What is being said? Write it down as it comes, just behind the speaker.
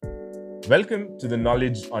Welcome to the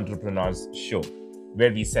Knowledge Entrepreneurs Show,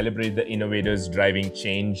 where we celebrate the innovators driving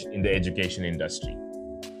change in the education industry.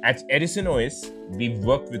 At Edison OS, we've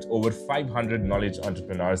worked with over 500 knowledge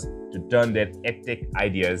entrepreneurs to turn their edtech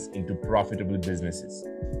ideas into profitable businesses.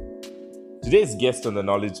 Today's guest on the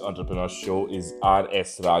Knowledge Entrepreneur Show is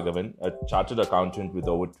RS Raghavan, a chartered accountant with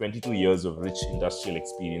over 22 years of rich industrial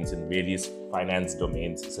experience in various finance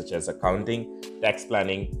domains such as accounting, tax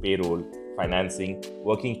planning, payroll, financing,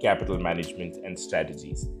 working capital management, and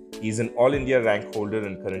strategies. He is an All India rank holder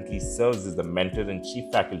and currently serves as the mentor and chief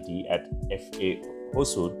faculty at FA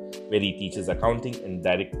Hosur, where he teaches accounting and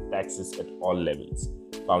direct taxes at all levels: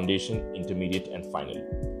 foundation, intermediate, and final.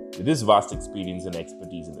 With his vast experience and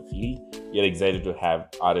expertise in the field, we are excited to have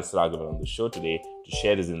RS Raghavan on the show today to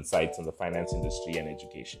share his insights on the finance industry and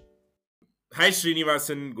education. Hi,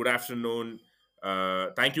 Srinivasan. Good afternoon.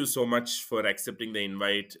 Thank you so much for accepting the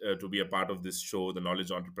invite to be a part of this show, the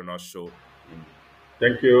Knowledge Entrepreneur Show.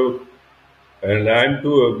 Thank you. And I'm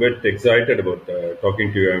too a bit excited about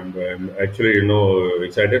talking to you. I'm actually,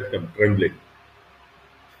 excited. I'm trembling.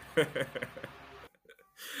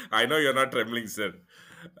 I know you're not trembling, sir.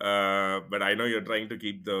 But I know you're trying to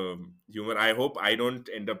keep the humor. I hope I don't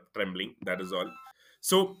end up trembling. That is all.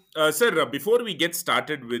 So, sir, before we get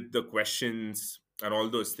started with the questions and all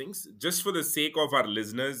those things, just for the sake of our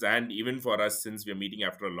listeners and even for us, since we're meeting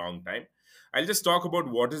after a long time, I'll just talk about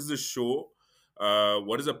what is the show,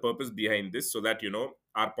 what is the purpose behind this, so that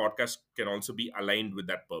our podcast can also be aligned with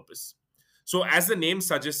that purpose. So, as the name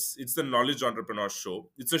suggests, it's the Knowledge Entrepreneur Show.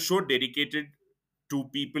 It's a show dedicated to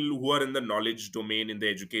people who are in the knowledge domain, in the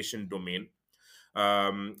education domain.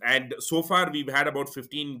 And so far, we've had about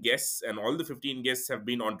 15 guests, and all the 15 guests have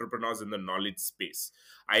been entrepreneurs in the knowledge space.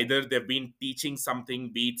 Either they've been teaching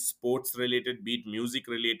something, be it sports related, be it music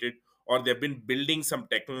related, or they've been building some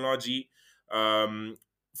technology um,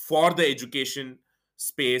 for the education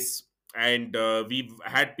space. And we've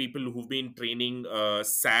had people who've been training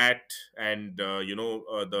SAT and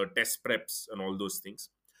the test preps and all those things.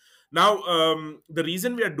 Now, the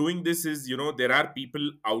reason we are doing this is, there are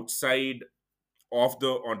people outside of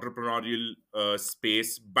the entrepreneurial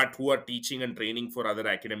space, but who are teaching and training for other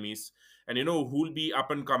academies, and, who will be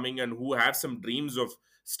up and coming and who have some dreams of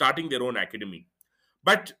starting their own academy.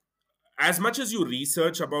 But as much as you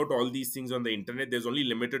research about all these things on the internet, there's only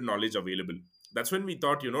limited knowledge available. That's when we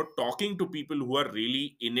thought, talking to people who are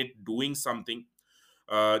really in it, doing something,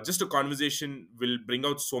 just a conversation will bring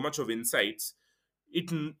out so much of insights.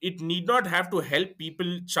 It need not have to help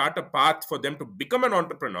people chart a path for them to become an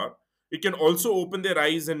entrepreneur. It can also open their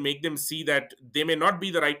eyes and make them see that they may not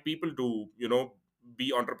be the right people to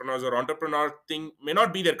be entrepreneurs, or entrepreneur thing may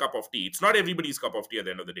not be their cup of tea. It's not everybody's cup of tea at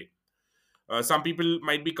the end of the day. Some people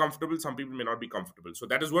might be comfortable, some people may not be comfortable. So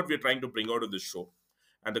that is what we're trying to bring out of this show.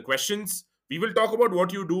 And the questions, we will talk about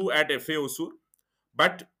what you do at FA Osur,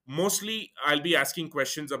 but mostly I'll be asking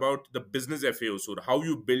questions about the business FA Osur, how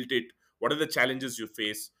you built it, what are the challenges you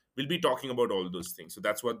face. We'll be talking about all those things. So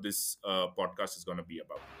that's what this podcast is going to be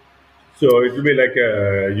about. So it will be like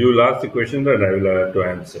you'll ask the question and I will have to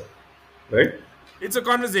answer, right? It's a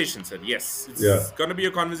conversation, sir. Yes, Yeah. it's going to be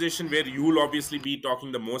a conversation where you'll obviously be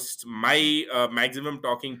talking the most. My maximum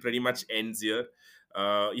talking pretty much ends here.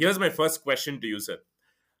 Here's my first question to you, sir.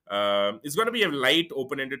 It's going to be a light,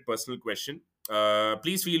 open-ended, personal question.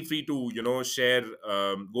 Please feel free to share,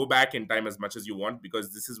 go back in time as much as you want,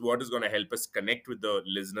 because this is what is going to help us connect with the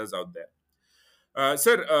listeners out there.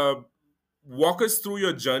 Sir, walk us through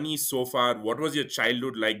your journey so far. What was your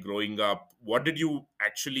childhood like growing up? What did you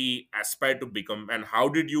actually aspire to become, and how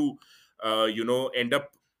did you end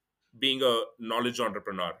up being a knowledge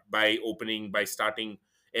entrepreneur by starting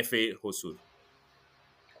FA Hosur?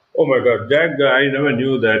 Oh my God, Jack! I never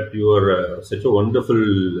knew that you are such a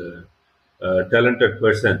wonderful, talented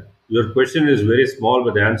person. Your question is very small,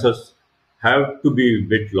 but the answers have to be a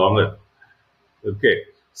bit longer. Okay.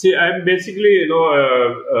 See, I'm basically,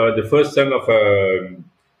 the first son of a,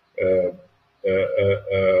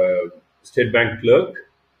 uh, state bank clerk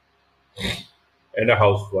and a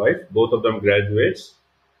housewife. Both of them graduates,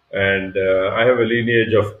 and I have a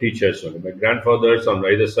lineage of teachers. Only my grandfathers on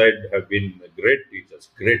either side have been great teachers,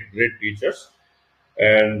 great teachers,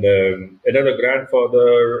 and another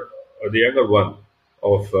grandfather, the younger one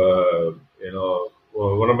of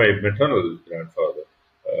one of my maternal grandfather.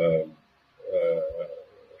 Um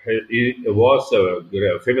he was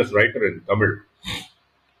a famous writer in Tamil,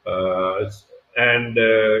 and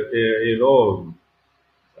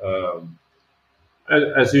um,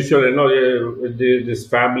 as usual, this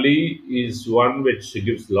family is one which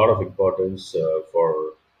gives a lot of importance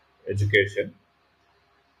for education,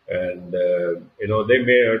 and they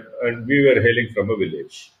may, and we were hailing from a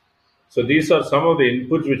village. So these are some of the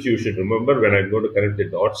inputs which you should remember when I'm going to connect the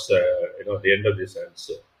dots. At the end of this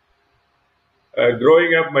answer.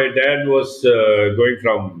 Growing up, my dad was going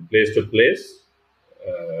from place to place.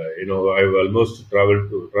 I've almost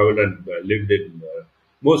traveled and lived in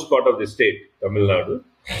most part of the state, Tamil Nadu.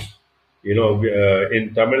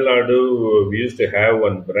 In Tamil Nadu, we used to have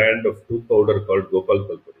one brand of tooth powder called Gopal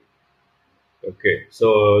Palpuri. Okay,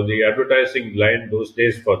 so the advertising line those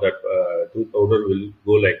days for that tooth powder will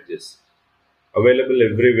go like this: available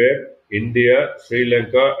everywhere, India, Sri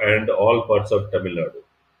Lanka, and all parts of Tamil Nadu.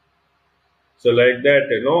 So like that,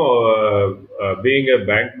 being a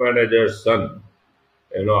bank manager's son,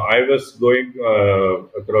 I was going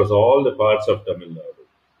across all the parts of Tamil Nadu,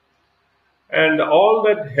 and all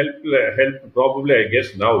that helped. Probably, I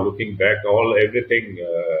guess now looking back, all everything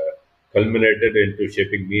culminated into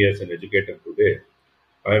shaping me as an educator today.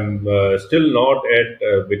 I'm still not yet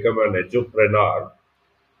become an edupreneur,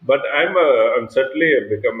 but I'm certainly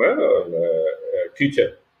become a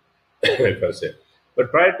teacher, if I say.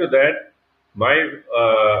 But prior to that, my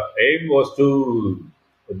aim was to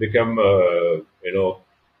become,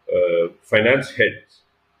 finance head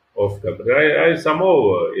of company. I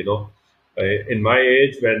somehow, in my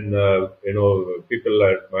age, when people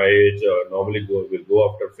at my age normally will go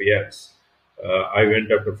after finance, I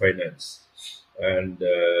went after finance, and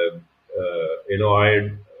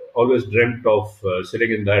I always dreamt of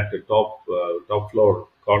sitting in that top floor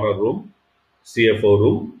corner room, CFO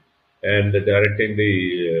room, and directing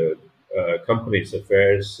the company's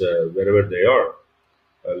affairs wherever they are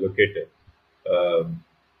located. Um,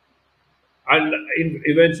 and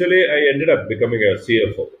eventually, I ended up becoming a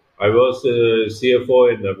CFO. I was a CFO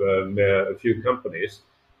in a few companies,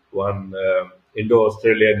 one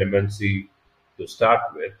Indo-Australian MNC to start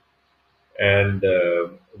with, and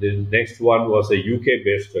the next one was a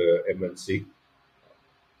UK-based MNC,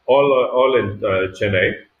 all in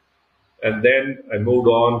Chennai. And then I moved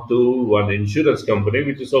on to one insurance company,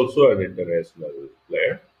 which is also an international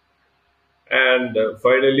player. And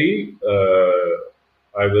finally,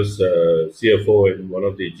 I was CFO in one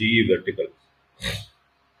of the GE verticals.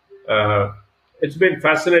 Uh, it's been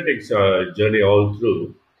fascinating journey all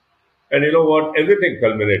through. And you know what? Everything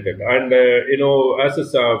culminated. And, as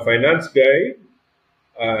a finance guy,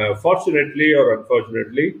 fortunately or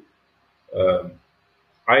unfortunately, um,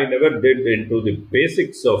 I never did into the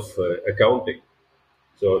basics of accounting.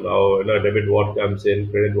 So now, debit what comes in,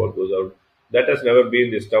 credit what goes out. That has never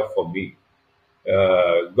been the stuff for me.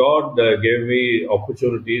 God gave me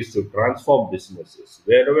opportunities to transform businesses.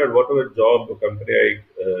 Wherever, whatever job or company I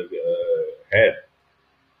had,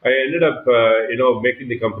 I ended up, making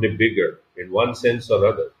the company bigger in one sense or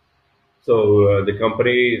other. So the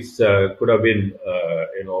companies could have been,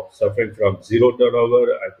 suffering from zero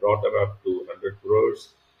turnover. I brought them up to 100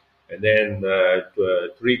 crores, and then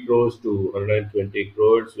 3 crores to 120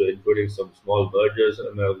 crores, including some small mergers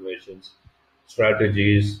and amalgamations,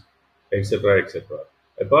 strategies, etc., etc.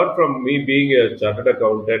 Apart from me being a chartered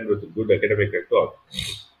accountant with a good academic record,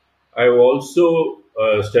 I've also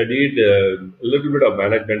studied a little bit of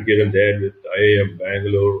management here and there with IIM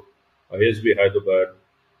Bangalore, ISB Hyderabad,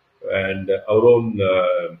 and our own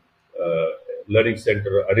learning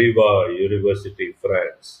center, Arriva University,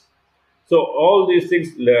 France. So all these things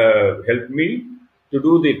helped me to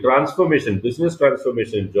do the transformation, business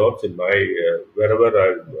transformation jobs in my wherever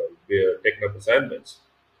I've taken up assignments.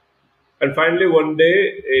 And finally, one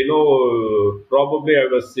day, probably I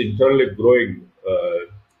was internally growing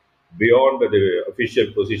beyond the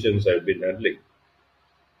official positions I've been handling.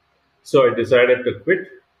 So I decided to quit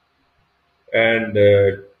and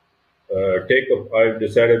take up. I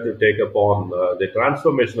decided to take upon the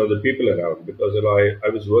transformation of the people around because I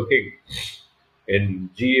was working in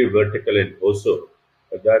GE vertical in Hosur.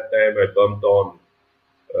 At that time, I bumped on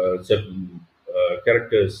certain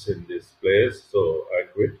characters in this place, so I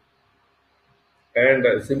quit.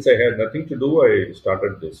 And since I had nothing to do, I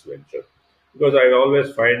started this venture because I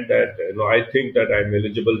always find that I think that I'm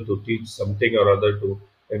eligible to teach something or other to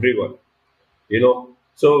everyone.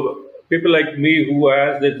 So people like me who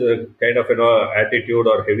has this kind of attitude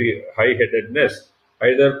or heavy high-headedness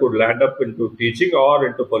either could land up into teaching or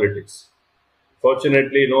into politics.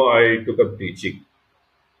 Fortunately, I took up teaching.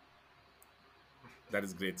 That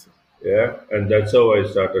is great, sir. Yeah, and that's how I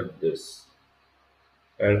started this.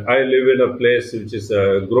 And I live in a place which is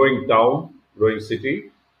a growing town, growing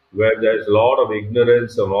city, where there's a lot of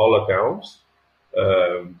ignorance on all accounts.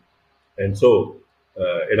 Um, and so,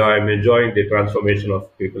 I'm enjoying the transformation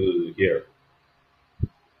of people here.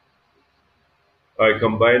 I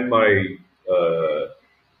combine my uh,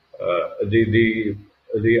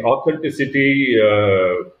 The authenticity,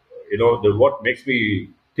 the what makes me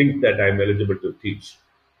think that I'm eligible to teach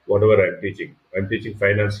whatever I'm teaching. I'm teaching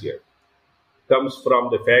finance here. Comes from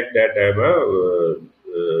the fact that I'm a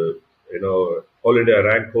already a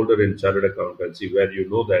rank holder in chartered accountancy, where you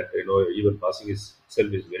know that even passing is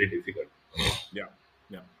itself is very difficult. Yeah.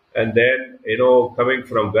 Yeah. And then coming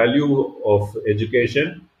from value of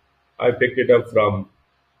education, I picked it up from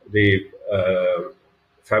the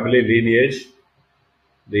family lineage,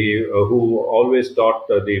 the who always taught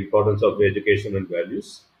the importance of education and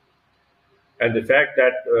values, and the fact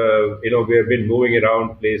that we have been moving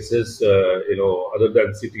around places other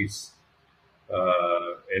than cities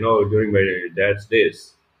during my dad's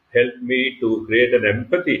days, helped me to create an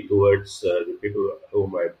empathy towards the people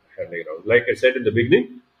whom I'm handling around. Like I said in the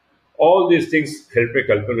beginning, all these things help me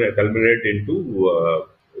culminate into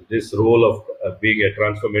this role of being a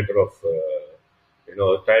transformator of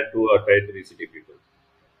tier two or tier three city people.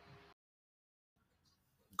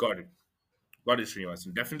 Got it. Got it,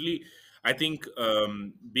 Srinivasan. Definitely, I think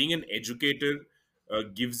being an educator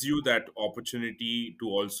gives you that opportunity to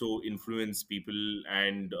also influence people,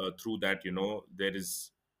 and through that, there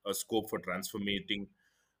is a scope for transforming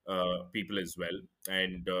people as well,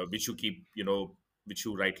 and which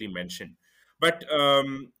you rightly mentioned. But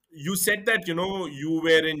you said that you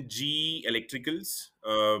were in GE Electricals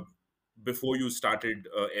before you started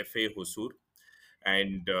FA Hosur,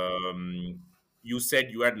 and you said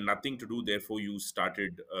you had nothing to do, therefore you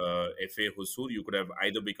started FA Hosur. You could have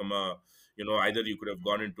either become either you could have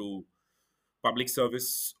gone into public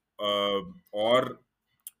service, or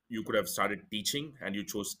you could have started teaching, and you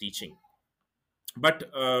chose teaching.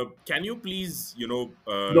 But can you please No,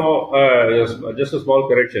 just a small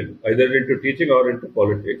correction. Either into teaching or into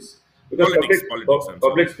politics, because politics, I'm sorry.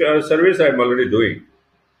 public service I'm already doing.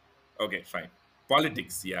 Okay, fine.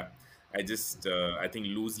 Politics, yeah. I think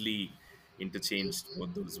loosely interchanged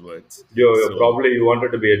both those words. So Probably you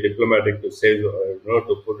wanted to be a diplomatic to save,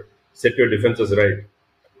 to put set your defenses right.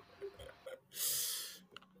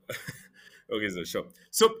 okay, sir, sure.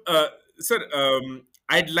 So, sir,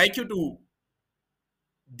 I'd like you to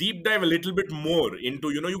deep dive a little bit more into,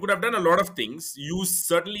 you could have done a lot of things. You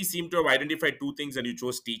certainly seem to have identified two things, and you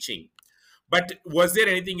chose teaching. But was there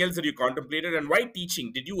anything else that you contemplated, and why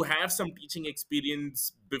teaching? Did you have some teaching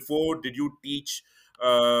experience before? Did you teach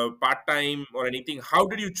part time or anything? How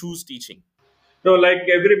did you choose teaching? No, like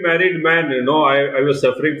every married man, I was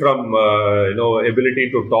suffering from ability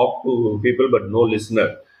to talk to people but no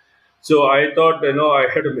listener. So I thought I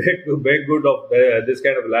had to make good of this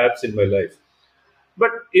kind of lapse in my life.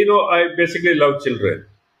 But I basically love children,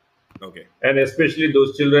 Okay. and especially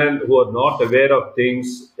those children who are not aware of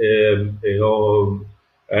things, and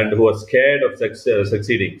who are scared of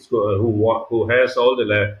succeeding. So, who has all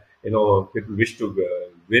the people wish to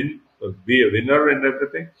win, be a winner and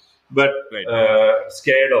everything, but Right.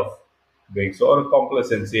 scared of being so, or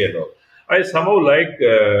complacency and all. I somehow like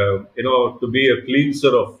to be a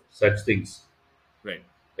cleanser of such things. Right.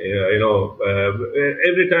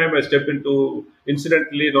 Every time I step into,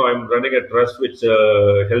 incidentally, I'm running a trust which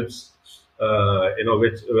helps,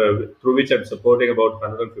 which through which I'm supporting about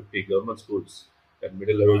 150 government schools and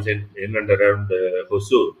middle levels Wow. in and around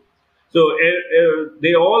Hosur. So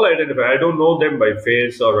they all identify. I don't know them by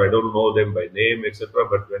face or I don't know them by name, etc.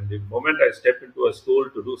 But when the moment I step into a school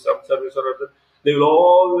to do some service or other, they will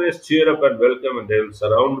always cheer up and welcome, and they will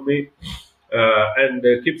surround me and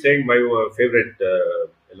keep saying my favorite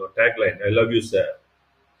tagline, "I love you, sir."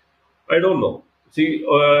 I don't know. See,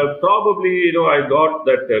 probably I got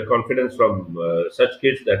that confidence from such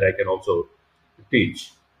kids that I can also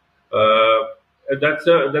teach. Uh, that's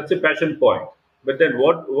a passion point. But then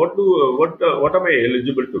what am I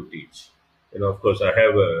eligible to teach? Of course, I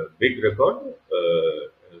have a big record,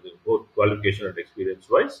 both qualification and experience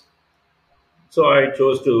wise. So I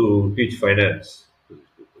chose to teach finance to these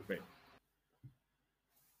people. Right.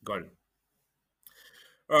 Got it.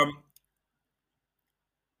 Um,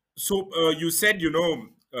 so you said you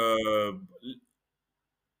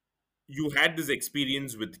had this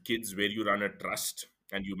experience with kids where you run a trust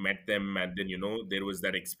and you met them, and then there was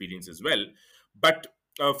that experience as well. But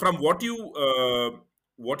from what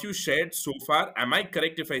you shared so far, am I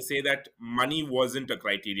correct if I say that money wasn't a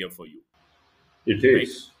criteria for you, It right?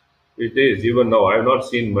 is. It is. Even now, I have not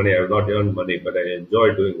seen money. I have not earned money, but I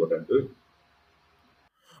enjoy doing what I'm doing.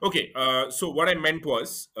 Okay, so what I meant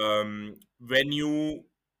was, when you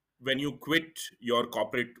quit your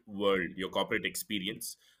corporate world, your corporate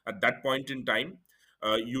experience, at that point in time,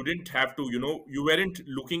 you didn't have to, you weren't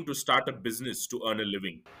looking to start a business to earn a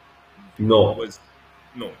living. No, Was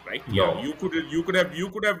No, right? Yeah, No. you could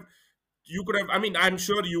have. I mean, I'm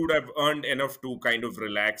sure you would have earned enough to kind of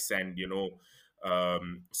relax and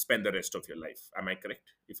spend the rest of your life. Am I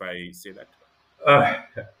correct if I say that? Uh,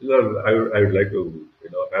 well, I would like to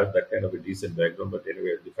have that kind of a decent background, but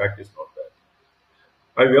anyway, the fact is not that.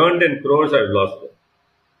 I've earned in crores, I've lost them.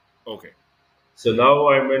 Okay, So now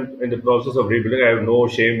I'm in the process of rebuilding. I have no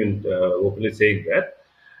shame in openly saying that.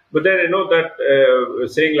 But then that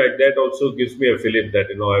saying like that also gives me a feeling that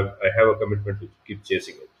I have a commitment to keep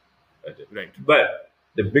chasing it. That's it. right, But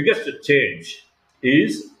the biggest change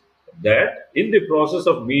is that in the process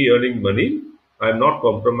of me earning money, I'm not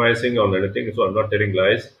compromising on anything. So I'm not telling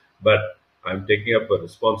lies, but I'm taking up a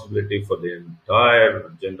responsibility for the entire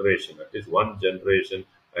generation. At least one generation,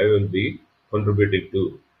 I will be contributing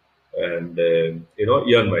to, and earn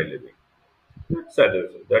my living.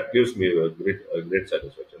 That gives me a great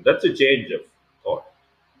satisfaction. That's a change of thought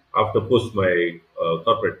after post my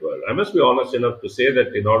corporate world. I must be honest enough to say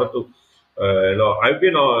that in order to, I've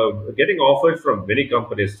been getting offers from many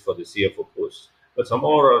companies for the CFO post, but somehow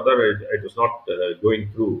or other it was not going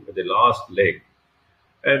through at the last leg.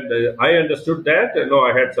 And I understood that.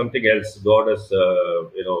 I had something else. God has,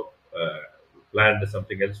 planned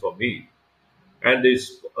something else for me. And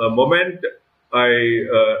this moment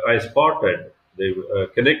I spotted the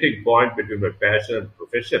connecting point between my passion and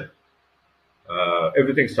profession,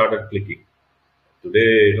 everything started clicking.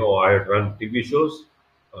 Today, I had run TV shows.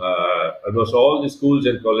 Almost all the schools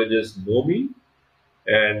and colleges know me,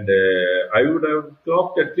 and I would have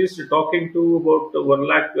clocked at least talking to about 1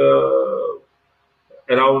 lakh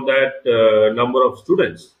around that number of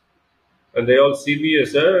students, and they all see me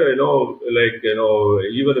as a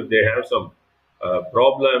even if they have some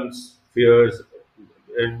problems, fears,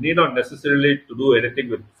 and need not necessarily to do anything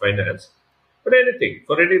with finance, but anything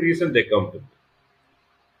for any reason they come to me.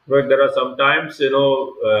 But there are sometimes, I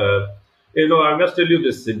must tell you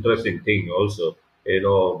this interesting thing also. It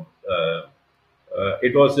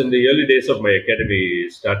was in the early days of my academy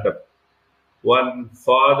startup. One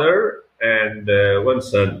father and one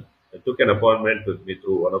son took an appointment with me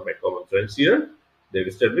through one of my common friends here. They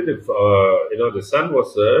visited me. The son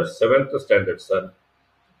was a seventh standard son,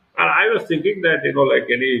 and I was thinking that like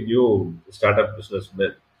any new startup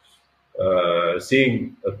businessman,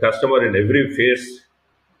 seeing a customer in every phase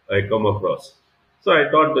I come across. So I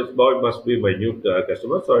thought this boy must be my new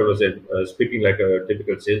customer. So I was speaking like a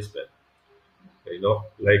typical salesman,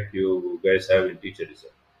 like you guys have in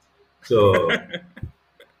teacherism. So,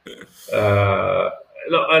 uh,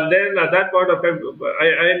 and then at that point of time,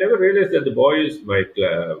 I never realized that the boy is my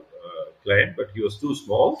client, but he was too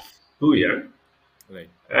small, too young. right.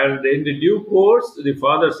 And in the due course, the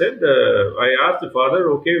father said, I asked the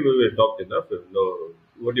father, okay, we will talk enough. No,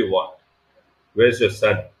 what do you want? Where's your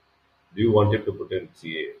son? Do you want him to put in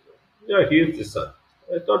CA? Yeah, he is the son.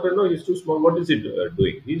 I thought, he's too small. What is he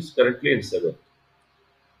doing? He's currently in seventh.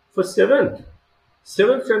 For seventh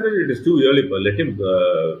standard, it is too early. But let him,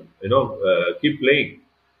 keep playing.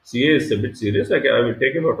 CA is a bit serious. I will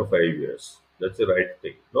take him out of 5 years. That's the right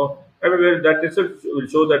thing. No, I mean that itself will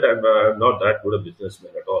show that I'm not that good a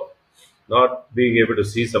businessman at all. Not being able to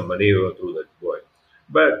see some money through that boy.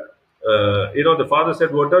 But the father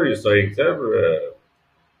said, "What are you saying, sir?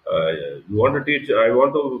 You want to teach? I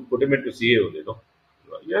want to put him into CA only, no?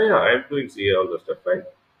 Yeah, yeah, I'm doing CA, all the stuff, fine.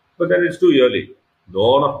 But then it's too early.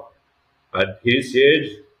 No, no. At his age,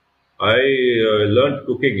 I learned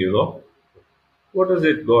cooking, What is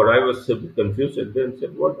it, God? I was a bit confused and then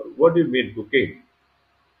said, what do you mean cooking?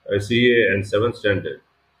 CA and 7th standard.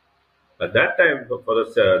 At that time,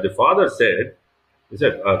 the father said, he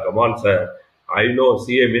said, come on, sir. I know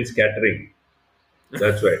CA means catering.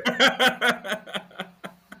 That's right.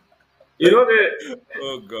 The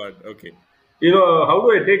Oh God. Okay. how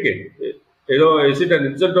do I take it? Is it an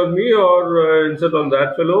insult on me or insult on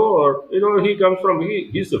that fellow? Or,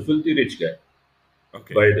 he's a filthy rich guy,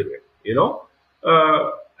 Okay. by the way,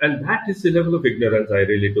 and that is the level of ignorance I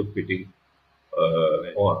really took pity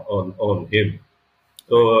Right. on him. Right.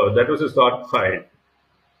 So that was a start fight.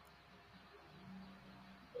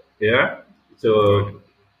 Yeah. Got it. So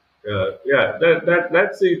yeah,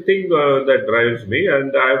 that's the thing that drives me,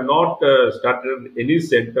 and I have not started any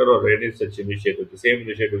center or any such initiative. The same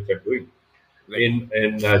initiatives I'm doing Right. in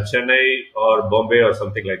Chennai or Bombay or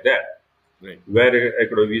something like that, Right. where I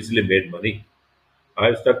could have easily made money.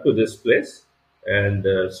 I've stuck to this place, and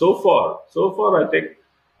so far, I think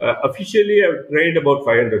officially I've trained about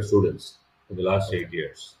 500 students in the last Okay. 8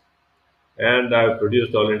 years, and I've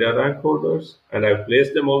produced all India rank holders, and I've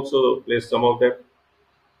placed some of them.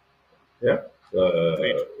 Yeah,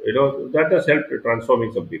 Great. that has helped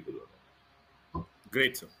transforming some people.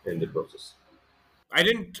 Great, sir. in the process. I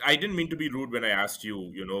didn't mean to be rude when I asked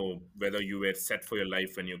you, whether you were set for your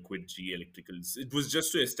life when you quit GE Electricals. It was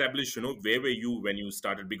just to establish, where were you when you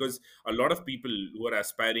started? Because a lot of people who are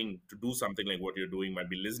aspiring to do something like what you're doing might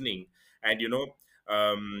be listening, and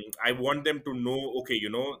I want them to know, okay,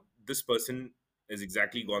 this person has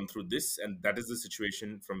exactly gone through this, and that is the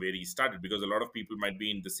situation from where he started. Because a lot of people might be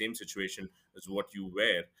in the same situation as what you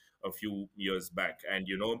were a few years back, and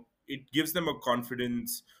it gives them a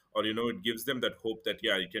confidence, or it gives them that hope that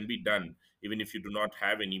yeah, it can be done. Even if you do not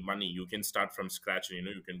have any money, you can start from scratch, and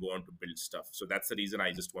you can go on to build stuff. So that's the reason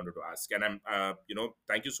I just wanted to ask. And I'm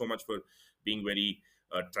thank you so much for being very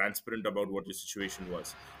transparent about what your situation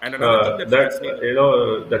was. And another thing that That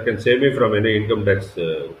fascinated. that can save me from any income tax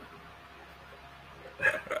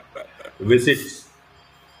visits.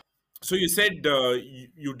 So you said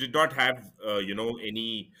you did not have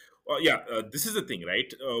any. Yeah, this is the thing,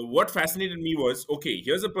 right? What fascinated me was, okay,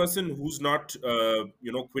 here's a person who's not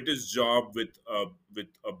quit his job with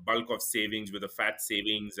a bulk of savings, with a fat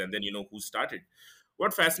savings, and then who started.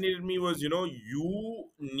 What fascinated me was, you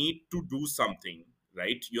need to do something,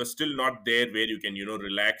 right? You're still not there where you can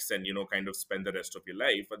relax and kind of spend the rest of your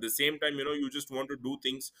life. At the same time, you just want to do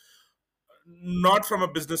things not from a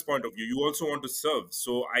business point of view. You also want to serve.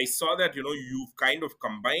 So I saw that you've kind of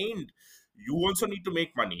combined. You also need to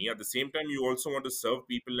make money at the same time. You also want to serve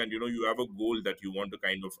people, and you have a goal that you want to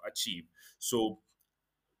kind of achieve. So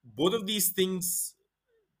both of these things,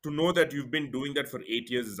 to know that you've been doing that for 8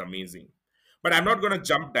 years, is amazing. But I'm not going to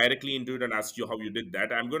jump directly into it and ask you how you did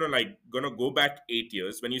that. I'm going to go back 8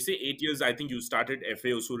 years. When you say 8 years, I think you started FA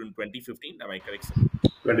Hosur in 2015. Am I correct, sir?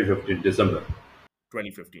 2015 December.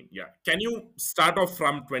 2015, yeah. Can you start off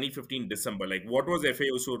from 2015 December? Like, what was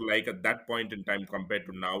FAO like at that point in time compared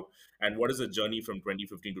to now? And what is the journey from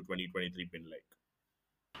 2015 to 2023 been like?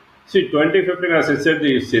 See, 2015, as I said,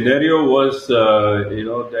 the scenario was,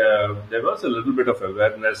 there was a little bit of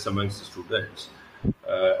awareness amongst the students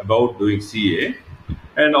about doing CA.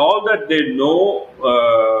 And all that they know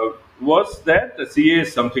was that the CA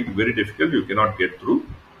is something very difficult, you cannot get through.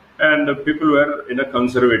 And people were in a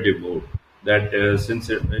conservative mode that since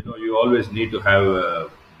you always need to have a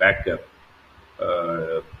backup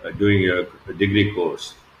doing a degree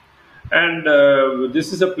course. And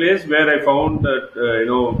this is a place where I found that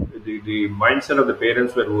the mindset of the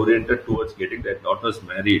parents were oriented towards getting their daughters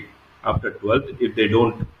married after 12th. If they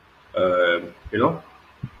don't, you know,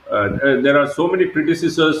 there are so many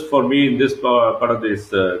predecessors for me in this part of this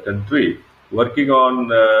country working on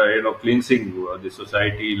cleansing the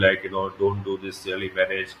society, like don't do this early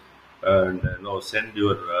marriage, and send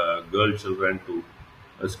your girl children to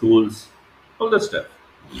schools, all that stuff.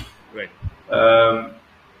 Right, Um,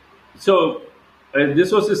 so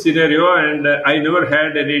this was the scenario, and I never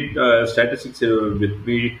had any statistics with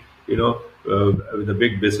me, with a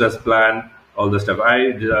big business plan, all the stuff.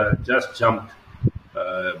 I just jumped,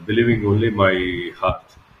 believing only my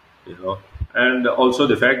heart, and also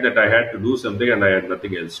the fact that I had to do something and I had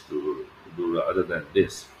nothing else to do other than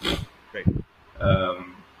this. right,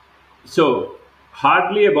 Um, so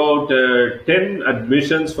hardly about 10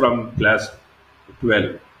 admissions from class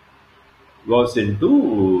 12 was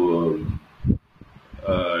into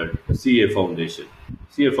CA Foundation.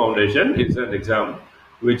 CA Foundation is an exam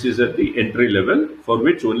which is at the entry level, for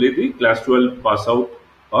which only the class 12 pass out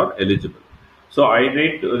are eligible. So I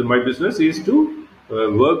need my business is to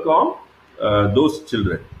work on those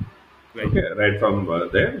children. right, Okay, right from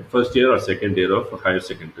their first year or second year of higher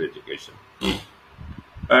secondary education.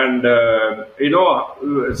 And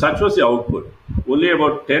such was the output. Only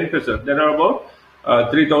about 10%. There are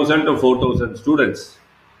about 3,000 to 4,000 students,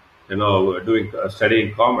 doing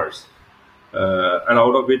studying commerce, and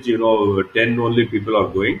out of which 10 only people are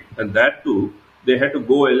going, and that too they had to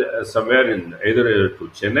go somewhere in either to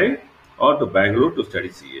Chennai or to Bangalore to study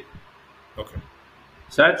CA. okay,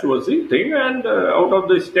 Such was the thing, and out of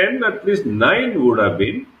these 10, at least 9 would have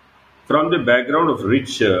been from the background of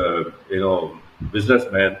rich,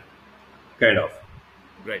 businessman, kind of.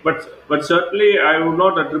 right, But certainly, I would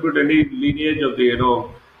not attribute any lineage of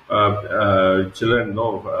the children,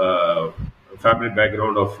 no family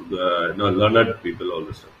background of learned people, all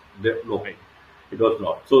this stuff. No, right. it was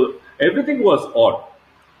not. So everything was odd.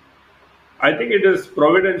 I think it is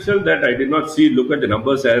providential that I did not look at the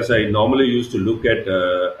numbers as I normally used to look at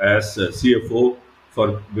as CFO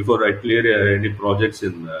for before I clear any projects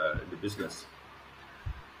in the business.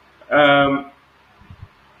 Um,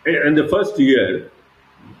 in the first year,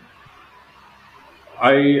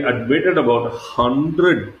 I admitted about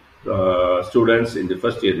 100 students in the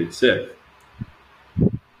first year itself.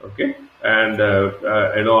 Okay. and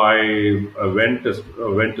I went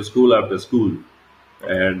to school after school,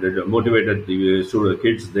 Okay. and it motivated the student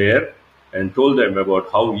kids there, and told them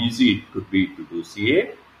about how easy it could be to do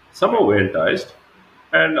CA. Some Right. were enticed,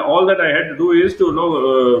 and all that I had to do is to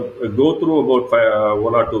go through about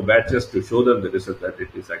one or two batches to show them the result that it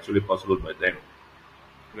is actually possible by them,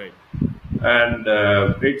 Right. and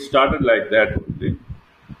it started like that only.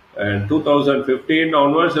 And 2015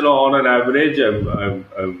 onwards, on an average,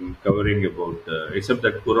 I'm covering about, except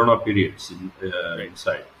that Corona periods Right.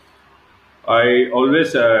 inside. I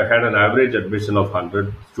always had an average admission of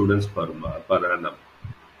 100 students per annum.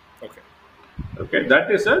 Okay. Okay,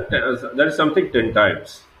 that is something 10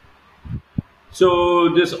 times. So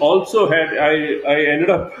this also I ended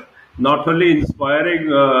up not only inspiring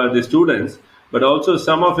the students, but also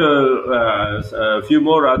some of a few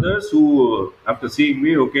more others who, after seeing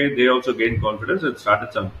me, okay, they also gained confidence and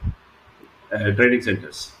started some training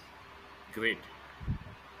centers. Great.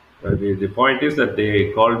 The point is that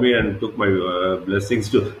they called me and took my blessings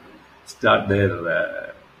to start their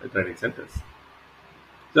training centers.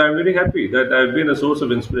 So I'm very happy that I've been a source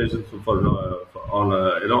of inspiration for on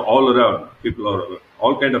all around people, or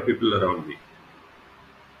all kind of people around me.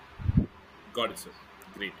 Got it, sir.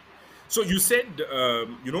 Great. So you said,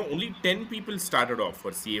 only 10 people started off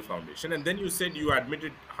for CA Foundation, and then you said you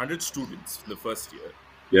admitted 100 students in the first year.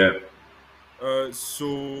 Yeah.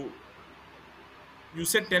 So you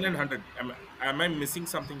said 10 and 100. Am I missing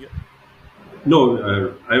something here? No,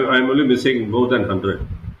 I'm only missing more than 100.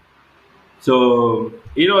 So,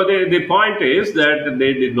 the point is that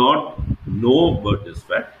they did not know about this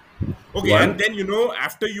fact. Okay, and One, then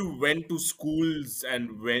after you went to schools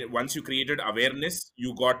and once you created awareness,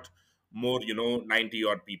 you got more, 90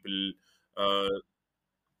 odd people. Uh,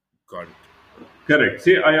 got it. correct.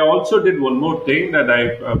 See, I also did one more thing that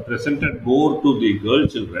I presented more to the girl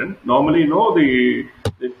children. Normally,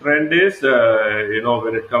 the trend is,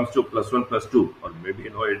 when it comes to plus one, plus two, or maybe,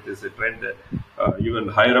 it is a trend even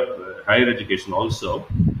higher up, higher education also.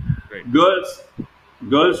 Right, Girls,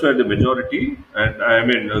 girls were the majority, and I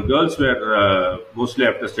mean, girls were mostly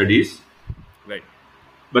after studies, right.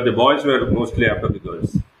 but the boys were mostly after the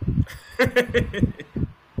girls.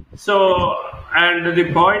 So, and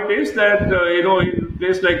the point is that in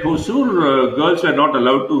place like Hosur, girls were not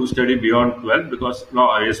allowed to study beyond 12 because,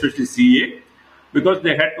 no, especially CA, because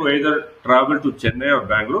they had to either travel to Chennai or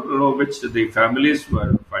Bangalore, which the families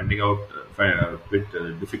were finding out a bit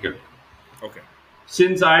difficult. Okay,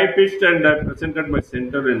 Since I pitched and I presented my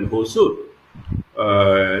center in Hosur,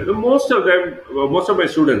 most of my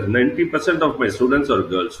students, 90% of my students are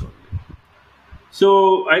girls only.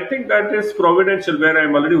 So I think that is providential where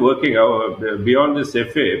I'm already working beyond this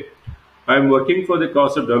FA. I'm working for the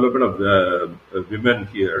cause of development of women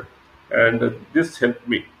here, and this helped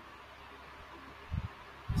me.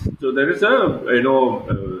 So there is the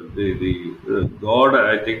God,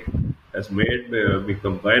 I think, has made me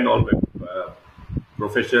combine all my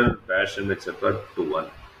profession, passion, etc. to one.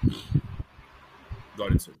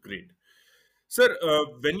 got it, sir. Great. Sir,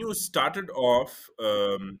 when you started off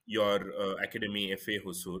your academy FA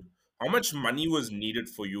Hosur, how much money was needed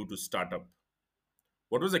for you to start up?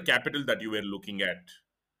 What was the capital that you were looking at?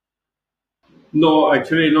 No,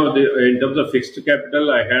 actually, no. In terms of fixed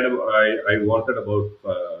capital, I wanted about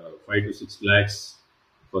 5 to 6 lakhs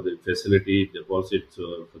for the facility deposits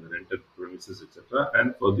for the rented premises, etc.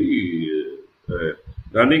 And for the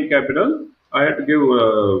running capital, I had to give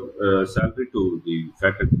salary to the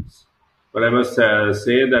faculties. But I must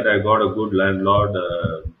say that I got a good landlord,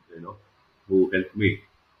 who helped me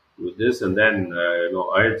with this, and then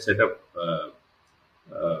I had set up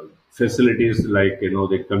facilities like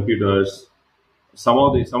the computers. Some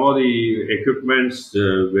of the equipments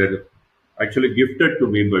were actually gifted to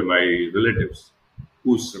me by my relatives,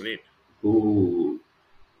 who's Great. who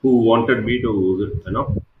who wanted me to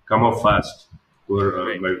come up fast, who were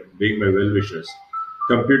Right. being my well wishers.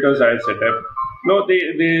 Computers I set up. No,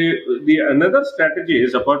 the another strategy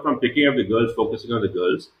is, apart from picking up the girls, focusing on the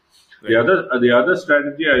girls. The Right. other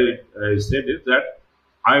strategy I said is that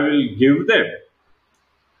I will give them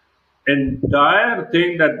entire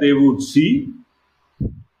thing that they would see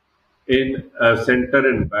in a center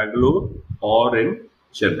in Bangalore or in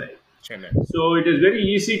Chennai. Chennai. So it is very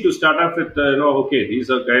easy to start off with, okay, these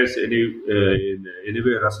are guys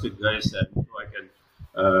anyway rustic guys, and I can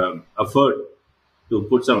afford to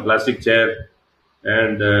put some plastic chair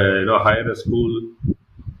and hire a school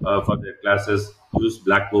for their classes, use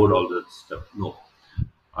blackboard, all that stuff. No,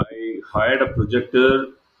 I hired a projector,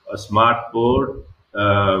 a smart board,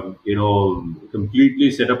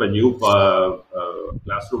 completely set up a new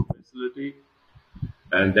classroom facility,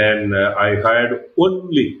 And then I hired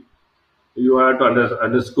only, you have to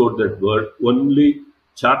underscore that word, only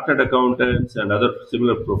chartered accountants and other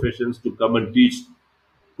similar professions to come and teach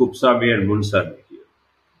Kupsami and Munsami here.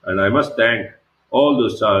 And I must thank all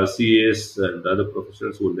those CAs and other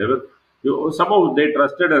professionals who never, somehow they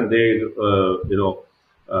trusted and they,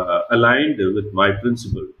 aligned with my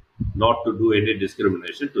principle not to do any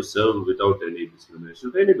discrimination, to serve without any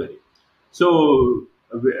discrimination to anybody. So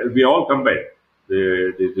we all combined.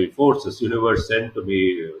 The forces, universe sent to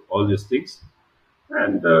me all these things.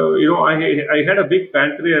 And, I had a big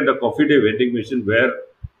pantry and a coffee day vending machine where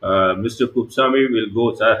Mr. Kupsami will go,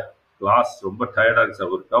 sir, class, ரொம்ப tired sir,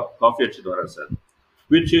 ஒரு cup coffee அடிச்சிட்டு வரேன் sir,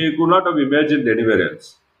 which he could not have imagined anywhere else.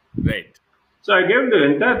 Right. So I gave the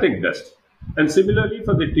entire thing best. And similarly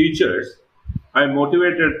for the teachers, I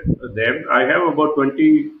motivated them. I have about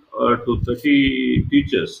 20 to 30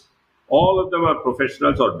 teachers. All of them are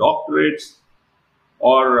professionals or doctorates,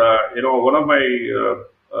 or one of my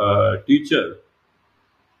teacher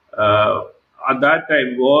uh, at that time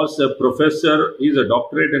was a professor. He's a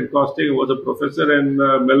doctorate in costing. He was a professor in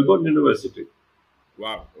Melbourne University,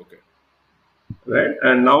 Wow. Okay. right?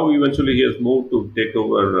 And now eventually he has moved to take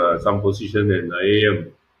over some position in IAM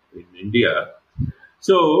in India.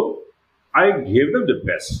 So I gave them the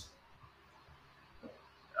best.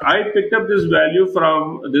 I picked up this value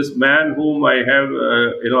from this man whom I have,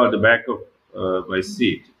 at the back of my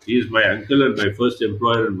seat. He is my uncle and my first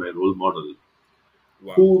employer and my role model,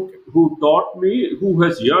 Wow. who Okay. who taught me, who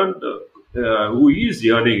has yearned, who is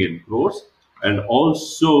yearning in crores and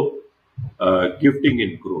also gifting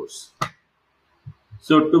in crores.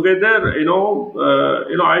 So together,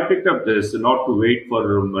 I picked up this not to wait for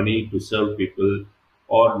money to serve people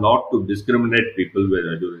or not to discriminate people when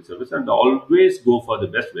I during service, and always go for the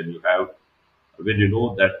best when you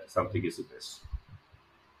know that something is the best.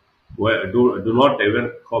 Where do not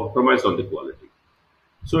even compromise on the quality.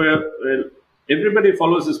 So everybody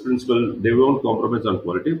follows this principle. They won't compromise on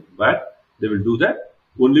quality, but they will do that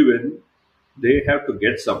only when they have to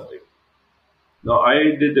get something. Now I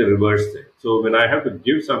did the reverse thing. So when I have to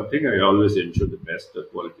give something, I always ensure the best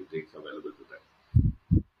quality things available to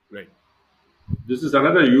them. Right. This is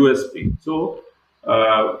another USP. So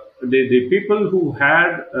the people who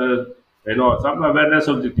had some awareness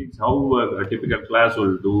of the things, how a typical class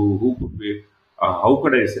will do, who could be, how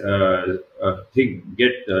could I think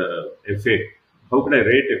get FA, how could I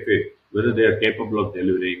rate FA, whether they are capable of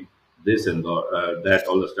delivering this and that,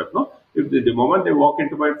 all the stuff. No, if the moment they walk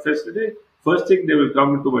into my facility, first thing they will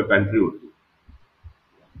come into my pantry only.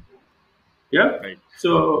 Yeah. Right.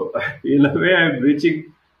 So in a way, I'm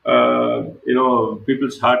reaching,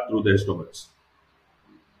 people's heart through their stomachs.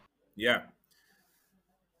 Yeah.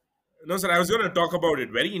 No, sir, I was going to talk about it.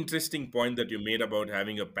 Very interesting point that you made about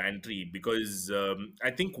having a pantry, because I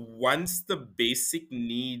think once the basic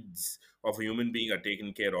needs of a human being are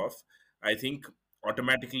taken care of, I think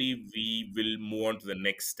automatically we will move on to the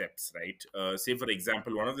next steps, right? Say, for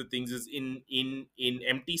example, one of the things is in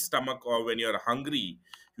empty stomach or when you're hungry,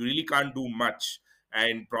 you really can't do much,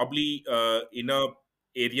 and probably in a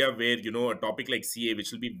area where a topic like CA,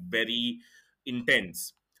 which will be very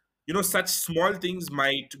intense, such small things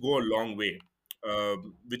might go a long way,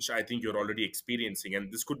 which I think you're already experiencing,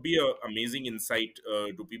 and this could be a amazing insight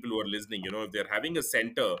to people who are listening, if they're having a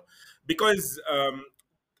center, because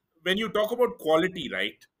when you talk about quality,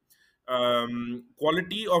 right,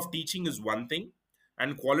 quality of teaching is one thing,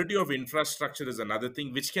 and quality of infrastructure is another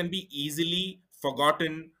thing, which can be easily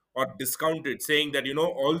forgotten or discounted, saying that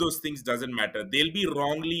all those things doesn't matter. They'll be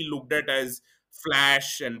wrongly looked at as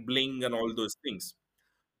flash and bling and all those things.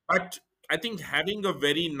 But I think having a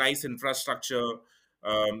very nice infrastructure,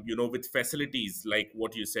 with facilities like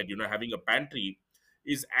what you said, having a pantry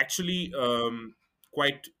is actually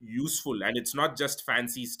quite useful, and it's not just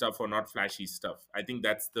fancy stuff or not flashy stuff. I think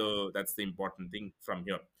that's the important thing from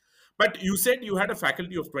here. But you said you had a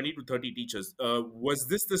faculty of 20 to 30 teachers. Was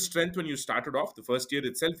this the strength when you started off the first year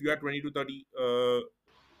itself? You had 20 to 30.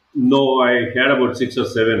 No, I had about 6 or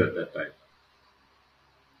 7 at that time.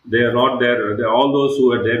 They are not there. All those who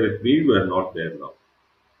were there with me were not there now.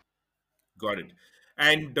 Got it.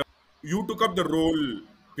 And you took up the role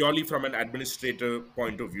purely from an administrator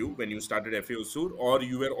point of view when you started FA Hosur, or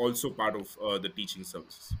you were also part of the teaching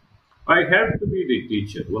services? I have to be the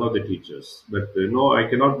teacher, one of the teachers, but no, I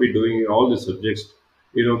cannot be doing all the subjects.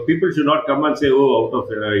 People should not come and say, "Oh, out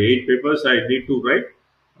of 8 papers I need to write,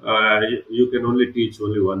 you can only teach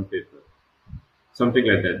only one paper," something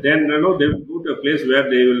like that. Then they will go to a place where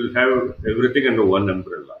they will have everything under one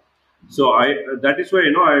umbrella. So that is why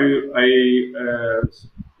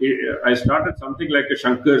I started something like a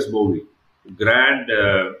Shankar's movie. grand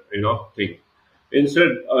thing.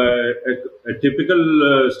 Instead, a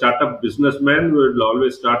typical startup businessman will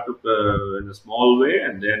always start in a small way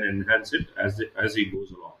and then enhance it as he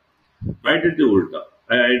goes along. I Yeah. did the ulta.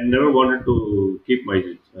 I never wanted to keep my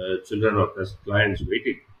children or clients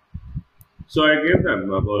waiting. So I gave them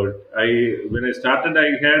about I when I started I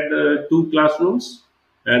had two classrooms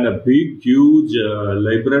and a big huge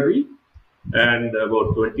library and about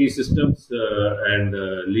 20 systems and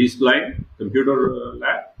lease line computer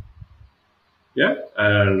lab, yeah,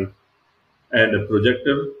 and a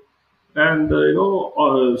projector, and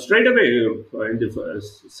straight away in the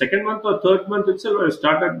second month or third month itself I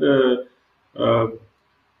started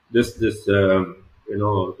this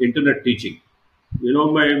internet teaching.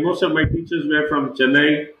 My most of my teachers were from Chennai,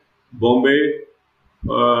 Bombay,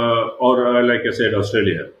 or like I said,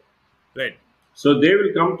 Australia. Right. So they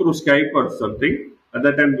will come through Skype or something. At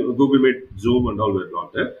that time, Google Meet, Zoom, and all were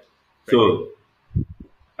not there. Right. So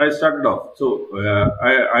I started off. So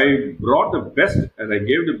I brought the best and I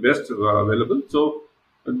gave the best available. So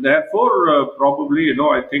therefore, probably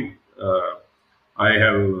I think I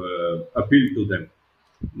have appealed to them.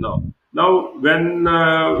 Now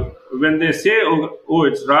when they say oh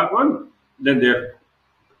it's Raghavan, then they're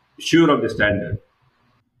sure of the standard.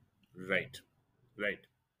 Right. Right.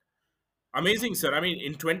 Amazing, sir. I mean,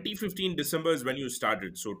 in 2015 December is when you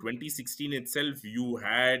started. So 2016 itself, you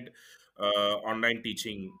had online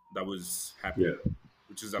teaching that was Yeah, happening,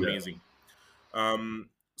 which is yeah, amazing.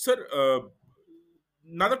 Sir,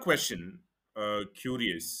 another question.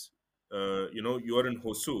 Curious. You are in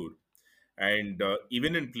Hosur, and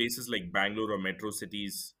even in places like Bangalore or metro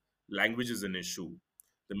cities, language is an issue.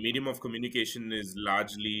 The medium of communication is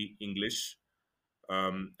largely English,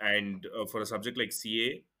 and for a subject like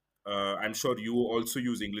CA, I'm sure you also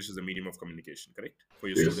use English as a medium of communication, correct, for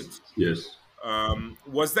your yes, students. yes.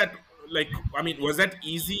 Was that like, I mean, was that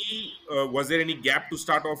easy? Was there any gap to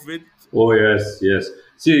start off with? Oh yes, yes.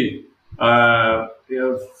 See,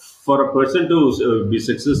 for a person to be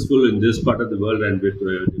successful in this part of the world and with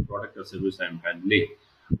the product or service I'm handling,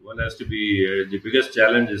 one has to be the biggest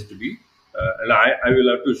challenge is to be, and I will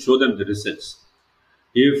have to show them the results.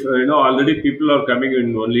 If already people are coming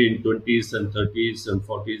in only in 20s and 30s and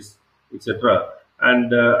 40s, etc.,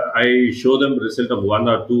 and I show them result of one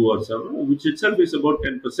or two or seven, which itself is about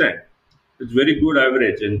 10%. It's very good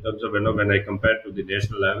average in terms of when I compare to the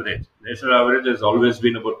national average. National average has always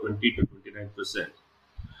been about 20 to 29%.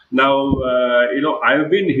 Now, I've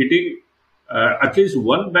been hitting at least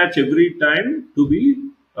one batch every time to be.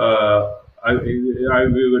 I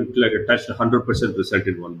went like a touched 100% result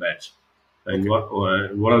in one batch Okay. in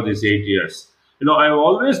one of these 8 years. I've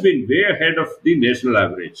always been way ahead of the national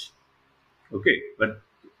average. Okay, but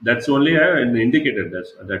that's only an indicator.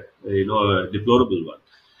 That's that a deplorable one.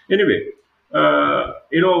 Anyway,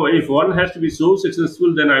 if one has to be so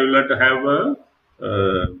successful, then I will have to have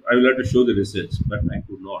I will have to show the results, but I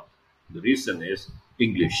could not. The reason is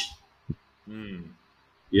English. Hmm.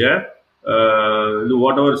 Yeah,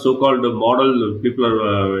 whatever so-called model people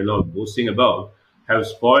are boasting about have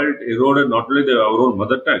spoiled, eroded not only our own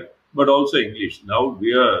mother tongue but also English. Now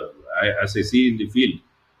as I see in the field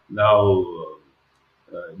now.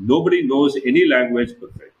 Nobody knows any language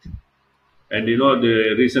perfect. And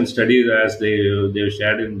the recent studies as they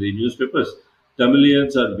shared in the newspapers,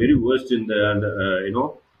 Tamilians are very worst in the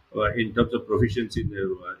in terms of proficiency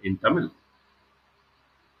in Tamil.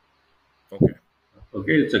 Okay.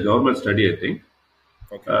 Okay, it's a government study, I think,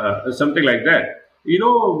 Okay. something like that.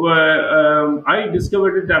 I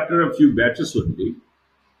discovered it after a few batches only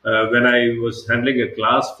when I was handling a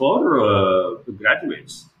class for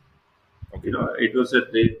graduates. Okay. It was at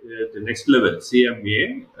the next level, CMA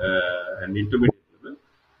and intermediate level.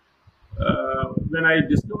 When I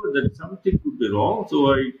discovered that something could be wrong, so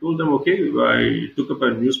I told them, okay, I took up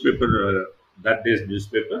a newspaper, that day's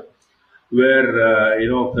newspaper, where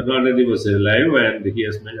Karnataka was alive and he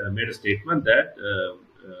has made a statement that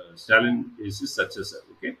Stalin is his successor.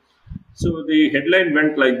 Okay, so the headline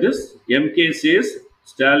went like this: MK says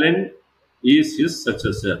Stalin is his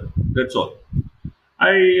successor. That's all.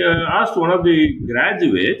 I asked one of the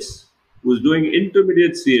graduates who was doing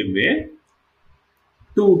intermediate CMA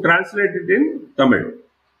to translate it in Tamil.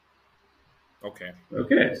 Okay.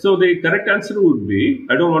 Okay, so the correct answer would be,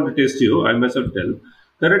 I don't want to test you, I myself tell.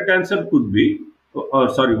 Correct answer could be, or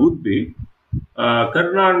sorry, would be,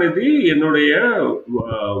 Karunanidhi என்னுடைய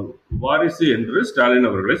வாரிசு என்று ஸ்டாலின்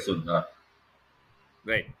அவர்களை சொன்னார்.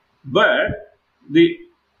 Right. But the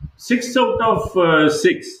 6 out of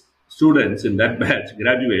 6 students in that batch,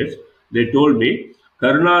 graduates, they told me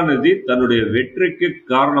Karunanidhi தன்னுடைய வெற்றிக்கு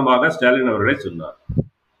காரணமாக ஸ்டாலின் அவர்களை சொன்னார்.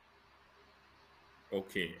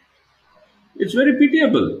 Okay. It's very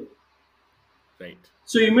pitiable. Right.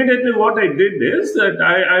 So immediately, what I did is that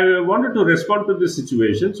I wanted to respond to this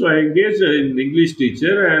situation. So I engaged an English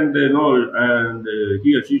teacher, and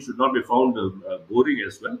he or she should not be found boring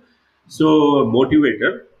as well. So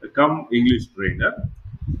motivator, come English trainer,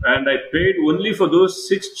 and I paid only for those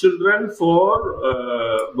six children for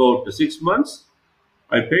about 6 months.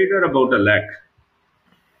 I paid her about a lakh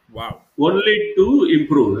Wow. only to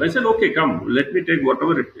improve. I said, okay, come, let me take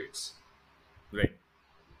whatever it takes. Right.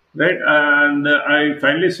 Right, and I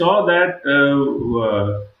finally saw that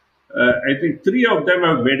I think three of them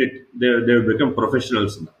have made it. They've become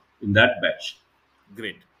professionals now in that batch.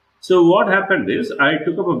 Great. So what happened is I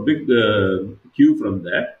took up a big cue from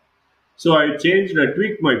that. So I changed, I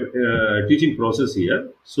tweaked my teaching process here.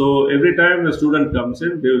 So every time the student comes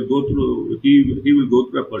in, they will go through. He will go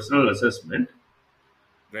through a personal assessment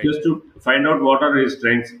Right. just to find out what are his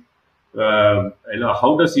strengths.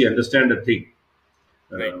 How does he understand a thing?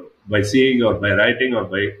 Right. By seeing or by writing or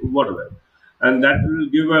by whatever. And that will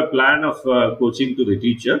give a plan of coaching to the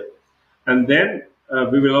teacher. And then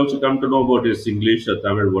we will also come to know about his English or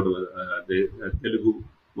Tamil, whatever, Telugu.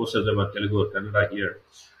 Most of them are Telugu or Kannada here.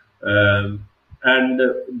 And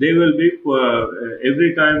they will be,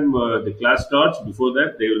 every time the class starts, before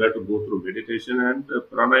that, they will have to go through meditation and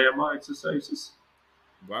pranayama exercises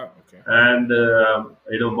Wow. Okay. and,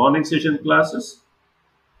 morning session classes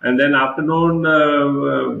and then afternoon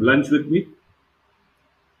lunch with me.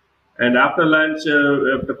 And after lunch,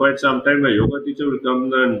 after quite some time, a yoga teacher will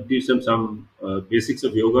come and teach them some basics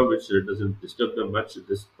of yoga, which doesn't disturb them much at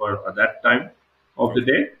this point at that time of the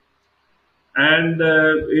Okay. day. And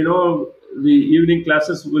the evening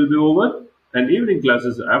classes will be over, and evening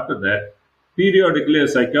classes after that, periodically a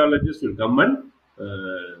psychologist will come and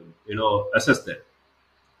assess them.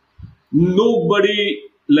 Nobody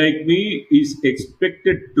like me is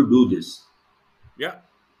expected to do this. Yeah.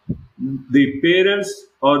 The parents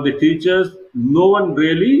or the teachers, no one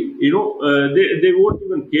really, they won't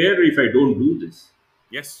even care if I don't do this.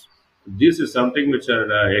 Yes. This is something which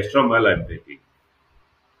an extra mile I'm taking.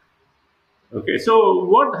 Okay, so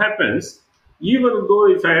what happens, even though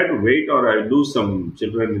if I had to wait or I lose some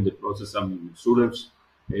children in the process, some students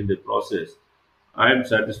in the process, I am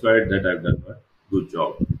satisfied that I've done a good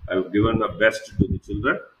job. I've given the best to the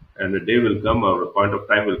children, and a day will come or a point of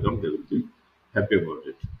time will come, they will be happy about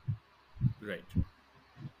it. Right.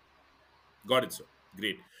 Got it, sir.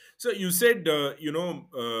 Great. So you said, the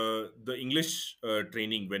English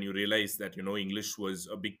training, when you realized that, English was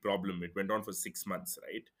a big problem, it went on for 6 months,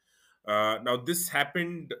 right? Now, this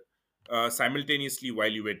happened simultaneously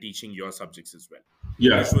while you were teaching your subjects as well.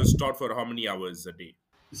 Yeah. English was taught for how many hours a day?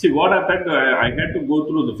 See what happened. I had to go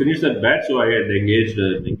through the finish that batch, so I had engaged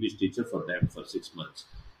an English teacher for them for 6 months.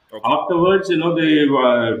 Okay. Afterwards,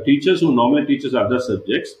 the teachers who normally teaches other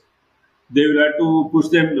subjects, they will have to push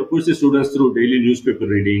the students through daily newspaper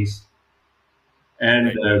readings, and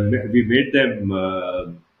Right. we made them,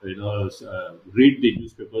 read the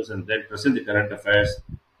newspapers and then present the current affairs.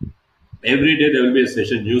 Every day there will be a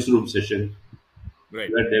session, newsroom session, Right.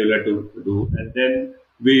 that they will have to do. And then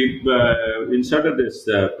we inserted this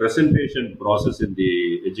presentation process in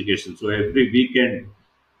the education. So every weekend,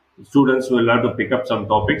 students will have to pick up some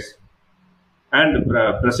topics and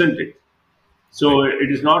present it. So Right.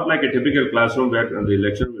 it is not like a typical classroom where the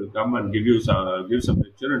lecturer will come and give some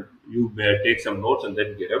lecture and you may take some notes and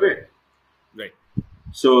then get away. Right.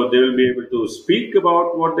 So they will be able to speak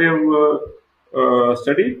about what they have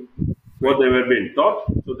studied, what Right. they were being taught.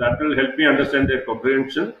 So that will help me understand their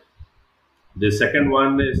comprehension. The second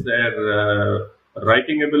one is their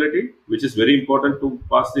writing ability, which is very important to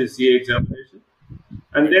pass the CA examination,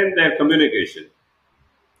 and Right. then their communication.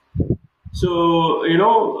 So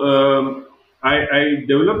I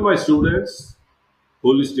develop my students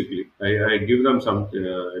holistically. I give them some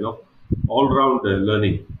all round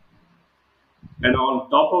learning, and on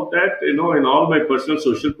top of that, in all my personal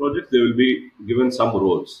social projects, they will be given some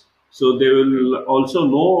roles. So they Right. will also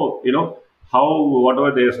know how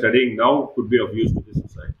whatever they are studying now could be of use to the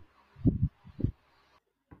society.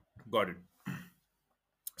 Got it.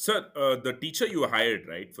 Sir, the teacher you hired,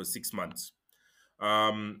 right, for 6 months.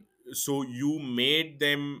 So you made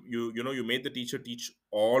them, you made the teacher teach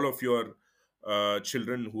all of your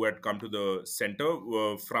children who had come to the center.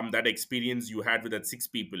 From that experience you had with that six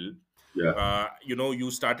people, Yeah.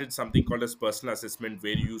 you started something called as personal assessment,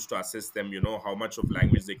 where you used to assess them, how much of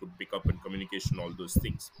language they could pick up in communication, all those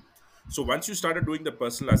things. So once you started doing the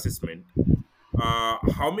personal assessment,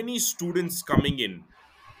 how many students coming in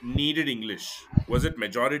needed English? Was it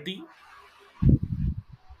majority?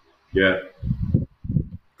 Yeah.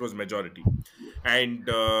 It was majority. and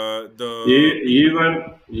the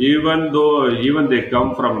people. Even they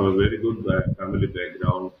come from a very good family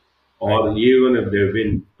background, or Right. even if they've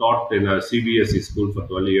been taught in a CBSE school for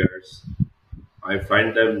 12 years, I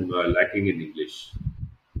find them lacking in English.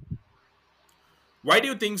 Why do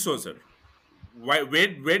you think so, sir? Where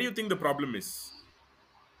do you think the problem is?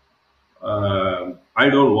 I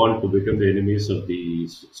don't want to become the enemies of the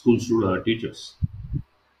school student teachers.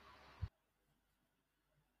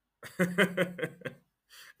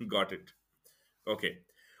 Got it. Okay.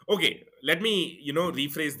 Okay. Let me,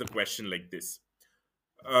 rephrase the question like this.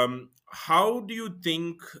 How do you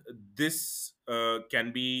think this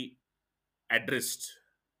can be addressed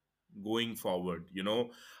going forward?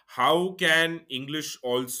 How can English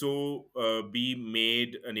also be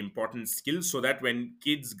made an important skill so that when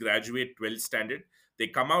kids graduate 12th standard, they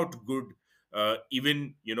come out good,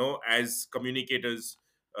 even, as communicators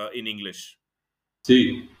in English?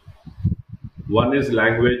 See, one is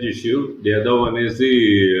language issue, the other one is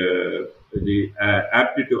the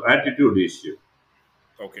aptitude attitude issue.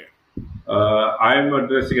 Okay. I'm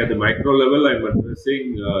addressing at the micro level. I'm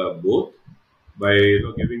addressing both by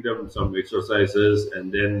giving them some exercises,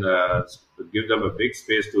 and then give them a big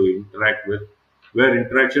space to interact with, where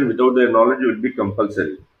interaction without their knowledge will be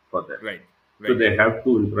compulsory for them. Right. So Right. they have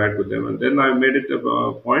to interact with them, and then I made it a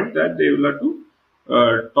point that they will have to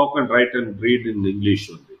talk and write and read in English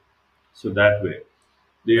only. So that way.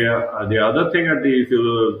 Right. The other thing, if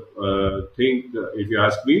you if you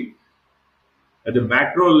ask me, at the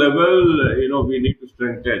macro level, we need to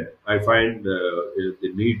strengthen. I find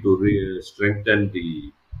the need to strengthen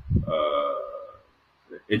the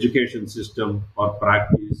education system or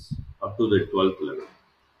practice up to the 12th level.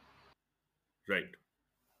 Right.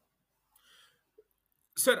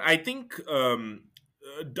 Sir, I think, and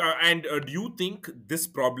do you think this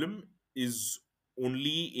problem is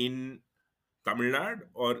only in Tamil Nadu,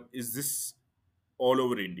 or is this all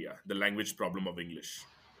over India, the language problem of English?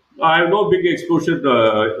 I have no big exposure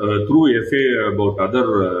through FA about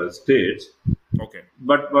other states, Okay.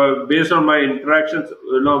 but based on my interactions,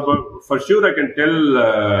 but for sure I can tell,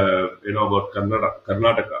 about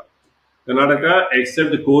Karnataka. Okay. Karnataka,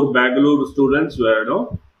 except the core Bangalore students, where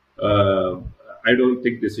I don't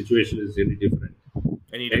think the situation is any different,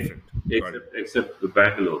 Any ex- different? Got it. except the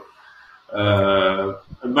Bangalore. Okay.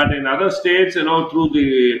 But in other states, through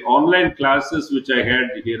the online classes which I had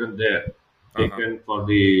here and there, Uh-huh. taken for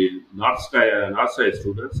the North side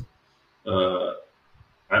students, uh,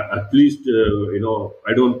 at least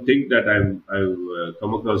I don't think that I've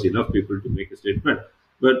come across enough people to make a statement.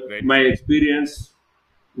 But Right. my experience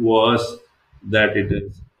was that it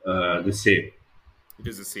is the same. It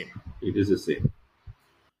is the same. It is the same,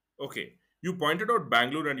 Okay. You pointed out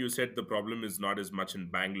Bangalore and you said the problem is not as much in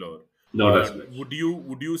Bangalore. not as much.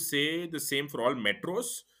 Would you say the same for all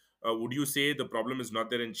metros? Would you say the problem is not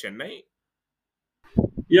there in Chennai?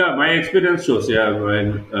 Yeah, my experience shows. Yeah,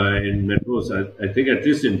 in metros, I think at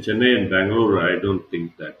least in Chennai and Bangalore, I don't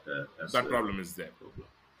think that that's That problem is there. problem.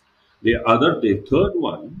 The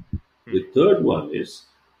Hmm. third one is,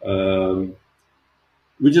 um,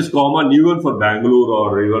 which is common even for Bangalore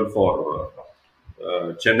or even for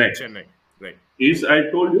Chennai. Chennai. Right. Is I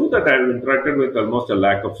told you that I've interacted with almost a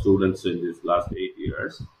lakh of students in these last 8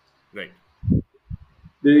 years. Right.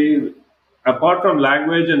 The Apart from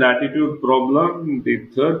language and attitude problem, the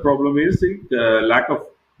third problem is the lack of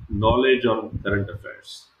knowledge on current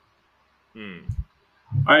affairs. Hmm.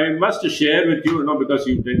 I must share with you, because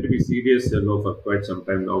you tend to be serious, for quite some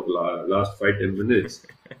time now, last 5-10 minutes.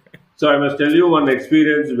 So I must tell you one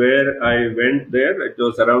experience where I went there. It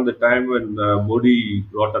was around the time when Modi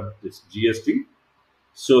brought up this GST.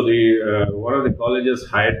 So the one of the colleges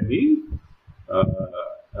hired me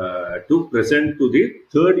uh, to present to the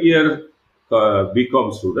third year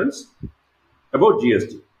BCom students about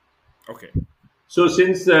GST. Okay. So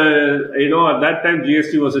since at that time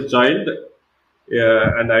GST was a child,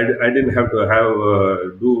 and I didn't have to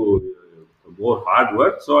have do more hard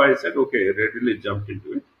work, so I said okay, readily jumped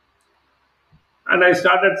into it, and I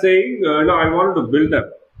started saying, I wanted to build up.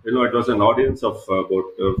 It was an audience of about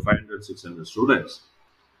 500, 600 students,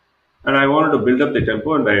 and I wanted to build up the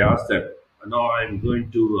tempo, and I asked them, now I'm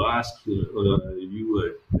going to ask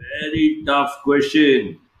you a very tough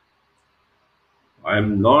question.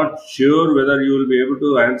 I'm not sure whether you will be able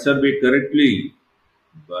to answer me correctly,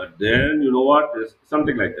 but then you know what? It's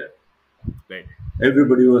something like that. Right.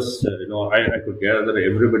 Everybody was, I could gather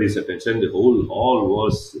everybody's attention. The whole hall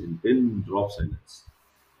was in pin drop silence.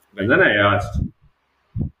 And Right. then I asked,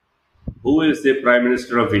 who is the Prime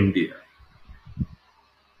Minister of India?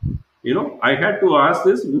 I had to ask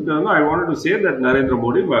this because I wanted to say that Narendra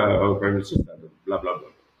Modi, our Prime Minister. blah blah blah.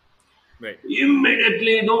 Right.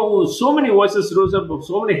 Immediately, no, so many voices rose up,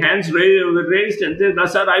 so many hands were raised, and then,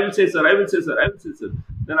 sir, I will say, sir, I will say, sir, I will say, sir.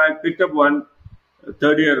 Then I picked up one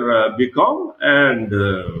third year BCom and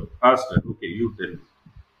asked her, okay, you tell me.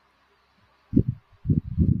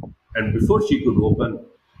 And before she could open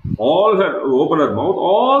her mouth,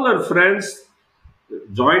 all her friends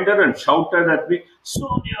joined her and shouted at me,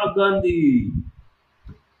 Sonia Gandhi.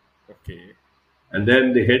 Okay. And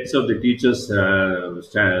then the heads of the teachers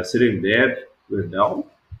sitting there were down.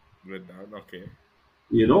 Good down. Okay.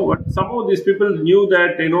 You know what? Somehow these people knew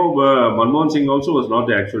that Manmohan Singh also was not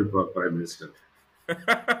the actual prime minister.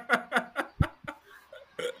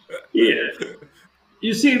 Yeah.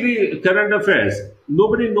 You see the current affairs.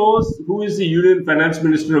 Nobody knows who is the Union Finance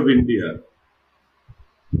Minister of India.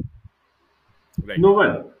 Right. No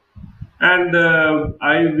one. And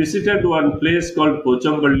I visited one place called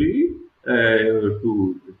Pochamballi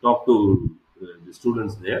to talk to the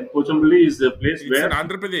students there. Pochamballi is a place It's in where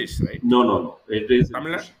Andhra Pradesh, right? no. It is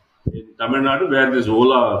Tamil Nadu? in Tamil Nadu where this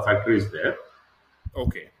Ola factory is there.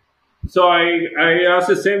 Okay. So I asked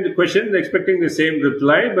the same question, expecting the same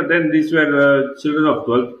reply, but then these were children of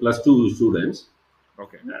 12 plus 2 students.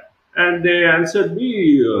 Okay. And they answered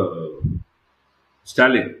me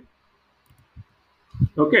Stalin.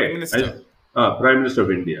 Prime Okay, Minister. Prime Minister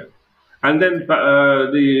of India. And then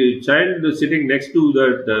Okay. the child sitting next to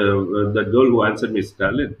that girl who answered me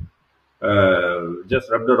Stalin just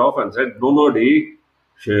rubbed her off and said, no, D.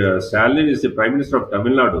 Stalin is the Prime Minister of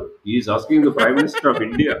Tamil Nadu. He is asking the Prime Minister of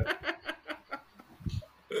India.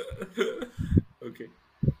 Okay.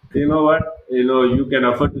 You know what? You can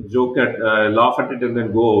afford to laugh at it and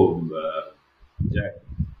then go home, Jack.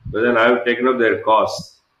 But then I have taken up their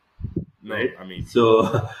costs, No, right? I mean, So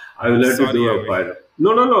I will have to do sorry. I a mean, pilot.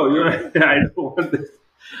 No. I don't want this.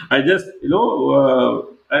 I just,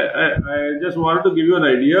 I just wanted to give you an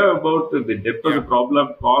idea about the depth of the yeah,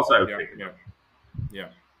 problem cost I have yeah, taken yeah, up. yeah,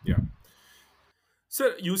 yeah.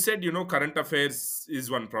 So you said, current affairs is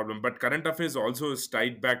one problem, but current affairs also is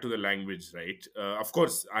tied back to the language, right? Of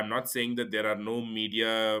course, I'm not saying that there are no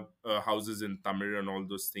media houses in Tamil and all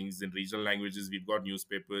those things. In regional languages, we've got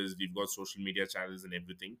newspapers, we've got social media channels and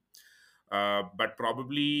everything. But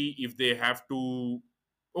probably if they have to,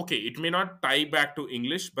 okay, it may not tie back to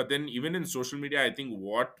English, but then even in social media, I think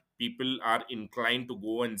what people are inclined to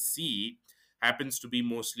go and see happens to be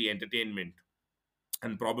mostly entertainment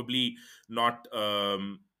and probably not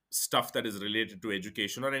stuff that is related to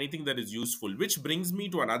education or anything that is useful, which brings me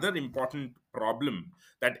to another important problem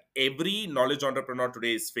that every knowledge entrepreneur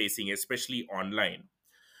today is facing, especially online.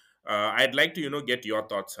 I'd like to get your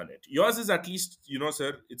thoughts on it. Yours is, at least,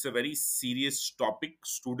 sir, it's a very serious topic.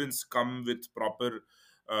 Students come with proper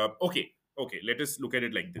okay, let us look at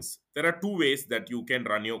it like this. There are two ways that you can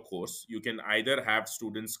run your course. You can either have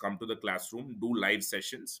students come to the classroom, do live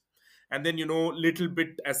sessions, and then, little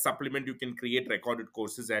bit as supplement, you can create recorded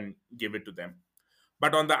courses and give it to them.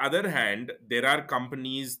 But on the other hand, there are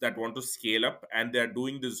companies that want to scale up and they're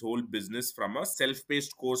doing this whole business from a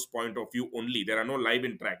self-paced course point of view only. There are no live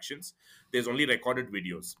interactions. There's only recorded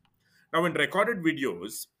videos. Now, in recorded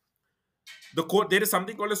videos, there is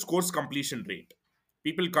something called a course completion rate.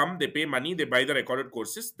 People come, they pay money, they buy the recorded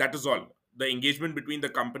courses. That is all. The engagement between the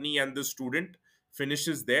company and the student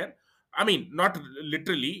finishes there. I mean, not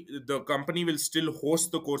literally. The company will still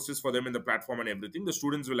host the courses for them in the platform and everything. The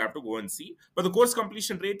students will have to go and see. But the course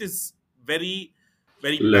completion rate is very,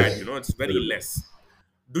 very bad. Less. It's very less.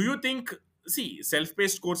 Do you think, see,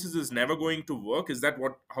 self-paced courses is never going to work? Is that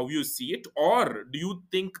how you see it? Or do you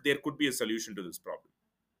think there could be a solution to this problem?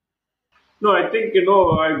 No, I think,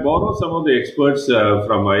 I borrow some of the experts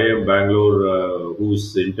from IIM Bangalore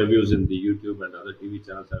whose interviews in the YouTube and other TV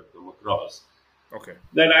channels I've come across. Okay.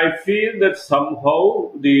 That I feel that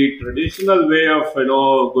somehow the traditional way of,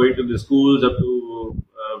 going to the schools up to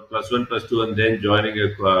plus one, plus two, and then joining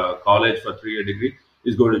a college for 3 year degree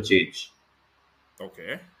is going to change.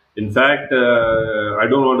 Okay. In fact, I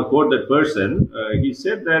don't want to quote that person. He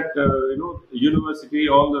said that, university,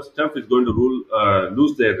 all the stuff is going to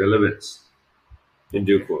lose their relevance in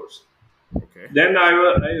due Okay. course. Okay. Then I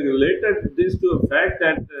related this to a fact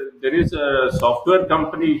that there is a software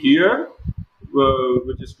company here,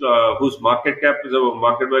 which is whose market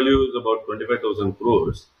value is about 25,000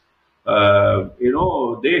 crores.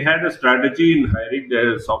 They had a strategy in hiring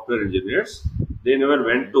their software engineers. They never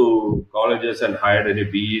went to colleges and hired any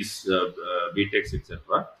Bs, BTechs,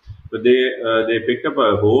 etc. But they picked up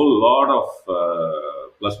a whole lot of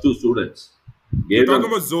plus two students. You're Gave talking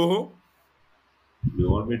them. about Zoho? Do you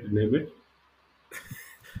want me to name it?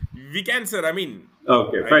 We can, sir. I mean,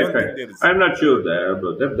 Okay, I fine, don't fine. think there is. I'm not sure there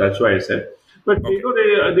about that. That's why I said. But Okay.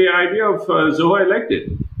 the idea of Zoho, I liked it.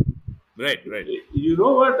 Right. Right. You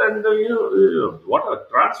know what? And what a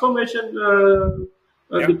transformation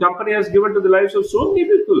Yeah. the company has given to the lives of so many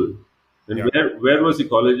people. And Yeah. where was the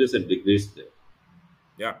colleges and degrees there?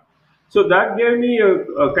 Yeah. So that gave me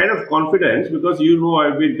a kind of confidence because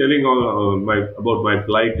I've been telling my about my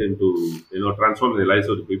plight into transforming the lives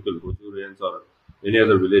of the people, Hosurians or any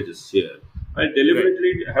other villages here. I Right.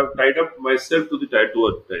 deliberately have tied up myself to the tier two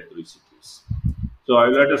or tier three cities. So I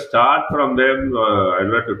will Okay. have to start from them. I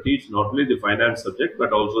will have to teach not only the finance subject but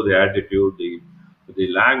also the attitude, the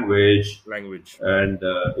language, Language. and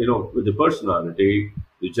with the personality,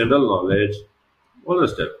 the general knowledge, all the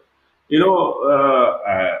stuff. You Right. know,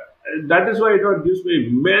 that is why it gives me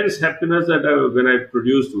immense happiness that when I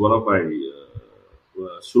produced one of my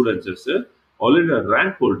students as already a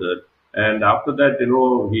rank holder, and after that,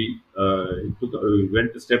 he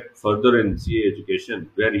went a step further in CA education,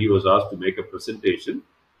 where he was asked to make a presentation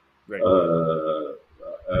Right.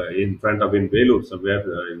 in front of in Velur somewhere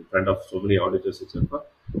in front of so many auditors, etc.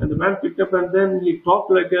 And the man picked up and then he talked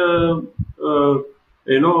like an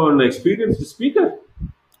experienced speaker.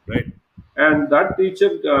 Right. And that teacher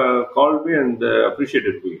called me and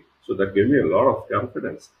appreciated me. So that gave me a lot of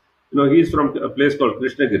confidence. He's from a place called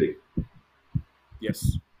Krishnagiri. Yes.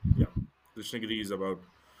 Yeah. Krishnagiri is about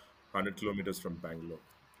 100 kilometers from Bangalore.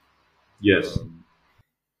 Yes. Um,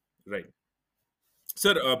 right.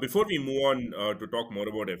 Sir, before we move on to talk more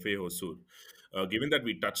about FA Hosur, given that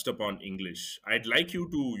we touched upon English, I'd like you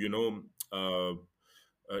to,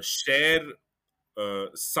 share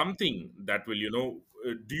something that will,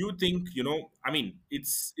 do you think, I mean,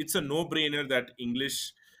 it's a no-brainer that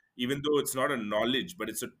English, even though it's not a knowledge, but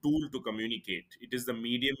it's a tool to communicate. It is the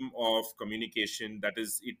medium of communication. That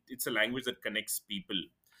is, it's a language that connects people.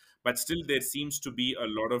 But still, there seems to be a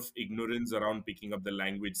lot of ignorance around picking up the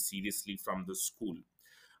language seriously from the school.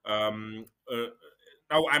 um, uh,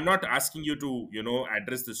 Now I'm not asking you to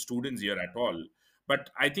address the students here at all, but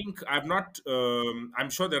I think I'm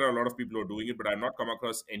sure there are a lot of people who are doing it, but I've not come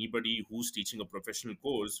across anybody who's teaching a professional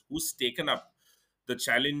course who's taken up the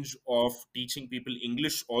challenge of teaching people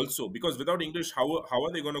English also, because without English, how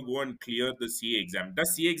are they going to go and clear the CA exam?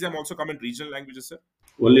 Does CA exam also come in regional languages, sir?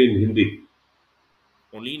 Only in Hindi.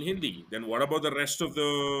 Only in Hindi. Then what about the rest of the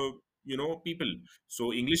people?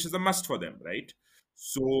 So English is a must for them, right?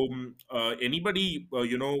 So anybody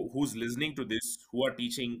who's listening to this, who are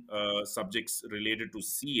teaching subjects related to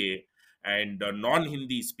CA and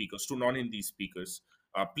non-Hindi speakers to non-Hindi speakers,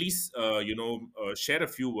 please share a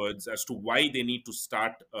few words as to why they need to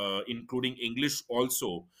start including English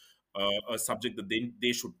also, a subject that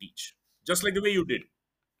they should teach, just like the way you did.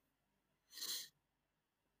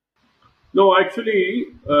 No, actually,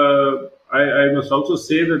 I must also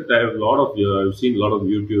say that I've seen a lot of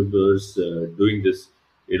YouTubers doing this.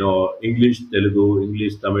 English, Telugu,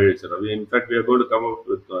 English, Tamil, etc. In fact, we are going to come up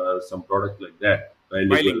with some products like that,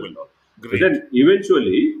 bilingual and Bilingual. all. But then Great.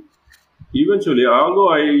 eventually, although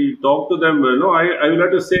I talk to them, I will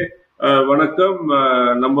have to say, வணக்கம்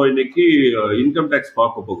நம்ம இன்னைக்கு income tax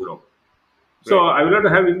பார்க்க போகிறோம். So Right. I will have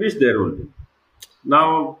to have English there only. Ah, Now,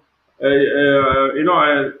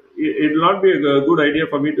 it will not be a good idea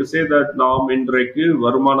for me to say that நாம் இன்றைக்கு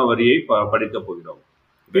வருமான வரியை படிக்க போகிறோம்.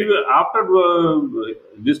 He right. will, after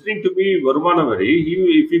listening to me வருமான வரி,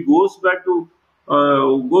 if he goes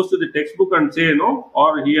to the textbook and say or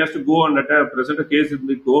he has to go and present a case in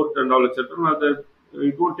the court and all etc. That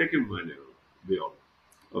it won't take him beyond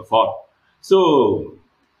far. So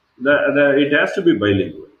it has to be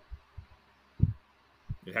bilingual.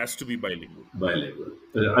 It has to be bilingual, Bilingual,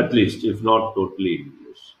 at least, if not totally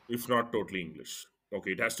English. if not totally English.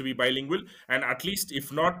 Okay, it has to be bilingual, and at least if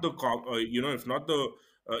not if not the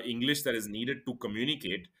English that is needed to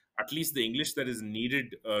communicate, at least the English that is needed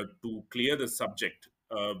to clear the subject.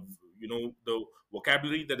 The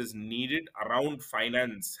vocabulary that is needed around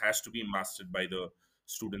finance has to be mastered by the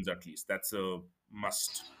students at least. That's a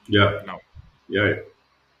must Yeah, now, yeah.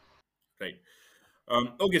 right?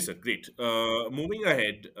 Okay, sir. Great. Moving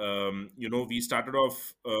ahead, we started off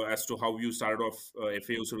as to how you started off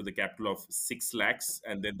FAO sort of the capital of 6 lakhs,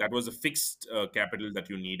 and then that was a fixed capital that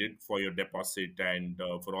you needed for your deposit and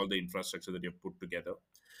for all the infrastructure that you've put together.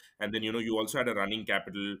 And then you also had a running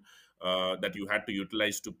capital that you had to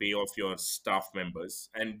utilize to pay off your staff members.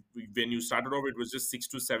 And when you started off, it was just 6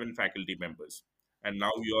 to 7 faculty members, and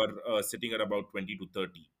now you are sitting at about 20 to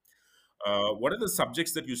 30. What are the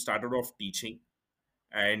subjects that you started off teaching?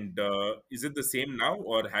 And is it the same now,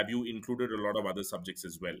 or have you included a lot of other subjects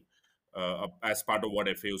as well as part of what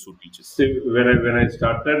FAOSU teaches? See, when I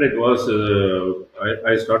started, it was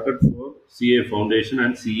I started for CA Foundation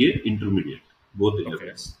and CA Intermediate. both the Okay.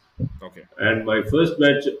 levels. Okay. And my first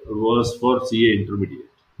batch was for CA intermediate.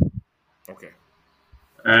 Okay.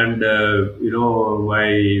 And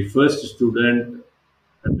my first student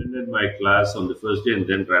attended my class on the first day and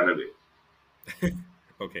then ran away.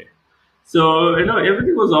 Okay. So,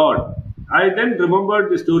 everything was odd. I then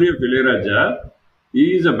remembered the story of Ilayaraja.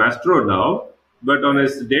 He is a maestro now, but on Right.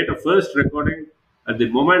 his date of first recording, at the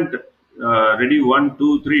moment, ready, one,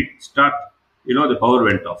 two, three, start, the power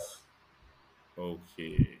went off.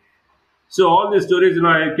 Okay. So all these stories,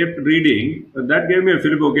 I kept reading. And that gave me a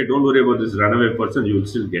feeling. Okay, don't worry about this runaway person. You will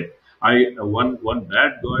still get. One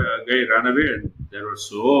bad guy ran away, and there were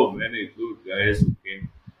so many good guys who came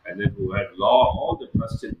and then who had all the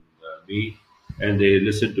trust in me, and they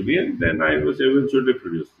listened to me, and then I was eventually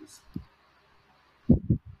produced this.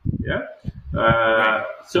 Yeah. Right.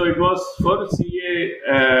 So it was for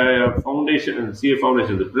CA foundation, CA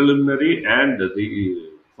foundation, the preliminary and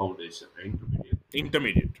the foundation, intermediate.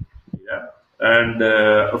 Intermediate. Yeah, and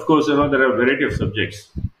of course, there are a variety of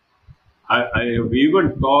subjects. I have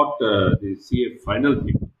even taught the CA final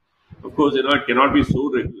people. Of course, it cannot be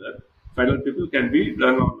so regular. Final people can be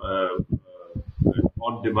done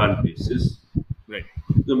on demand basis. Right.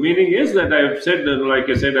 The meaning is that I've said, like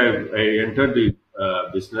I said, I entered the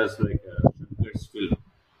business like Shankar's film,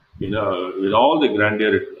 with all the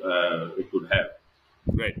grandeur it could have.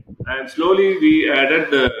 Right. And slowly we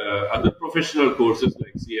added other professional courses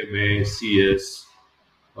like CMA, CS,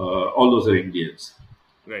 all those are Indians,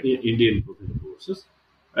 Right. Indian professional courses.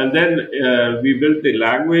 And then we built the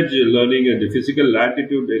language learning and the physical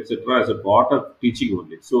aptitude, etc., as a part of teaching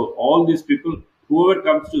only. So all these people, whoever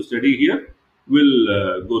comes to study here,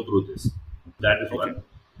 will go through this. That is Okay. one.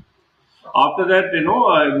 After that,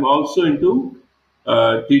 I'm also into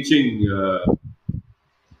teaching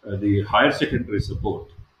the higher secondary support,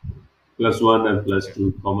 plus one and plus Okay.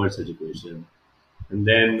 two commerce education. And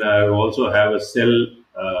then Okay. I also have a cell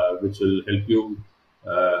which will help you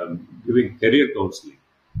giving career counseling.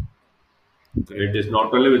 It Great. is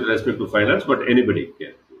not only with respect to finance, but anybody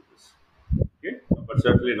can do this. Okay, but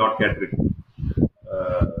certainly not catering.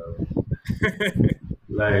 Uh,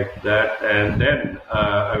 like that, and then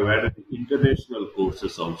I've added international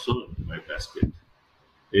courses also in my basket.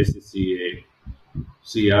 ACCA,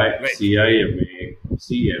 CI, Right. CIMA,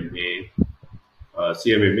 CMA.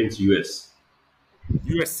 CMA means US.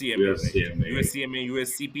 USCMA. US Right. CMA. USCMA.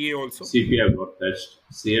 USCPA also. CP I've not touched.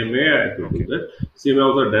 CMA I could do Okay. that. CMA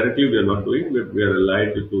also directly we are not doing, but we are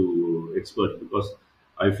allied to experts because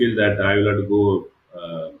I feel that I will have to go.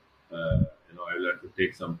 I will have to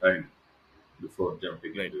take some time before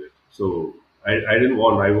jumping Right. into it. So I didn't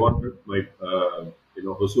want. I wanted my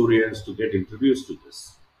Hosurians to get introduced to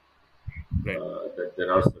this. Right. That there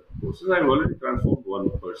are certain courses. I've already transformed one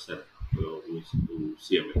person who is to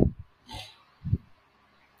CMA.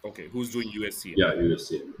 Okay. Who's doing Yeah, USCMA?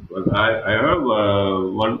 USA. Well, I have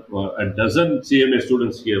a dozen CMA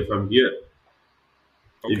students here from here.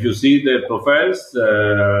 If Okay. you see their profiles,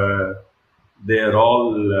 they are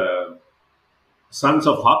all sons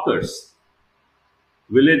of hawkers,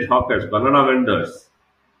 village hawkers, banana vendors.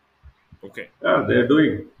 Okay. Yeah, they are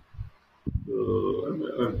doing. So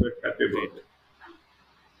I'm quite happy about Great. it.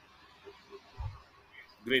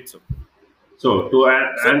 Great. So, So to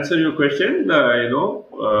sir. answer your question, I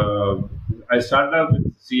started out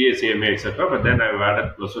with CA, CMA, etc. But then I've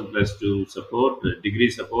added plus one, plus two support, degree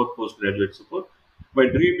support, postgraduate support. My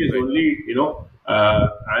dream is Right. only,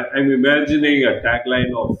 I'm imagining a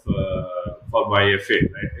tagline of for my FA.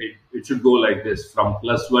 Right? It should go like this: from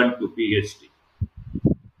plus one to PhD.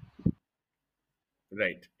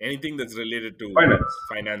 Right. Anything that's related to Finance,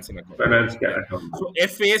 finance and accounting. finance Right. accounting, So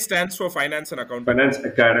FA stands for finance and accounting. finance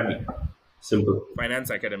academy. Simple. Finance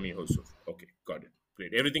Academy, Hosur. Okay, got it.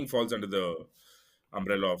 Great. Everything falls under the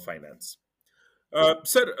umbrella of finance.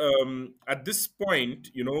 Sir, at this point,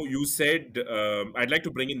 you said I'd like to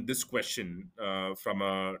bring in this question from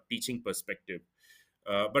a teaching perspective.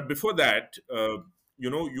 But before that,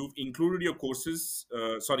 you've included your courses.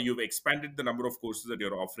 Sorry, you've expanded the number of courses that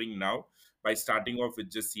you're offering now by starting off with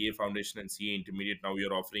just CA Foundation and CA Intermediate. Now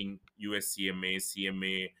you're offering USCMA,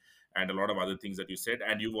 CMA, and a lot of other things that you said.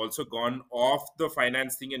 And you've also gone off the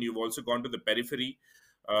finance thing, and you've also gone to the periphery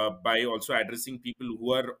by also addressing people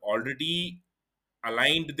who are already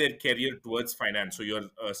aligned their career towards finance. So you're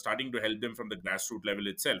starting to help them from the grassroots level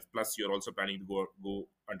itself. Plus, you're also planning to go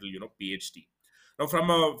until PhD. Now, from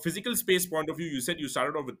a physical space point of view, you said you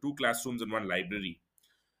started off with two classrooms and one library.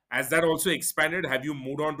 Has that also expanded? Have you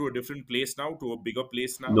moved on to a different place now, to a bigger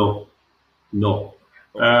place now? No, no.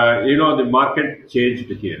 Okay. The market changed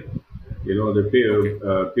here. The Okay.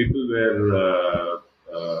 people were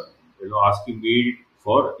asking me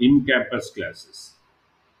for in-campus classes.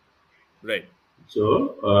 Right.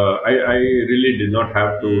 So I really did not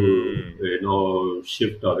have to Mm.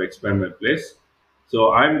 shift or expand my place.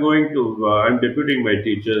 So I'm deputing my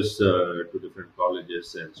teachers to different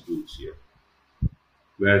colleges and schools here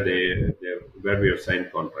where they where we have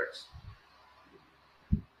signed contracts.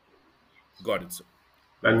 Got it, sir.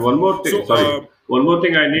 And one more thing, So, sorry, one more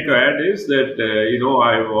thing I need to go ahead. add is that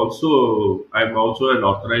I'm also an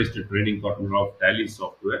authorized training partner of Tally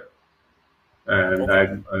software, and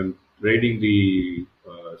Okay. I'm training the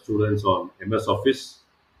students on MS Office,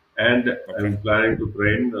 and Okay. I'm planning to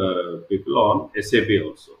train people on SAP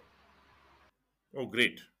also. Oh,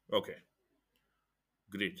 great. Okay.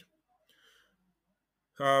 Great.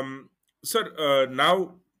 Sir,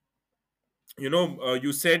 now,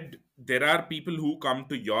 you said there are people who come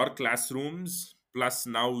to your classrooms, plus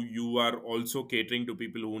now you are also catering to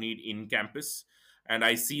people who need in campus. And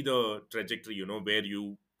I see the trajectory, where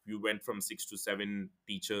you went from 6 to 7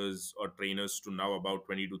 teachers or trainers to now about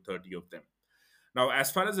 20 to 30 of them. Now,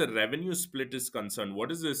 as far as the revenue split is concerned,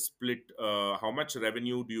 what is the split? How much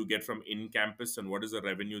revenue do you get from in campus, and what is the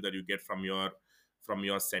revenue that you get from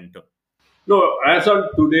your center? No, as on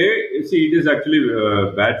today, see, it is actually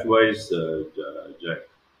batch wise, Jack.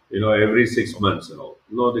 Every six Okay, months.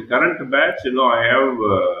 The current batch, I have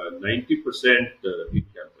 90% in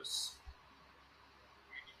campus.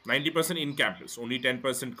 90% in campus, only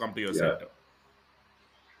 10% come to your Yeah. center.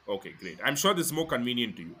 Okay, great. I'm sure this is more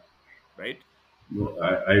convenient to you, right? No,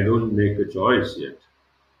 I don't make a choice yet.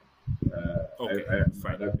 Okay, I'm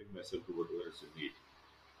fine. adapting myself to whatever is the need.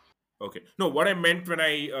 Okay. No, what I meant when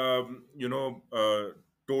I,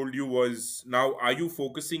 told you was, now are you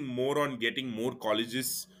focusing more on getting more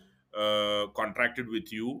colleges contracted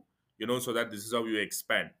with you, so that this is how you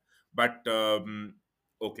expand. But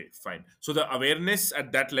okay, fine. So the awareness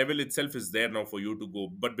at that level itself is there now for you to go.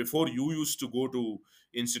 But before you used to go to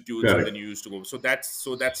institutes and then Correct. you used to go. So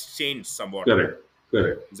that's changed somewhat now. Correct.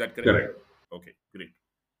 Correct. Is that correct? Correct. Okay, great.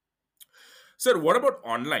 Sir, what about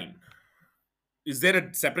online? Is there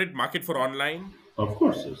a separate market for online? Of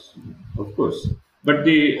course, yes. Of course. But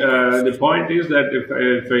the Okay. the point is that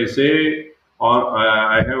if I say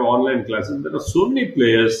I have online classes, there are so many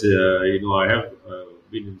players. I have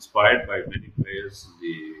been inspired by many players in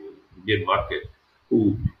the Indian market who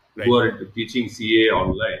Right. are into teaching CA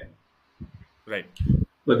online. Right.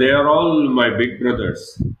 But they are all my big brothers.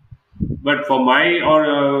 But for my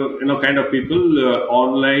or kind of people,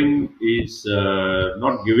 online is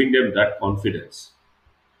not giving them that confidence.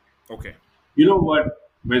 Okay. You know what?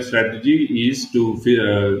 My strategy is to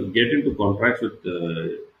get into contracts with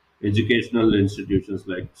educational institutions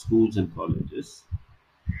like schools and colleges,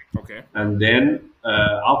 Okay. and then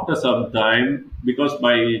after some time, because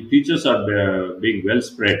my teachers are being well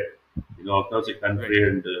spread, across the Right. country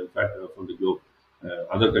and in fact from the globe,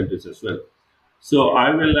 other countries as well. So Right.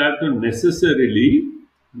 I will have to necessarily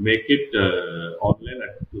make it online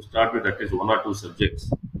to start with at least one or two subjects,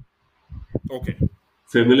 Okay.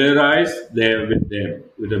 familiarize them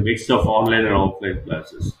with a mix of online and offline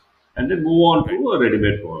classes, and then move on Right. to a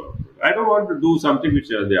ready-made product. I don't want to do something which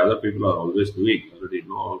the other people are always doing already,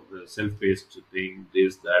 the self-paced thing,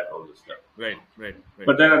 this, that, all this stuff. Right. Right. Right.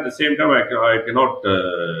 But then at the same time, I cannot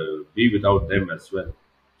be without them as well.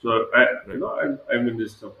 So Right. I'm in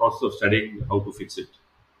this process of studying how to fix it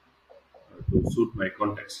to suit my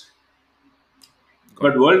context. Got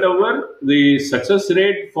But it. world over, the success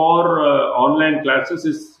rate for online classes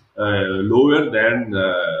is lower than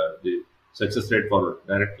the success rate for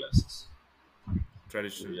direct classes.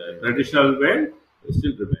 Traditional Yeah, way. Okay. traditional Got it. way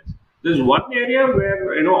still remains. There's one area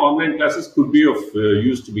where online classes could be of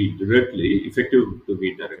use to be directly effective to be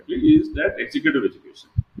Okay. directly is that executive education.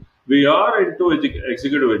 We are into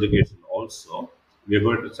executive education also. We are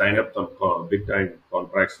going to sign Right. up some big time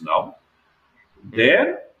contracts now. Hmm. There,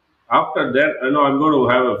 after that, I'm going to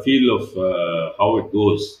have a feel of how it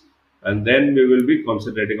goes, and then we will be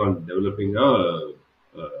concentrating on developing a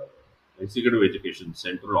executive education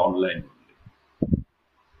center online.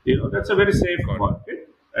 That's a very safe Got it. market,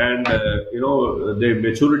 and the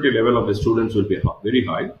maturity level of the students will be very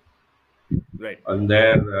high, Right. and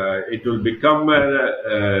then it will become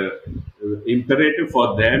imperative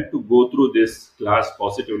for them to go through this class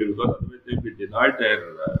positively because otherwise they'll be denied their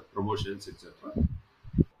promotions, etc.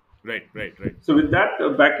 Right. Right. Right. So with that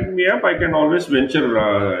backing me up, I can always venture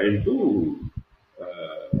into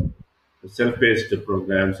self-paced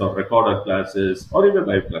programs or recorded classes or even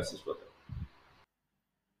live classes for them.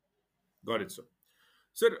 Got it, sir.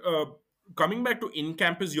 Sir, coming back to in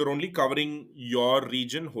campus, you're only covering your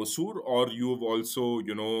region, Hosur, or you've also,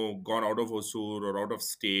 gone out of Hosur or out of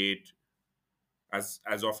state. as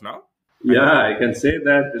of now? I Yeah, mean, I can say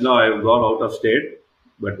that, I've gone out of state,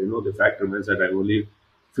 but the fact remains that I'm only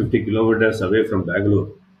 50 kilometers away from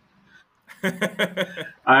Bangalore.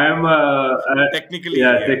 I am, technically,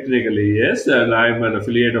 yeah, yeah. technically, yes, and I'm an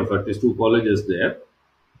affiliate of at least two colleges there.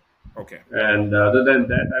 Okay. And other than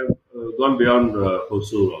that, I've gone beyond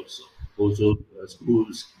Hosur also. Hosur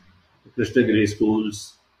schools, Krishnagiri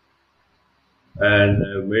schools,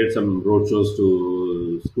 and made some roadshows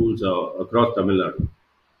to schools across Tamil Nadu.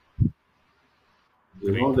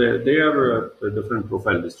 Great. They are a different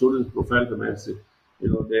profile. The students' profile remains,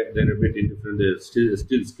 they're a bit indifferent. They're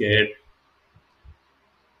still scared.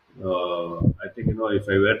 I think, if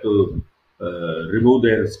I were to remove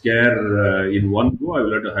their scare in one go, I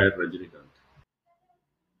will have to hire Rajinikanth.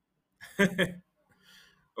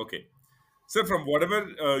 Okay. So from whatever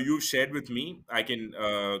you shared with me, I can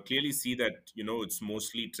clearly see that it's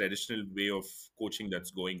mostly traditional way of coaching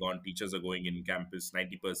that's going on. Teachers are going in campus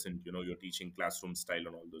 90%. You're teaching classroom style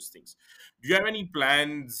and all those things. Do you have any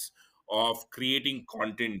plans of creating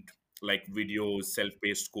content like videos,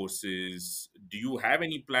 self-paced courses? Do you have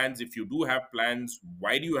any plans? If you do have plans,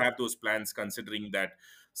 why do you have those plans? Considering that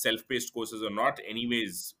self-paced courses are not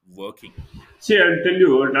anyways working. See, I'll tell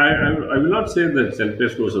you, I will not say that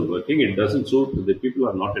self-paced course are working. It doesn't suit the people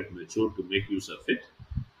are not yet mature to make use of it.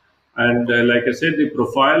 And Okay. like I said, the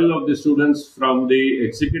profile of the students from the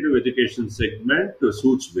executive education segment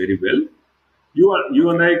suits very well. You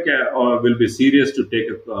and Okay. I will be serious to take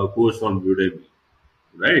a course on Udemy,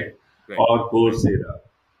 right? Right. Or Right. Coursera,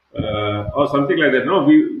 or something like that. No,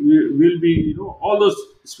 we will be, all those.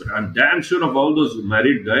 I'm damn sure of all those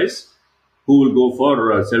married guys who will go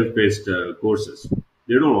for self-paced courses.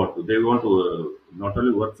 They don't want to. They want to not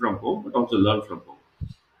only work from home but also learn from home.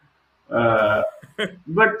 Uh,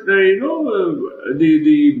 but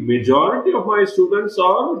the majority of my students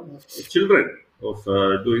are children of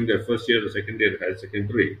doing their first year or second year higher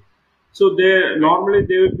secondary. So Right.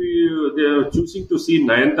 they will be they are choosing to see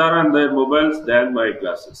Nayantara on their mobiles than my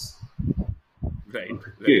classes. Right.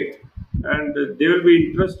 Right. Okay, and they will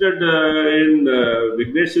be interested in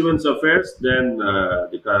Vignesh Shivan's affairs than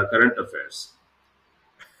the current affairs.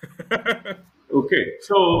 Okay,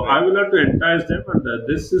 so I Right. will have to entice them, and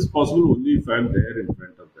this is possible only if I'm there in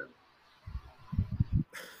front of them.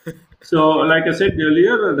 So, like I said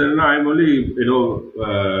earlier, then I'm only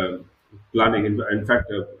planning. In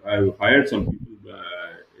fact, I've hired some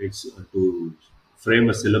people to frame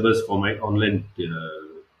a syllabus for my online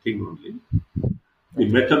thing only. The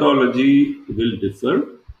Okay. methodology will differ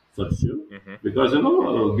for sure Hmm. because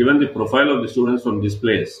Hmm. given the profile of the students from this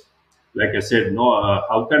place, like I said, no,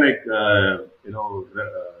 how can I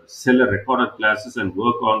sell a recorded classes and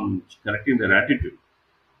work on correcting their attitude?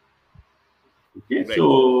 Okay, Right.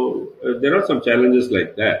 so there are some challenges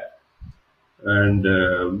like that, and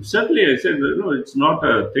certainly I said, it's not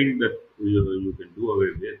a thing that you can do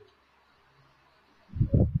away with.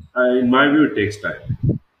 In my view, it takes time.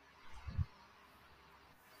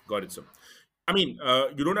 Got it, sir. I mean,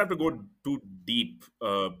 you don't have to go too deep.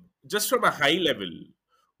 Just from a high level,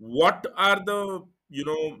 what are the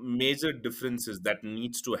major differences that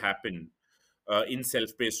needs to happen in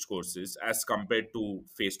self-paced courses as compared to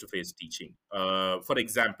face-to-face teaching? For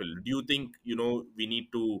example, do you think we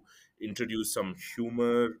need to introduce some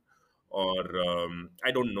humor, or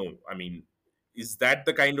I don't know. I mean, is that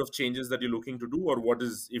the kind of changes that you're looking to do, or what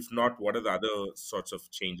is, if not, what are the other sorts of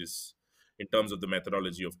changes in terms of the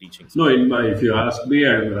methodology of teaching, sir? No, if you ask me,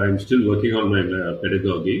 I'm still working on my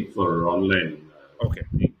pedagogy for online. Okay,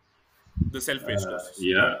 the self-paced courses.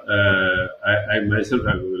 Yeah, Got it. I myself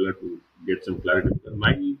I will have to get some clarity. Because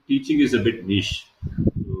my teaching is a bit niche.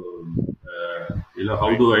 So,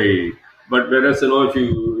 how Right. do I? But whereas if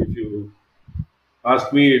you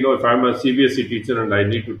ask me, if I'm a CBSE teacher and I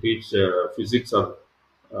need to teach physics or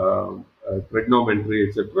trigonometry,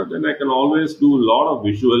 etc., then I can always do a lot of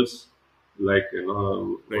visuals, like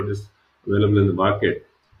Right. what is available in the market.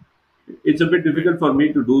 It's a bit Right. difficult for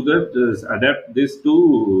me to do that, adapt this to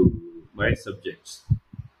my subjects.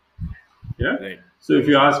 Yeah. Right. So if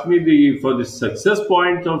you ask me the for the success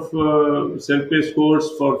point of self-paced course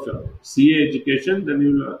for CA education, then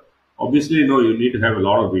you'll obviously you need to have a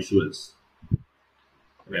lot of visuals.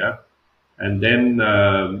 Right. Yeah, and then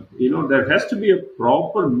there has to be a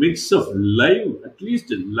proper mix of live, at least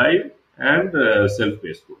live and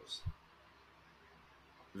self-paced course.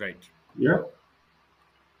 Right. Yeah,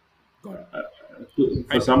 Got it.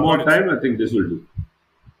 for I some got more it, sir. time, I think this will do.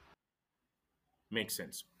 Makes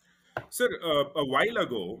sense. Sir, a while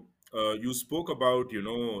ago, you spoke about,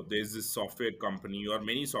 there's this software company or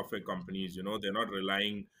many software companies, they're not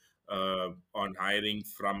relying on hiring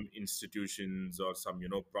from institutions or some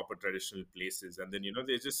proper traditional places, and then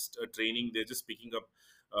they're just training. They're just picking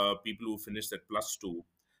up people who finished at +2,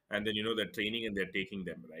 and then they're training and they're taking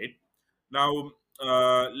them right now.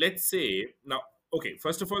 Let's say now, okay,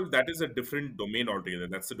 first of all, that is a different domain altogether.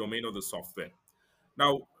 That's the domain of the software.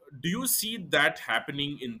 Now, do you see that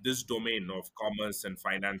happening in this domain of commerce and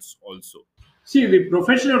finance also? See, the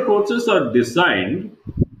professional courses are designed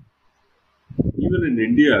even in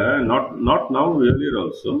India, not now, earlier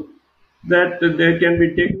also, that they can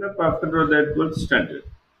be taken up after their 12th standard.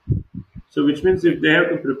 So, which means if Right. they have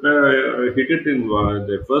to prepare, hit it in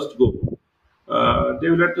their first go, they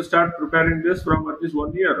will have to start preparing this from at least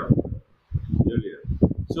 1 year earlier.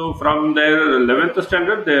 So, from their 11th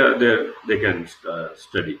standard, they can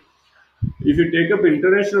study. If you take up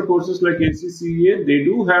international courses like ACCA, they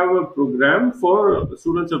do have a program for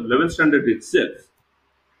students of 11th standard itself.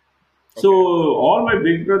 So Okay. all my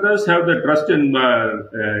big brothers have the trust in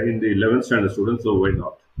the 11th standard students. So why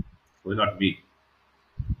not? Why not me?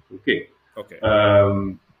 Okay. Okay.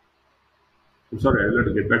 Um, I'm sorry. I'll have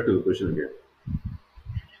to get back to the question again.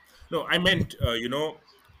 No, I meant,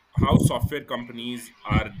 how software companies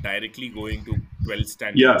are directly going to 12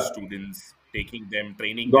 standard Yeah. students, taking them,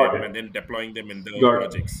 training Got them, it. and then deploying them in the Got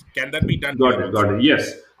projects. Can that be done Got here it. Got also? it.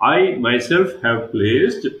 Yes. I myself have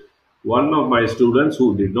placed one of my students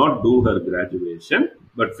who did not do her graduation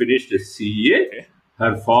but finished a CA. Okay.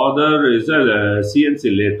 Her father is a CNC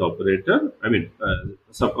lathe operator. I mean,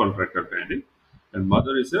 subcontractor kind of. And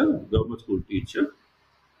mother is a government school teacher.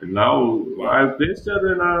 And now Wow. I've placed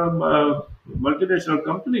her in a multinational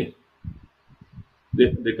company.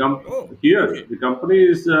 They come Oh, here. okay. The company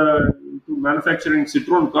is into manufacturing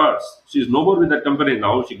Citroen cars. She's no more with that company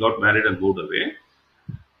now. She got married and moved away.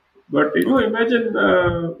 But Okay. imagine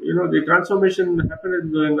the transformation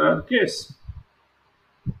happened in our case.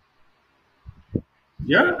 Right.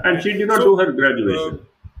 Yeah, and Right. she did not do So, her uh, graduation.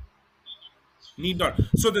 need not.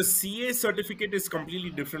 So the CA certificate is completely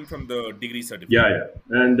different from the degree Yeah, certificate.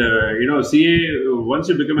 yeah. And CA. Once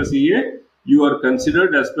you become a CA, you are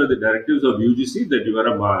considered as per the directives of UGC that you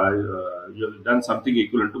have done something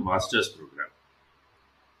equivalent to master's program.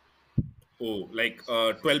 Oh, like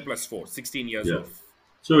 12 plus 4, 16 years Yeah. of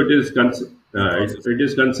So process. it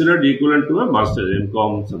is considered equivalent to a master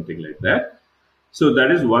MCOM, something like that. So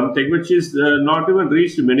that is one thing which is not even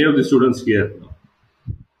reached many of the students here now.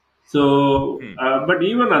 So, Hmm. but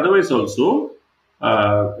even otherwise also,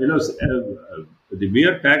 the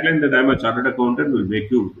mere tagline that I'm a chartered accountant will make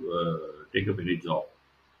you take up any job.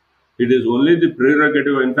 It is only the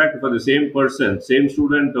prerogative. In fact, for the same person, same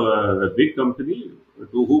student, a big company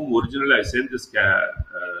to whom originally I sent this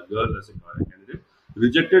girl as a candidate,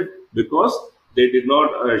 rejected because she did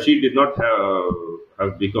not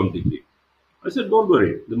have become degree. I said, don't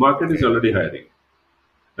worry, the market is Okay. already hiring.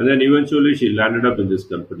 And then eventually she landed up in this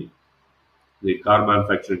company, the car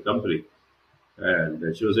manufacturing company,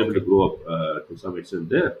 and she was able to Okay. grow up to some extent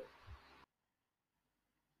there.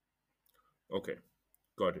 Okay.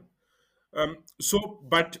 Got it.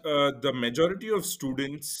 But the majority of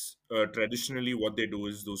students, traditionally, what they do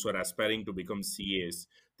is those who are aspiring to become CAs,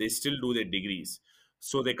 they still do their degrees.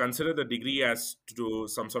 So they consider the degree as to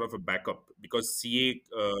some sort of a backup because CA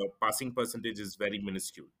passing percentage is very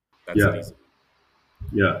minuscule. That's the Yeah, reason.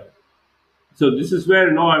 yeah. So this is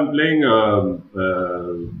where now I'm playing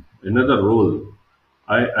another role.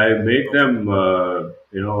 I make Okay. them,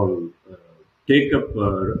 take up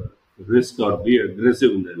risk or be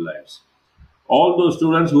aggressive in their lives. All those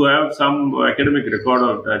students who have some academic record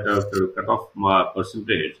of that cut-off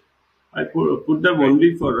percentage, I put them Right.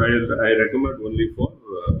 only for, I recommend only for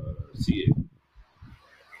CA.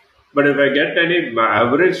 But if I get any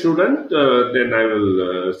average student, then I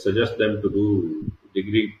will suggest them to do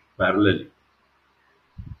degree parallelly.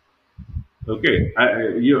 Okay,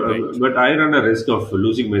 Right. but I run a risk of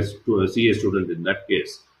losing my to a CA student in that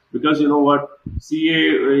case because you know what, CA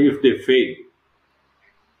if they fail,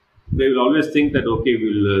 they will always think that okay,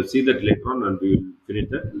 we'll see that later on and we will finish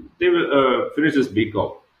that. They will finish this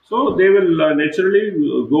BCom, so they will naturally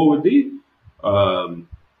go with the um,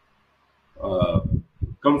 uh,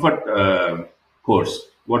 comfort course,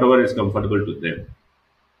 whatever is comfortable to them.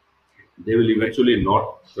 They will Right. eventually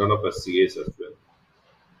not run up as CAs as well.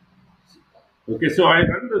 Okay, so I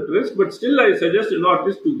run the risk, but still I suggest at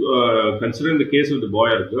least to consider in the case of the boy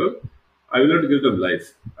or girl, I will not give them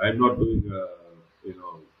life. I'm not doing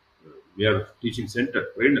we are teaching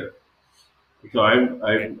center trainer. So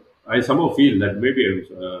Right. I somehow feel that maybe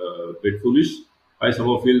I'm a bit foolish. I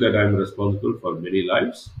somehow feel that I'm responsible for many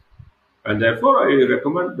lives, and therefore I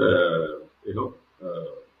recommend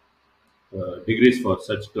degrees for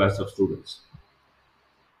such class of students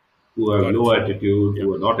who have Got it, low sir. attitude, Yeah.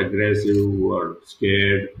 who are not aggressive, who are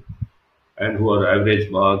scared, and who are average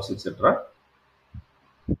marks, etc.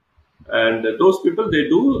 And those people they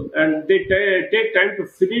do, and they take time to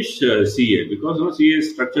finish CA because CA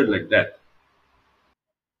is structured like that.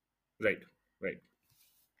 Right. Right.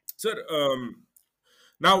 Sir,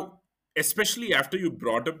 now, especially after you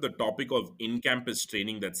brought up the topic of in-campus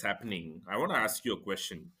training that's happening, I want to ask you a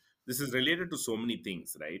question. This is related to so many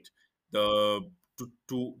things, right? The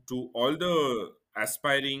to all the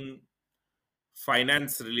aspiring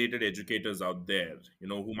finance related educators out there,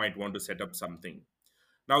 who might want to set up something.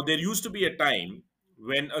 Now, there used to be a time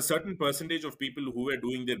when a certain percentage of people who were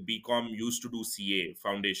doing their BCom used to do CA,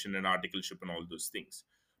 foundation and articleship and all those things.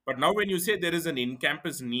 But now, when you say there is an in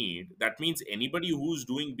campus need, that means anybody who's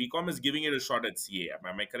doing BCom is giving it a shot at CA.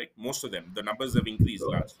 Am I correct? Most of them, the numbers have increased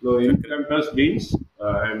largely. So Is that in correct? campus means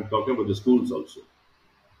I'm talking about the schools also.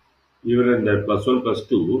 Even in the plus one, plus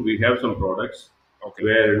two, we have some products Okay.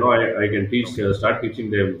 where I can teach, Okay. start teaching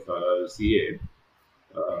them CA,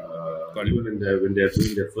 Got it. even in when they are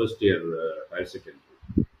doing their first year higher secondary.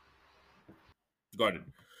 Got it.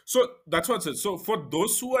 So that's what it says. So for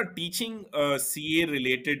those who are teaching CA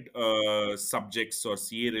related subjects or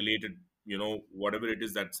CA related, whatever it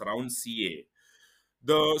is that surrounds CA,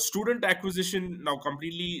 the student acquisition now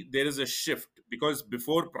completely there is a shift, because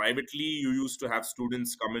before privately you used to have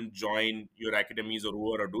students come and join your academies or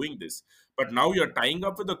who are doing this, but now you're tying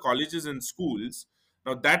up with the colleges and schools.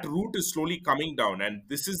 Now that route is slowly coming down, and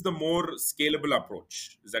this is the more scalable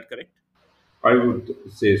approach. Is that correct? I would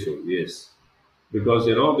say so, yes, because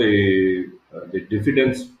the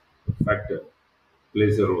diffidence factor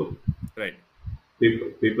plays a role. Right.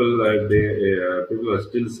 People Correct. people are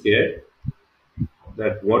still scared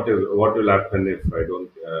that what will happen if I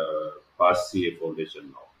don't pass CA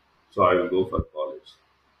foundation now. So I will go for college.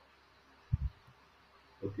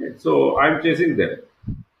 Okay, so I'm chasing them.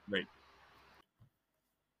 Right.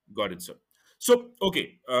 Got it, sir. So,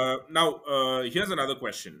 okay, now here's another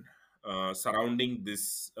question surrounding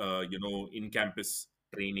this, in-campus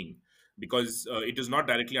training, because it is not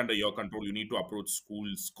directly under your control. You need to approach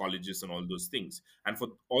schools, colleges, and all those things. And for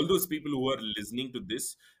all those people who are listening to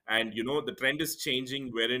this, and the trend is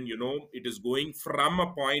changing, wherein it is going from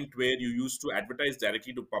a point where you used to advertise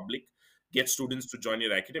directly to public, get students to join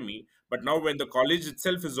your academy, but now when the college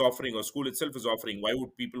itself is offering or school itself is offering, why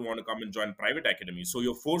would people want to come and join private academies? So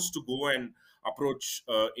you're forced to go and approach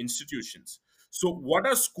institutions. So what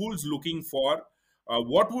are schools looking for?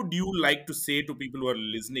 What would you like to say to people who are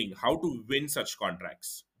listening, how to win such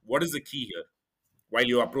contracts? What is the key here while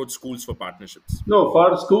you approach schools for partnerships? No,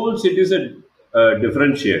 for schools it is a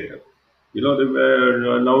differentiator.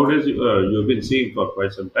 Nowadays you've been seeing for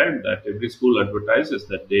quite some time that every school advertises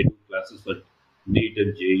that they do classes for NEET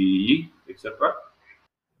and JEE, etc.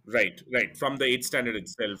 Right, from the 8th standard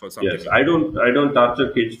itself or something Yes, like that. I don't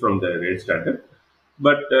torture kids from their age standard,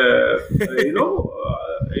 but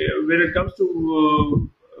when it comes to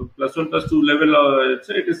plus one, plus two level,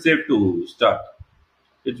 it is safe to start.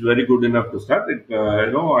 It's very good enough to start. I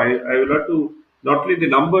will have to not only the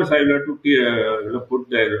numbers, I will have to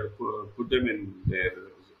put them in their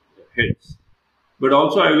heads, but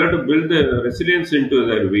also I will have to build the resilience into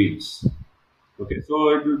their wheels. Okay, so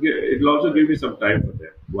it will also Right. give me some time for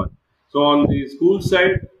them. One. So on the school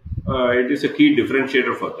side, it is a key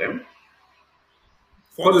differentiator for them.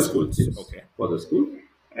 For For the the schools, schools. yes, Okay. for the school,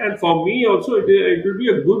 and for me also, it will be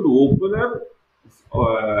a good opener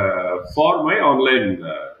for my online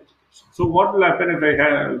education. So what will happen if I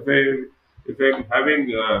have if I'm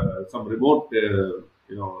having some remote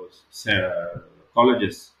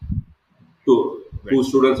colleges to Right. whose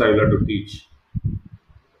students I will have to teach.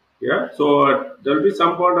 Yeah, so there will be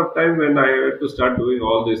some point of time when I have to start doing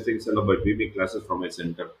all these things by beaming classes from my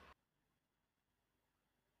center.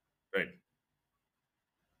 Right.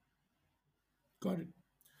 Got it.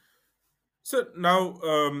 So now,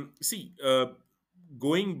 see,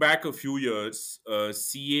 going back a few years,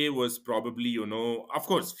 CA was probably, of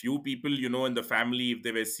course, few people, in the family, if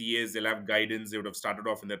they were CAs, they'll have guidance. They would have started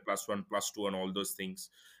off in their plus one, plus two, and all those things.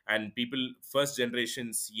 And people, first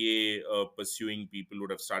generation CA pursuing people would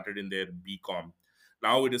have started in their BCom.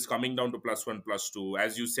 Now it is coming down to plus one, plus two.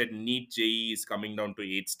 As you said, NEET JE is coming down to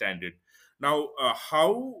 8th standard. Now,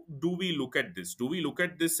 how do we look at this? Do we look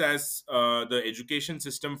at this as the education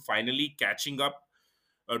system finally catching up?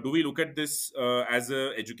 Do we look at this as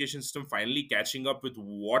a education system finally catching up with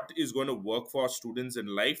what is going to work for students in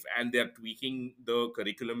life, and they're tweaking the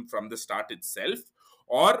curriculum from the start itself?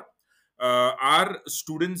 Or are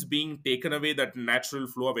students being taken away that natural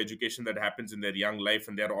flow of education that happens in their young life,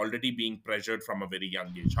 and they're already being pressured from a very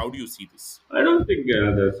young age? How do you see this? I don't think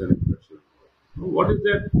there's any pressure. What is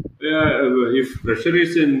that? If pressure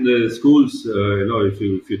is in the schools, if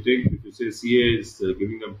you say CA is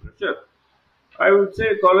giving them pressure, I would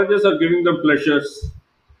say colleges are giving them pleasures.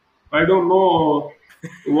 I don't know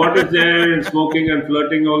what is there in smoking and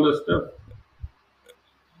flirting, all the stuff.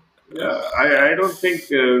 Yeah, I don't think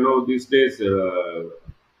these days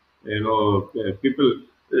people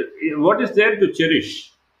what is there to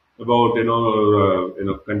cherish about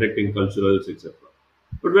conducting culturals, etc.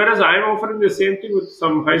 But whereas I'm offering the same thing with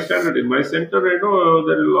some high standard in my center,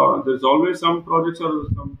 there's always some projects or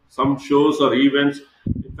some shows or events.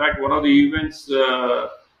 In fact, one of the events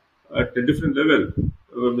at a different level,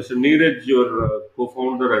 Mr. Neeraj, your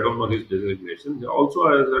co-founder, I don't know his designation, he also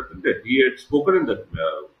has attended. He had spoken in that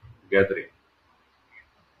gathering.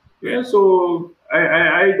 Right. Yeah, so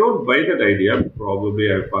I don't buy that idea.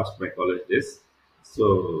 Probably I passed my college days.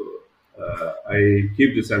 So I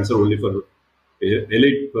keep this answer only for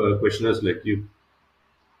elite questioners like you.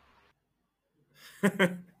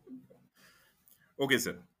 Okay,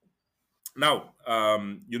 sir. Now,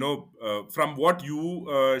 from what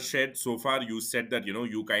you shared so far, you said that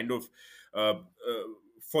you kind of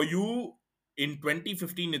for you in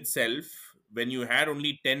 2015 itself, when you had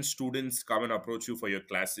only 10 students come and approach you for your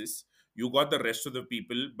classes, you got the rest of the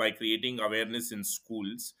people by creating awareness in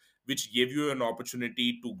schools, which gave you an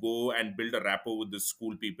opportunity to go and build a rapport with the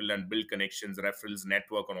school people and build connections, referrals,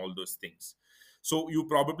 network, and all those things. So you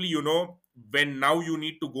probably, when now you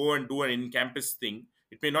need to go and do an in-campus thing,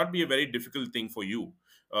 it may not be a very difficult thing for you.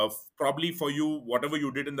 Probably for you, whatever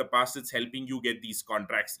you did in the past, it's helping you get these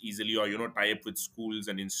contracts easily, or tie up with schools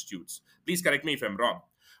and institutes. Please correct me if I'm wrong.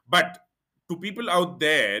 But to people out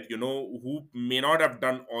there, who may not have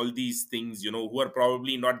done all these things, who are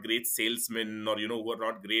probably not great salesmen, or who are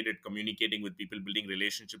not great at communicating with people, building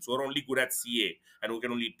relationships, who are only good at CA and who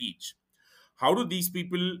can only teach, how do these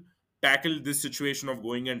people tackle this situation of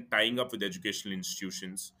going and tying up with educational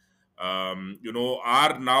institutions? Are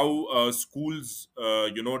now schools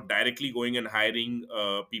directly going and hiring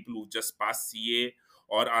people who just passed CA,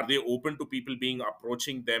 or are they open to people being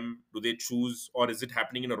approaching them? Do they choose, or is it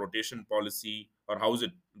happening in a rotation policy, or how is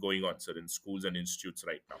it going on, sir, in schools and institutes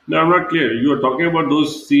right now? No, I'm not clear. You are talking about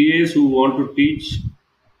those CAs who want to teach.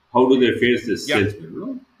 How do they face this Yeah. salesman?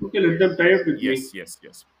 No? Okay, let them tie up with me. Yes, yes,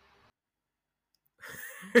 yes.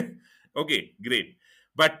 Okay, great.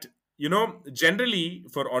 But generally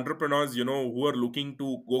for entrepreneurs, who are looking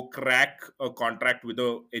to go crack a contract with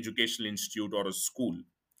a educational institute or a school,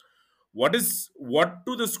 what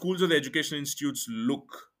do the schools or the educational institutes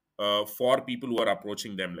look for people who are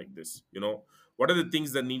approaching them like this? What are the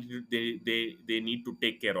things that they need to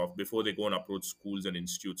take care of before they go and approach schools and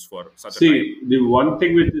institutes for such a tie-up? See, the one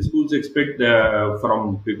thing which the schools expect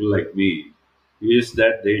from people like me is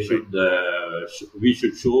that Right, we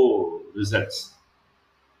should show results.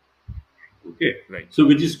 Okay, right, so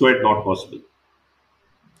which is quite not possible.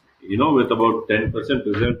 With about 10%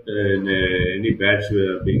 result in any batch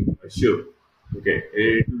being assured. Okay,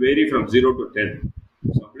 it will vary from 0 to 10.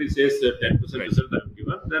 If somebody says 10% right. result I have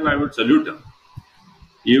given, then I would salute them.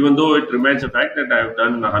 Even though it remains a fact that I have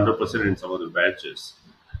done 100% in some of the batches.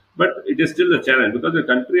 But it is still a challenge because the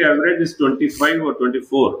country average is 25 or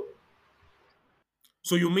 24.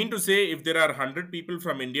 So you mean to say if there are 100 people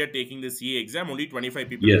from India taking the CA exam, only 25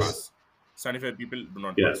 people Yes. pass? 75 people do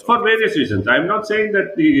not Yeah, pass. for Okay, various fine. reasons. I'm not saying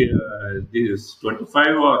that these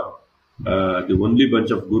 25 are the only bunch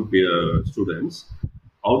of good students.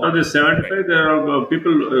 Out of the Right. 75, there are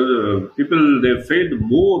people they failed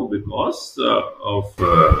more because of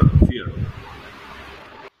fear.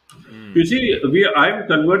 You Mm, see, I'm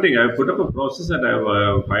converting. I've put up a process and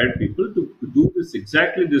I've hired people to do this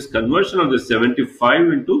exactly this conversion of the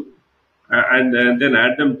 75 into and then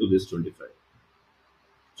add them to this 25.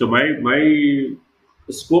 So my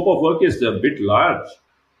scope of work is a bit large.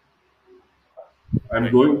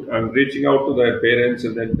 right. I'm reaching out to their parents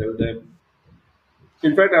and then tell them.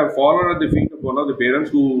 In fact, I've fallen at the feet of one of the parents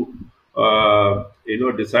who,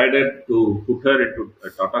 decided to put her into a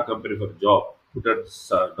Tata company for a job. Put her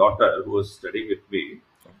daughter who was studying with me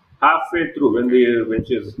halfway through Okay.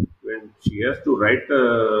 when she has to write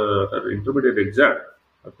her intermediate exam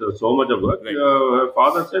after so much of work. Right. Her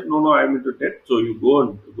father said, "No, I'm into debt, so you go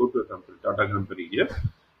to a company, Tata company here,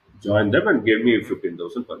 join them, and give me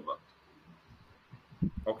 15,000 per month."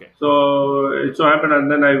 Okay. So it so happened, and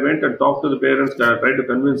then I went and talked to the parents. I tried to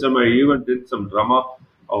convince them. I even did some drama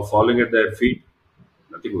of falling at their feet.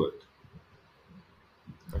 Nothing worked.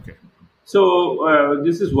 Okay. So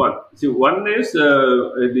this is one. See, one is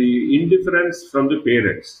the indifference from the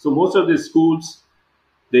parents. So most of the schools,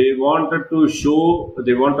 they wanted to show,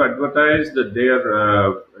 they want to advertise that they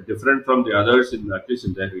are different from the others in at least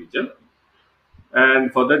in their region,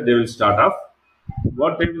 and for that they will start off.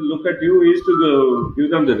 What they will look at you is to give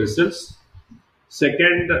them the results.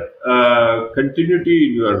 Second, continuity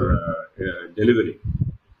in your delivery.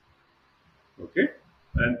 Okay,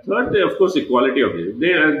 and third, of course, the quality of it.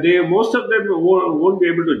 They most of them won't be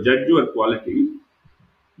able to judge your quality,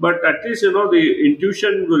 but at least the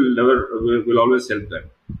intuition will never will always help them.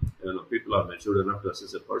 People are mature enough to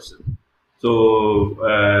assess a person. So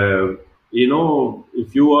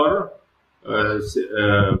if you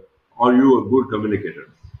are you a good communicator?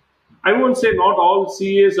 I won't say not all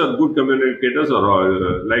CAs are good communicators, or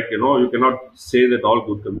you cannot say that all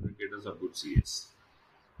good communicators are good CAs.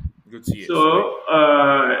 Good So CAs, right?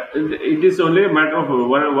 it is only a matter of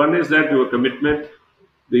one is that your commitment,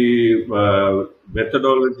 the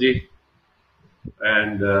methodology,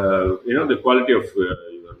 and the quality of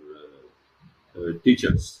your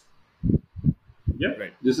teachers. Yeah,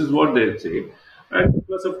 Right. this is what they say, and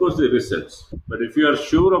plus of course the results. But if you are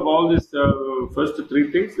sure of all these first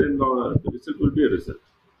three things, then the result will be a result.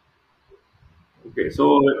 Okay, so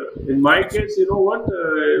in my Got it, sir. case, you know what?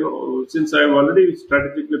 Since I've already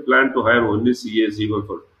strategically planned to hire only CAs even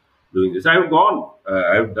for doing this, I've gone.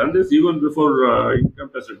 I've done this even before income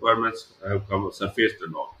tax requirements have come surfaced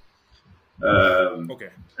and all. Um, Okay.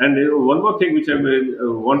 and one more thing which I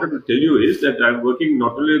wanted to tell you is that I'm working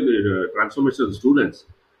not only in the transformation of the students,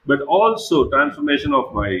 but also transformation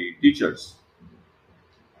of my teachers.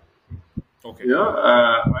 Okay.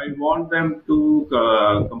 I want them to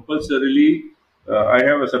compulsorily. I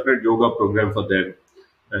have a separate yoga program for them,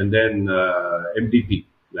 and then MDP,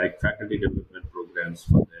 like faculty development programs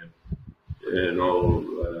for them.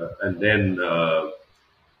 And then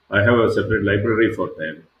I have a separate library for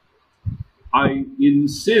them. I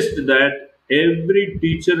insist that every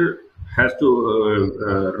teacher has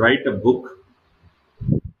to write a book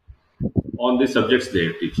on the subjects they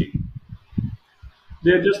are teaching.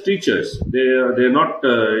 They are just teachers. They're not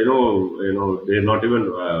they're not even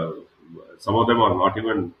some of them are not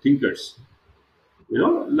even thinkers.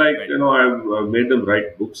 Right. I've made them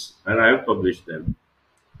write books and I've published them.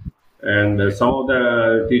 And Right. some of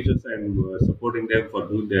the teachers I'm supporting them for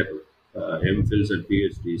doing their MPhils and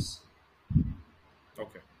PhDs.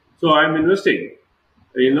 Okay. So I'm investing,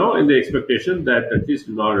 in the expectation that at least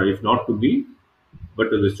not, if not to me, but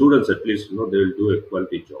to the students at least, they will do a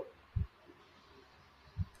quality job.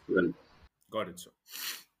 Well, Got it, sir.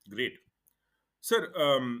 Great. Sir,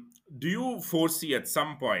 do you foresee at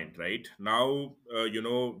some point, right now,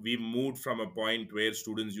 we've moved from a point where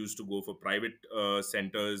students used to go for private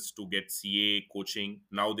centers to get CA coaching.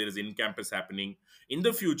 Now there is in-campus happening. In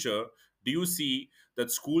the future, do you see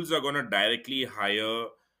that schools are going to directly hire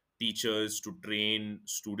teachers to train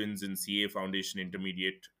students in CA Foundation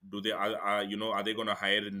Intermediate? Do they are they going to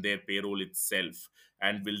hire in their payroll itself?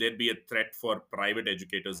 And will there be a threat for private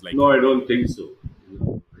educators like no, I you? don't think so.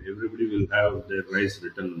 Everybody will have their rice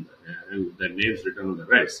written, their names written on the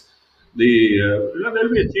rice. There will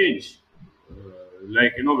be a change.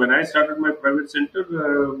 When I started my private center,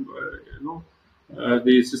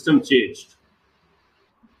 the system changed.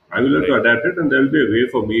 I will have to Right. adapt it, and there will be a way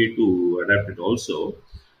for me to adapt it also.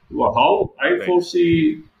 Well, how I Right.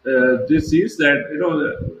 foresee this is that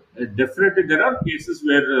definitely there are cases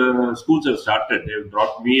where schools have started. They've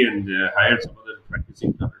dropped me and hired some other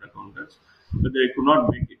practicing chartered accountants, but they could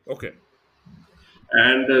not make it. Okay.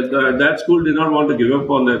 And Okay. that school did not want to give up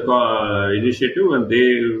on the initiative, and they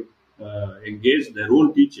engaged their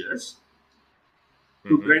own teachers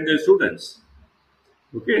to Mm-hmm. train their students.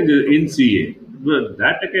 Okay, in Okay. CA. But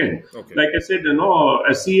that again, Okay. like I said,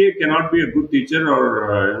 a CA cannot be a good teacher,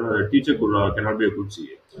 or a teacher cannot be a good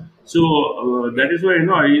CA. So that Right. is why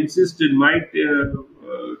I insist in my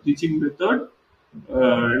teaching method.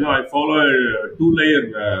 I follow a two-layer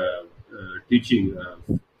teaching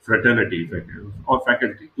fraternity or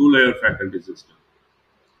faculty, two-layer faculty system.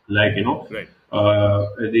 Like Right.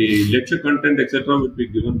 the lecture content, etc., will be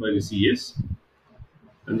given by the CAs,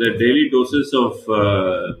 and the Okay. daily doses of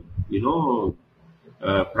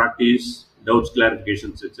practice, doubts,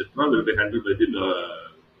 clarifications, etc., will be handled by the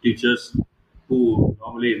teachers who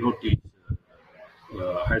normally teach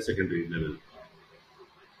high secondary level.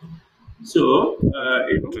 So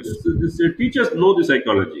Okay. Interesting. teachers know the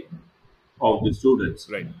psychology of the students.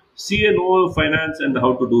 Right. CA know finance and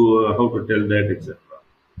how to do how to tell that, etc.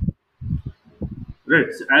 Right.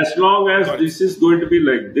 As long as Got it, this sir. is going to be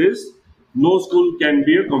like this, no school can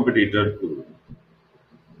be a competitor to.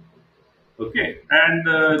 Okay, and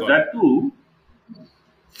Got it. that too,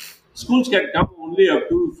 schools can come only up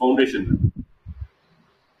to foundation level.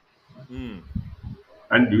 Hmm.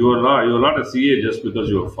 And you're not a CA just because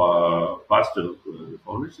you're past the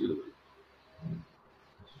foundation level.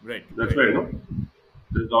 Right. That's Right. why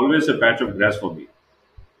there's always a patch of grass for me.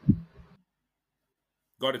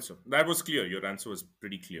 Got it, sir. That was clear. Your answer was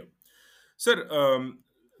pretty clear. Sir,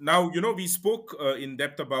 now, we spoke in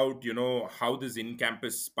depth about, how these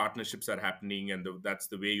in-campus partnerships are happening, and that's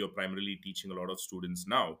the way you're primarily teaching a lot of students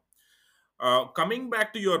now. Coming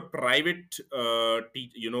back to your private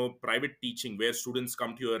teaching, where students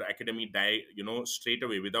come to your academy, straight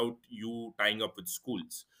away without you tying up with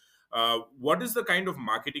schools. What is the kind of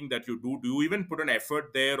marketing that you do? Do you even put an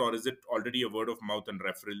effort there, or is it already a word of mouth and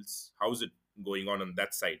referrals? How's it going on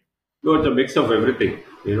that side? No, it's a mix of everything.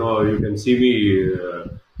 You can see me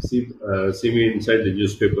inside the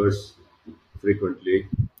newspapers frequently.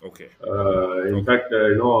 Okay. In Okay. fact,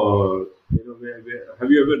 have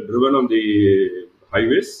you ever driven on the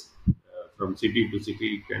highways from city to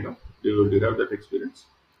city? Kind of. Do you have that experience?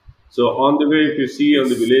 So on the way, if you see on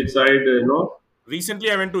the Yes. village side, Recently,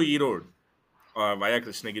 I went to E Road via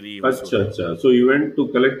Krishnagiri, Hosur. acha, acha. So you went to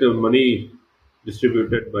collect the money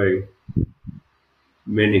distributed by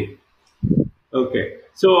many. Okay.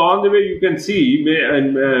 So on the way, you can see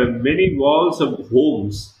many walls of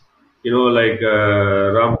homes, like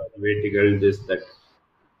Ram Vetigal, this, that.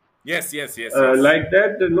 Yes, yes, yes, yes. Like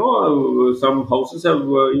that, some houses have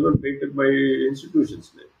even painted by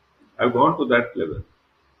institutions there. I've gone to that level.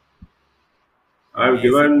 I've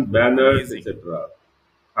given Amazing. banners, Amazing. etc.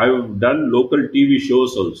 I've done local TV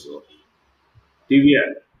shows also. TV.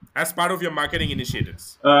 As part of your marketing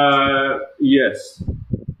initiatives. Yes.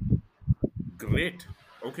 Great.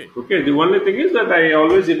 Okay. Okay. The only thing is that I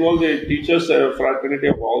always involve the teachers fraternity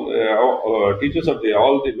of all teachers of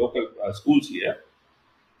all the local schools here.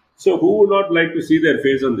 So who would not like to see their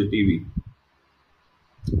face on the TV?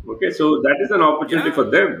 Okay. So that is an opportunity Yeah. for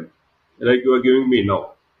them, like you are giving me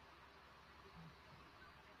now.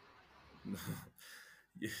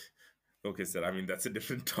 Okay, sir. I mean, that's a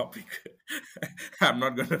different topic. I'm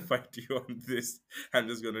not going to fight you on this. I'm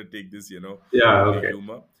just going to take this, Yeah. with a Okay.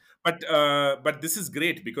 humor. But this is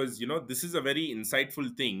great because this is a very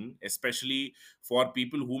insightful thing, especially for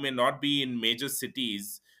people who may not be in major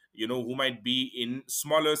cities, who might be in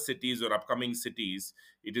smaller cities or upcoming cities.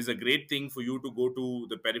 It is a great thing for you to go to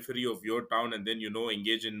the periphery of your town and then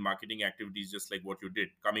engage in marketing activities just like what you did,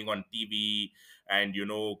 coming on TV and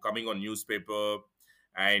coming on newspaper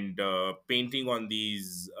and painting on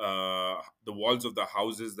these the walls of the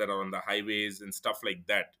houses that are on the highways and stuff like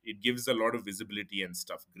that. It gives a lot of visibility and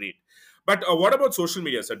stuff. Great. But what about social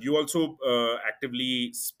media, sir? Do you also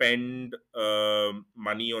actively spend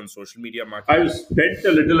money on social media marketing? I've spent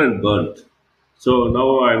a little and burnt. So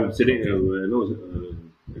now I'm sitting, Okay.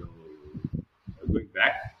 going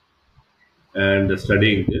back and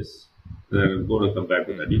studying this. Then I'm going to come back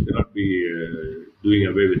to Hmm. that. You cannot be doing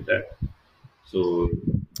away with that. So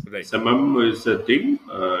Right. summum is a thing,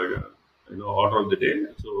 order of the day.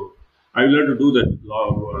 So I will have to do that.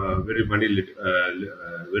 Very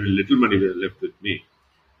little money left with me.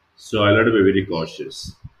 So I'll have to be very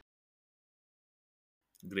cautious.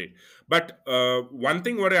 Great. But one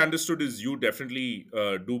thing what I understood is you definitely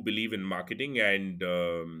do believe in marketing and,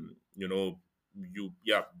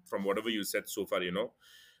 yeah, from whatever you said so far,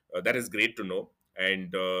 that is great to know.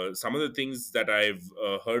 And some of the things that I've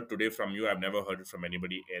heard today from you, I've never heard it from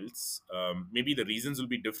anybody else. Maybe the reasons will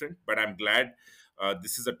be different, but I'm glad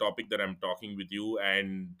this is a topic that I'm talking with you.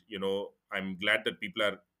 And, I'm glad that people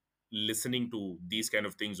are listening to these kind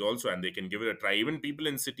of things also and they can give it a try. Even people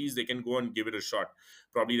in cities, they can go and give it a shot.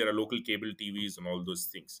 Probably there are local cable TVs and all those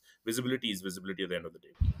things. Visibility is visibility at the end of the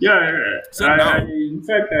day. Yeah, So now, in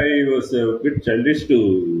fact, I was a bit childish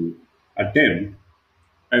to attempt.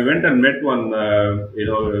 I went and met one,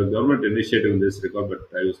 government initiative in this regard, but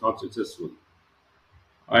I was not successful.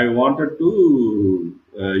 I wanted to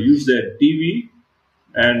use their TV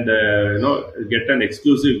and get an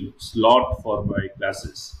exclusive slot for my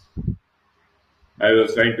classes. I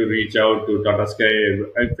was trying to reach out to Tata Sky.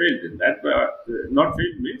 I failed in that. Not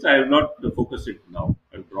failed means I have not focused it now.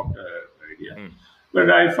 I've dropped the idea. hmm,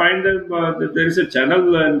 But I find that there is a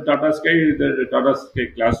channel in Tata Sky, the Tata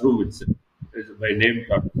Sky Classroom itself, is by name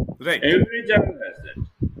Tata. right. Every channel has that.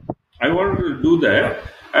 I wanted to do that,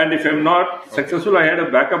 and if I'm not Okay. successful, I had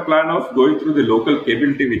a backup plan of going through the local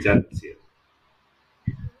cable TV channels here.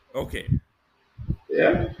 Okay.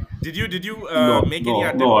 Yeah. Did you No, make any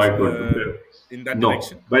no, no, I attempt couldn't. in that No.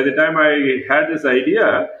 direction? By the time I had this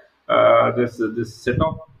idea, this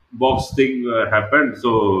set-top box thing happened.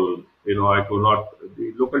 So I could not.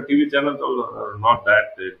 The local TV channels are not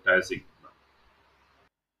that enticing.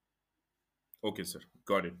 Okay, sir.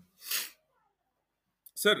 Got it.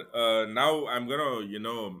 Sir, now I'm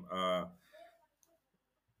gonna,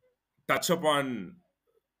 touch upon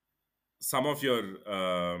some of your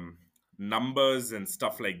numbers and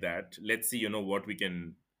stuff like that. Let's see, what we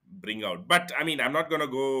can bring out. But I mean, I'm not gonna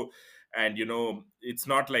go, and it's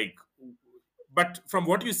not like, but from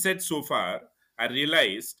what you said so far, I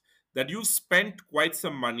realized that you spent quite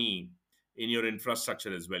some money in your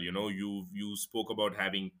infrastructure as well. You spoke about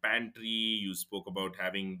having pantry, you spoke about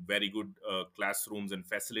having very good classrooms and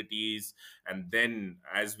facilities, and then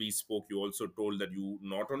as we spoke, you also told that you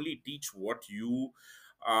not only teach what's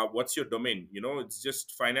your domain, it's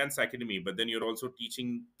just finance academy, but then you're also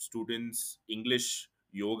teaching students English,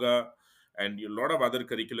 yoga, and a lot of other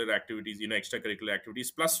curricular activities, extracurricular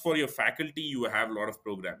activities. Plus, for your faculty, you have a lot of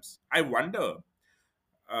programs. I wonder,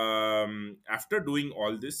 after doing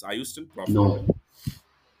all this, are you still profitable?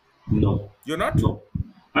 No, no, You're not? no.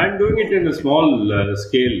 I'm doing it Oh, in a okay. small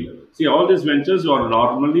scale. See, all these ventures are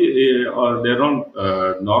normally or they're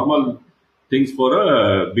on normal things for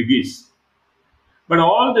biggies. But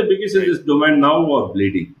all the biggies in Right, this domain now are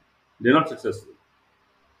bleeding. They're not successful.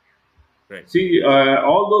 right, See,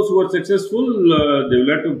 all those who are successful, they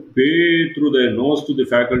will have to pay through their nose to the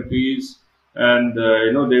faculties, and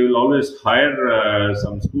they will always hire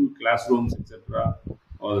some school classrooms, etc.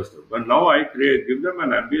 All this stuff. But now I give them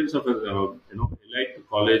an ambience of a elite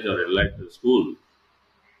college or elite school,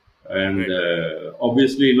 and right.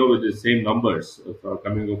 obviously with the same numbers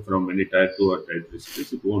coming up from any tier two or tier three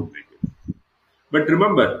cities, it won't make it. But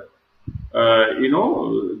remember,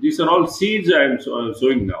 these are all seeds I am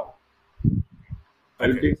sowing now. I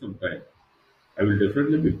will Okay, take some time. I will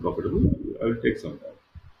definitely be profitable. I will take some time.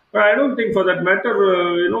 But I don't think, for that matter,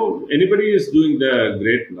 anybody is doing the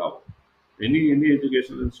great now. Any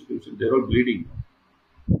educational institution, they're all bleeding.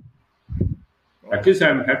 At oh, least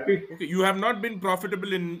I'm happy. okay. You have not been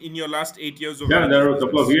profitable in your last 8 years of Yeah, running there this were a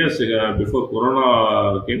couple of business. years before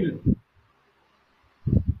Corona came in.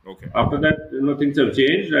 Okay, After that, things have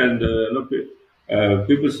changed, and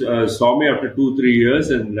people saw me after 2 3 years,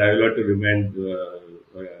 and I will have to remind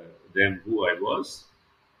them who I was.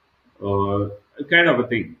 Uh, kind of a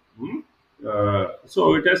thing.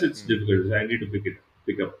 So it has its hmm, difficulties. I need to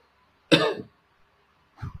pick up.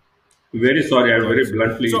 Very sorry, I'm got it, very sir.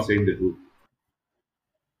 bluntly So, saying the truth.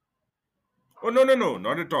 oh, no, no, no,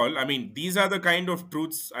 not at all. I mean, these are the kind of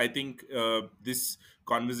truths I think this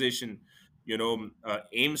conversation,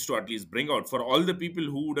 aims to at least bring out for all the people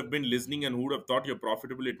who would have been listening and who would have thought you're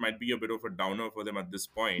profitable. It might be a bit of a downer for them at this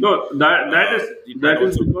point. No, It might that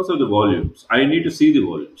is also, because of the volumes. I need to see the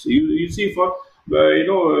volumes. You see, for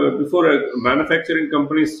before manufacturing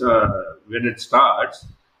companies, when it starts,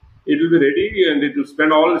 it will be ready and it will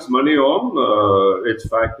spend all its money on its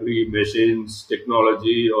factory, machines,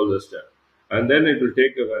 technology, all the stuff, and then it will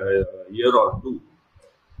take a year or two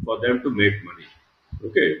for them to make money.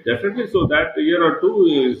 Okay, definitely. So that year or two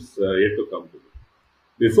is yet to come to me.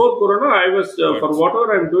 Before Corona, I was got for it, sir.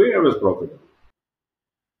 whatever I'm doing, I was profitable.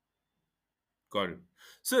 Got it.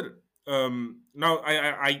 Sir, now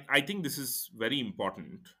I think this is very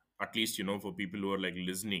important, at least, for people who are like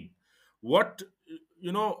listening. What,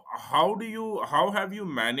 how have you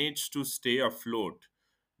managed to stay afloat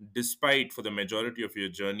despite for the majority of your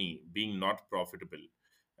journey being not profitable?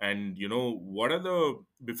 And what are the,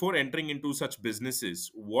 before entering into such businesses,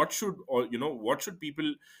 what should, or what should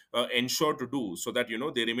people ensure to do so that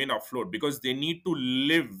they remain afloat, because they need to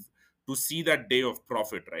live to see that day of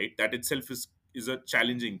profit, right? That itself is a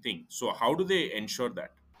challenging thing. So how do they ensure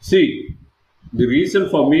that? See, the reason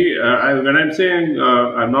for me, when I'm saying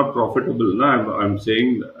I'm not profitable, no, I'm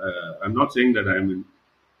saying I'm not saying that I'm in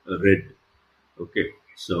red. Okay,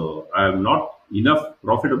 so I'm not enough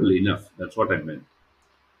profitable enough. That's what I meant.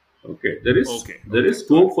 Okay, Okay, there okay, is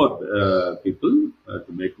got scope it. for people to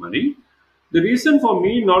make money. The reason for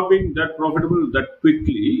me not being that profitable that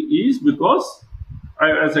quickly is because,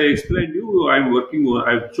 as I explained you, I'm working.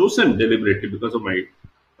 I've chosen deliberately because of my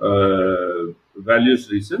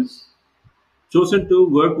values reasons. Chosen to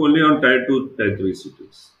work only on tier two, tier three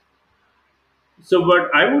cities. So,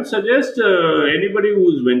 but I would suggest anybody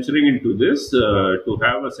who is venturing into this to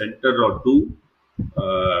have a center or two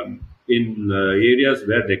in areas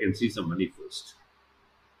where they can see some money first.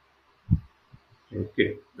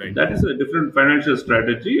 Okay, Right, that is a different financial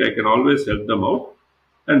strategy. I can always help them out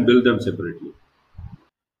and build them separately.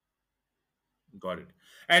 got it.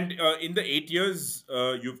 And in the 8 years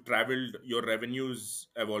you've traveled, your revenues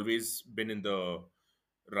have always been in the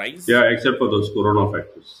rise. Yeah, except for those Corona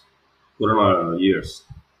factors, Corona years.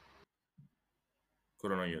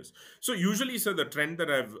 Corona years. So usually, sir, the trend that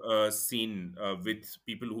I've seen with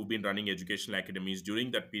people who've been running educational academies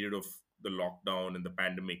during that period of the lockdown and the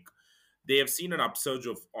pandemic, they have seen an upsurge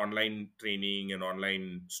of online training and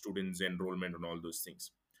online students enrollment and all those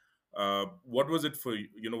things. What was it for you?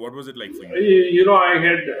 What was it like for you?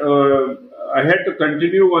 I had to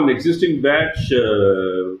continue one existing batch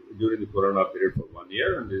during the Corona period for 1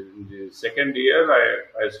 year, and in the second year,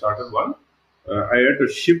 I started one. I had to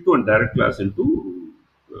shift one direct class into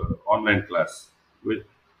online class. With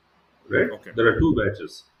right, Okay. there are two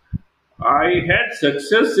batches. I had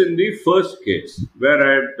success in the first case where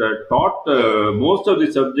I had taught most of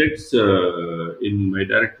the subjects in my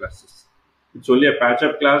direct classes. It's only a patch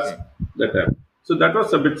up class Hmm. that time. So that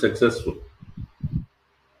was a bit successful.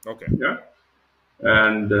 Okay. Yeah.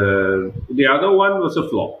 And the other one was a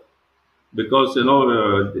flop because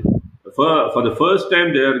for the first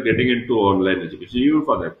time they are getting into online education even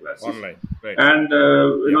for their classes, Online. Right. and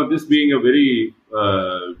Yeah. this being a very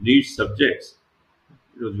niche subject,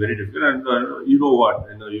 it was very difficult. And you know what?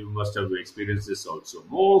 You must have experienced this also.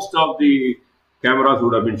 Most of the cameras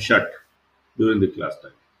would have been shut during the class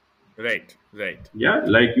time. Right. Right. Yeah,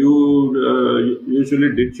 like you usually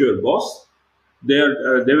ditch your boss. They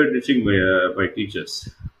were ditching my teachers,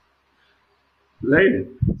 right?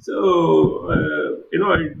 So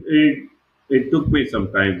it took me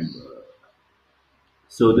some time.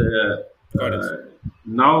 So Got it.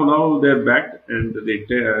 now they're back, and the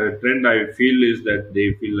trend I feel is that they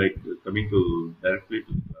feel like coming to directly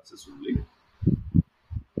to the classes only.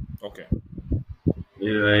 Okay.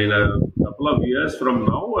 In a couple of years from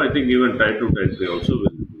now, I think even Tier 2, Tier 3 also will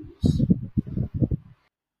do this.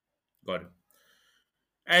 Got it.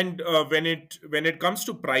 And when it comes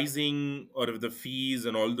to pricing or the fees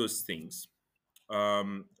and all those things,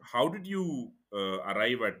 how did you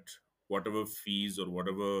arrive at whatever fees or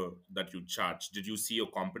whatever that you charge? Did you see your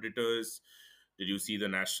competitors? Did you see the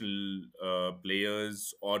national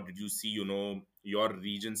players, or did you see your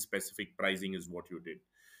region specific pricing is what you did?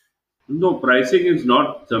 No, pricing is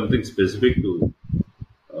not something specific to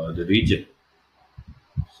the region.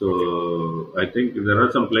 Okay. So I think there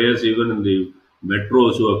are some players even in the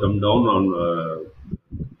metros who have come down on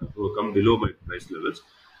who have come below my price levels.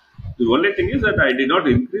 The only thing is that I did not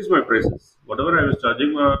increase my prices. Whatever I was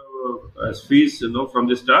charging as fees, from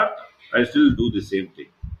the start, I still do the same thing.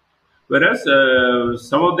 Whereas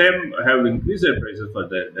some of them have increased their prices for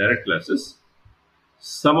their direct classes.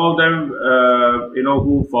 Some of them,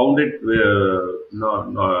 who found it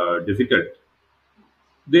difficult,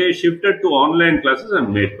 they shifted to online classes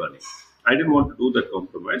and made money. I didn't want to do that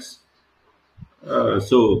compromise,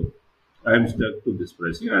 so I'm stuck to this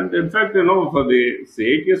pricing. And in fact, for the say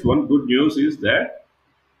 8 years, one good news is that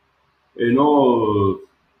you know,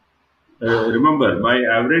 remember my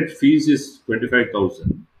average fees is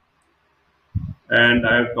 25,000, and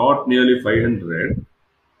I have taught nearly 500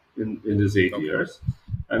 in these eight Okay. years,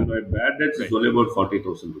 and my bad debts is Right. only about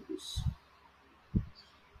 40,000 rupees.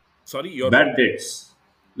 Sorry, you're Bad what? debts,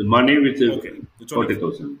 the money which is Okay. It's only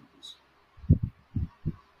 40,000 rupees.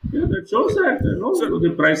 Yeah, that shows okay. that Sir,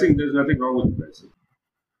 the pricing. There's nothing wrong with pricing.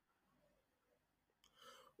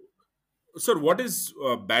 sir, what is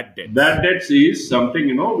bad debts? Bad debts is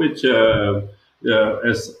something which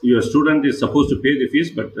as your student is supposed to pay the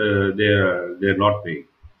fees, but they're not paying.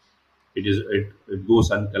 It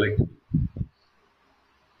goes uncollected.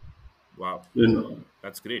 Wow, You know,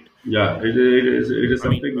 that's great. yeah, it is I mean,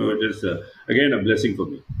 something which is again a blessing for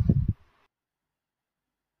me.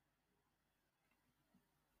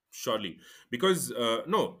 surely, because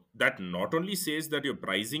no, that not only says that your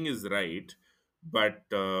pricing is right, but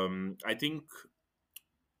I think,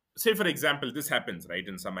 say for example, this happens right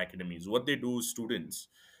in some academies. What they do, students,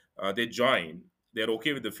 they join, they're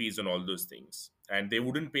okay with the fees and all those things, and they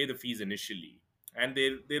wouldn't pay the fees initially. And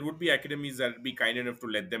there would be academies that would be kind enough to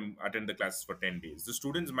let them attend the classes for 10 days. The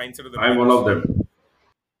students' mindset of the I'm one of parents. them.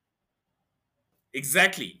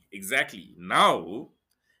 Exactly, exactly. Now,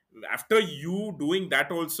 after you doing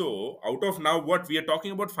that also, out of now what we are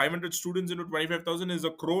talking about, 500 students into 25,000 is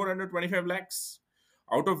a crore under 25 lakhs,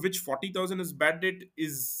 out of which 40,000 is bad debt,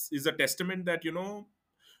 is a testament that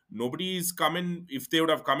nobody is coming. If they would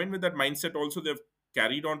have come in with that mindset also, they've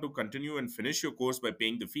carried on to continue and finish your course by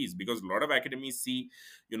paying the fees, because a lot of academies see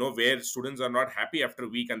where students are not happy after a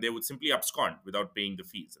week and they would simply abscond without paying the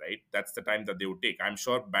fees, right? That's the time that they would take. I'm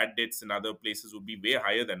sure bad debts in other places would be way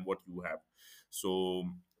higher than what you have. So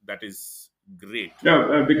that is great.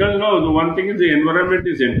 Yeah, because the one thing is the environment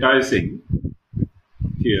is enticing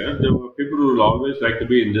here. The people will always like to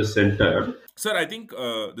be in this center. Sir, I think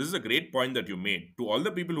this is a great point that you made. To all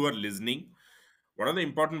the people who are listening, One of the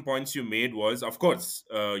important points you made was, of course,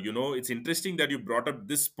 it's interesting that you brought up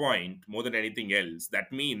this point more than anything else.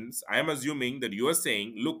 That means I am assuming that you are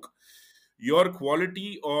saying, look, your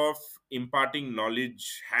quality of imparting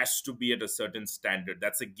knowledge has to be at a certain standard.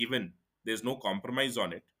 That's a given. There's no compromise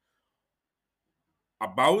on it.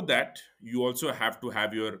 Above that, you also have to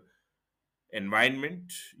have your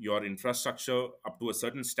environment, your infrastructure up to a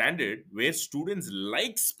certain standard where students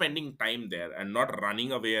like spending time there and not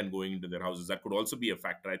running away and going into their houses. That could also be a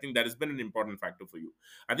factor. I think that has been an important factor for you.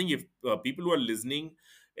 I think if people who are listening,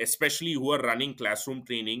 especially who are running classroom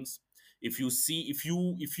trainings, if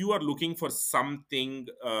you are looking for something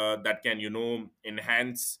that can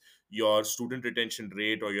enhance your student retention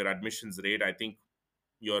rate or your admissions rate, I think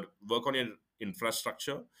your work on your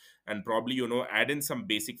infrastructure, and probably add in some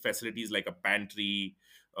basic facilities like a pantry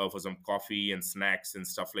for some coffee and snacks and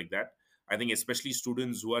stuff like that. I think especially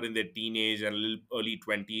students who are in their teenage and little early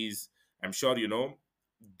 20s, I'm sure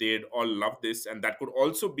they'd all love this, and that could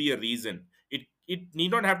also be a reason. It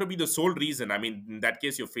need not have to be the sole reason. I mean, in that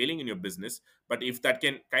case you're failing in your business, but if that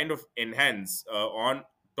can kind of enhance on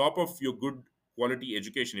top of your good quality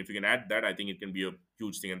education, if you can add that, I think it can be a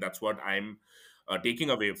huge thing, and that's what I'm taking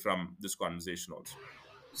away from this conversation also.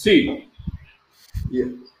 See, yeah.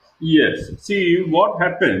 Yes. See what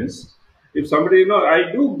happens if somebody,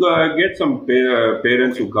 I do get some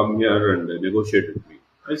parents Okay. who come here and negotiate with me.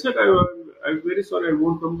 I said, I'm very sorry, I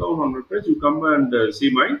won't come down on my price. You come and see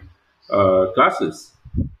my classes.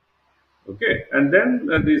 Okay. And then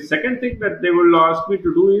the second thing that they will ask me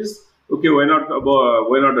to do is, okay, why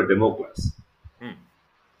not a demo class? Hmm.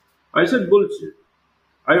 I said, bullshit.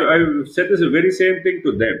 I said this very same thing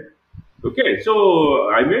to them. Okay,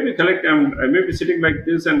 so I may be sitting like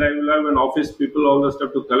this, and I will have an office people, all the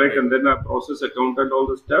stuff to collect, Right. and then a process accountant, all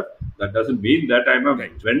the stuff. That doesn't mean that I'm a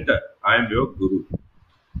Right. vendor. I am your guru.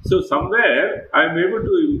 So somewhere I'm able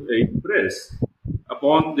to impress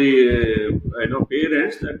upon the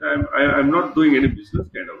parents that I'm not doing any business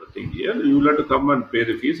kind of a thing here. You will have to come and pay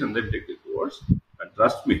the fees and then take the course and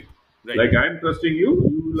trust me. Right. Like I'm trusting you,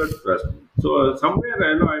 you will have to trust me. So somewhere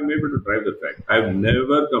I know I'm able to drive the fact. I've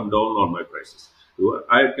never come down on my prices. So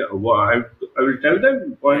I will tell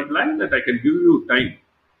them point Right. blank that I can give you time.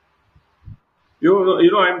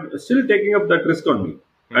 I'm still taking up that risk on me.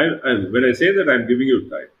 Hmm. When I say that I'm giving you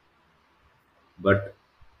time, but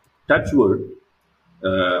touch wood,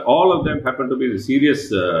 all of them happen to be the serious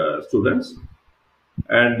students.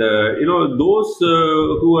 And those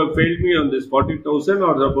who have failed me on this 40,000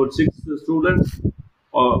 or about six students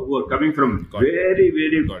who are coming from Got it. very,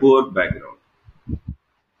 very Got it. poor background.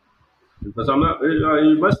 Because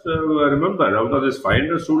you must remember, out of this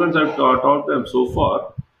 500 students I've taught them so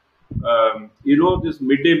far, this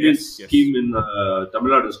midday meal Yes. Yes. scheme in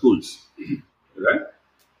Tamil Nadu schools, right?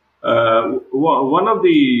 One of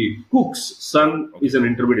the cook's son is Okay.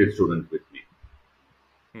 an intermediate student with me.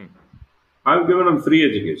 Hmm. I've given him free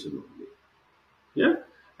education only. Yeah.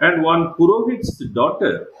 And one Purohit's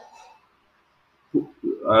daughter, her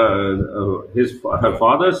Got it.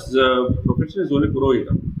 father's profession is only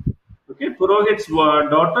Purohita. Okay. Purohit's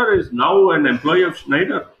daughter is now an employee of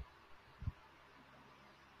Schneider.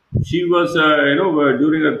 She was,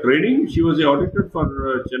 during her training, she was the auditor for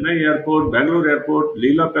Chennai Airport, Bangalore Airport,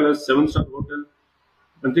 Leela Palace, seven-star hotel,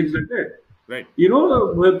 and things like that. Right.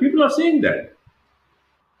 People are saying that,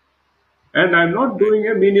 and I'm not Right. doing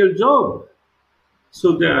a menial job. So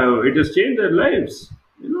it has changed their lives.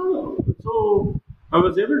 So I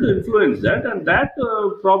was able to influence that, and that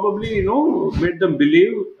probably made them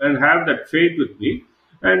believe and have that faith with me.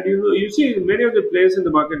 And you see many of the players in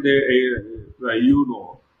the market,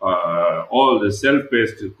 all the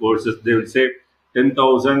self-paced courses, they will say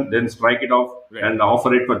 10,000, then strike it off Right. and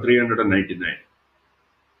offer it for 399.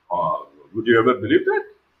 Uh, would you ever believe that?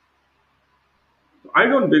 I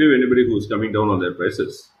don't believe anybody who's coming down on their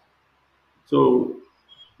prices. So,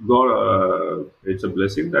 God, it's a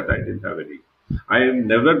blessing that I didn't have any. I have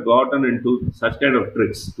never gotten into such kind of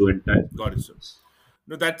tricks to entice my Got it, sir. students.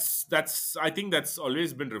 No, that's I think that's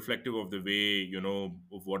always been reflective of the way,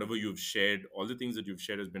 of whatever you've shared. All the things that you've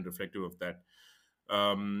shared has been reflective of that.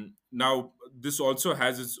 Now this also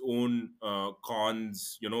has its own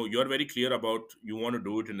cons. You're very clear about you want to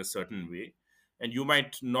do it in a certain way, and you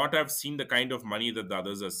might not have seen the kind of money that the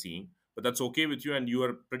others are seeing, but that's okay with you, and you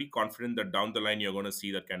are pretty confident that down the line you're going to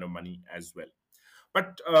see that kind of money as well.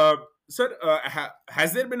 But sir,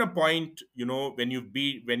 has there been a point, when you've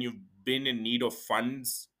been in need of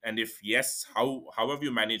funds, and if yes, how have you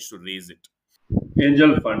managed to raise it?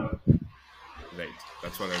 Angel fund, Right,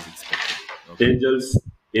 that's what I was expecting. Okay. angels,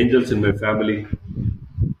 angels in my family.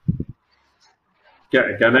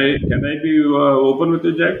 Can I be open with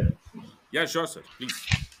you, Jack? Yeah, sure, sir. Please.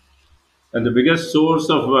 And the biggest source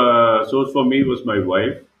for me was my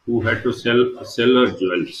wife, who had to sell her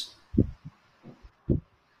jewels.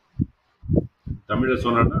 Tamil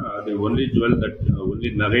Sonana, the only jewel that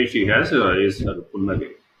only nage she has is her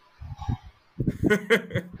punnage.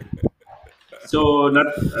 So not,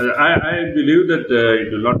 I believe that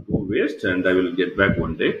it will not go waste, and I will get back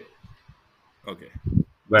one day. Okay.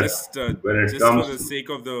 But Just when it just for comes the to, sake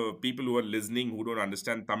of the people who are listening who don't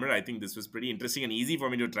understand Tamil, I think this was pretty interesting and easy for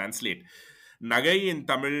me to translate. Nagai in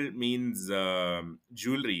Tamil means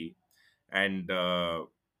jewelry, and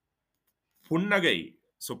punnagai.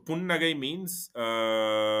 So punnagai means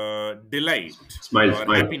delight smile, or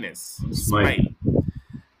smile, happiness, smile.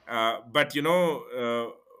 smile. But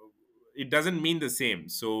it doesn't mean the same.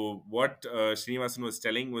 So what Srinivasan was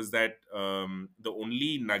telling was that the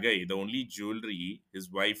only nagai, the only jewelry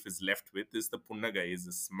his wife is left with is the punnagai, is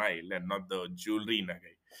the smile, and not the jewelry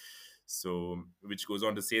nagai. So which goes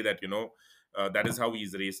on to say that that is how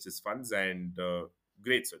he's raised his funds, and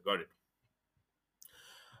great, sir, got it.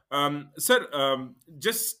 Sir,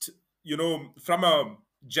 just from a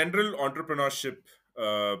general entrepreneurship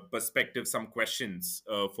perspective, some questions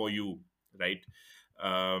for you, right?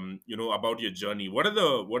 About your journey. What are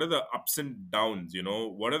the ups and downs?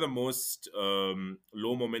 What are the most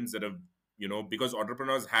low moments that have because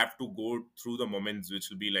entrepreneurs have to go through the moments which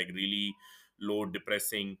will be like really low,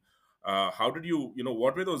 depressing. How did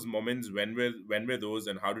what were those moments? When were those,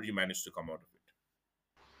 and how did you manage to come out of it?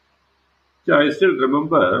 Yeah, I still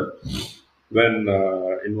remember when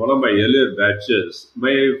in one of my earlier batches,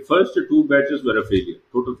 my first two batches were a failure,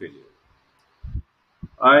 total failure.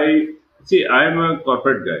 I see. I'm a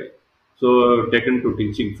corporate guy, so taken to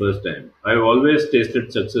teaching first time. I've always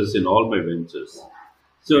tasted success in all my ventures.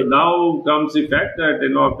 So Right. now comes the fact that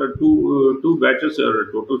after two batches are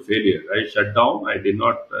a total failure. I shut down. I did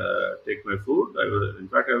not take my food. In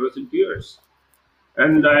fact, I was in tears.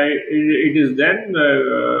 And Okay. it is then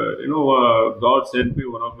God sent me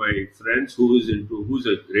one of my friends who's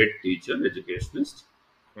a great teacher, educationist,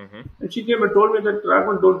 Mm-hmm. and she came and told me that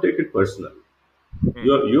Raghavan, don't take it personal. Mm.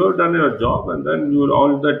 You have done your job, and then you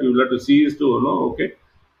all that you have to see is to know, okay,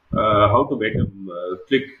 how to make them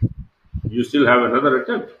click. You still have another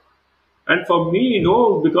attempt. And for me,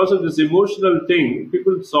 because of this emotional thing,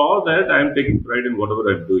 people saw that I'm taking pride in whatever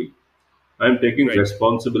I'm doing. I'm taking Right.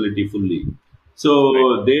 responsibility fully. Right.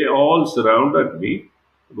 So they all surrounded me,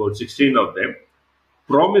 about 16 of them,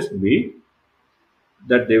 promised me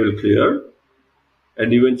that they will clear,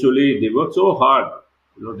 and eventually they worked so hard.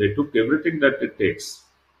 They took everything that it takes.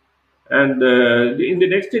 And in the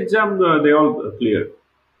next exam, they all cleared.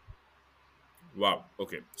 Wow.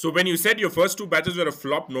 Okay. So when you said your first two batches were a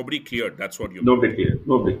flop, nobody cleared. That's what you meant. Nobody cleared.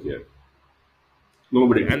 Nobody cleared. Okay.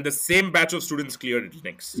 Nobody And cleared. the same batch of students cleared it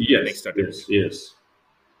next in the Yes, next attempt. yes, yes.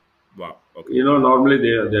 Wow. Okay. Normally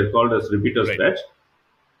they're called as repeaters Right. batch.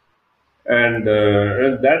 And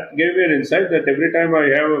that gave me an insight that every time I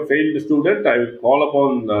have a failed student, I will call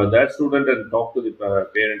upon that student and talk to the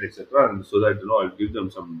parent, etc., and so that I'll give them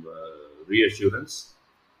some reassurance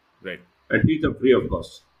Right. and teach them free of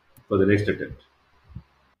cost for the next attempt.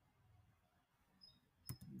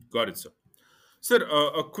 Got it, sir. Sir,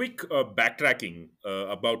 a quick backtracking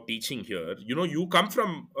about teaching here. You come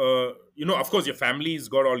from, of course, your family's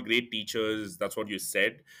got all great teachers. That's what you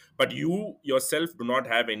said. But you yourself do not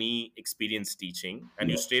have any experience teaching. And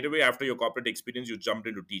you No, straight away after your corporate experience, you jumped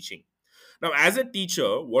into teaching. Now, as a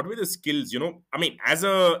teacher, what were the skills? I mean, as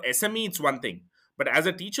a SME, it's one thing. But as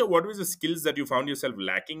a teacher, what were the skills that you found yourself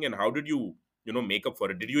lacking, and how did make up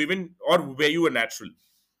for it? Did you even, or were you a natural?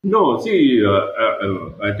 no. See,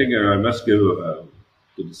 I think I must give to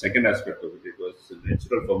the second aspect of it. It was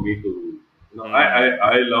natural for me to, Hmm.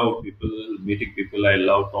 I love people, meeting people. I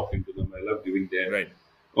love talking to them. I love giving them Right.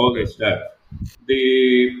 all the Right. stuff.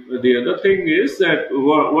 The other thing is that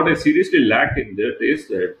what I seriously lack in that is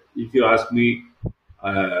that if you ask me,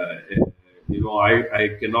 uh, I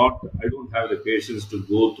cannot, I don't have the patience to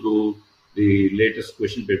go through the latest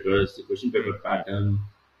question papers, the question paper Hmm. Hmm. pattern,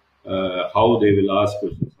 how they will ask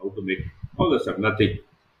questions, how to make all the stuff. Nothing.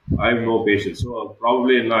 I have Hmm. no patience. So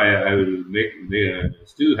probably I will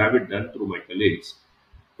still have it done through my colleagues.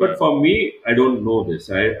 But Hmm. for me, I don't know this.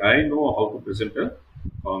 I know how to present a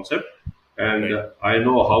concept, and Right. I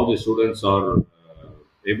know how the students are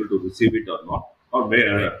able to receive it or not,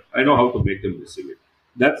 Right. I know how to make them receive it.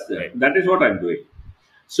 Right. That is what I'm doing.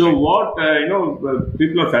 So Right. what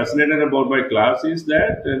people are fascinated about my class is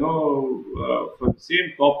that for the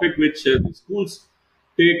same topic which the schools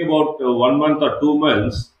take about 1 month or 2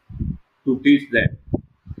 months to teach them,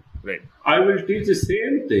 Right. I will teach the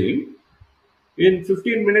same thing in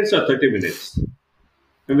 15 minutes or 30 minutes. Wow.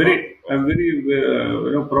 I'm Okay.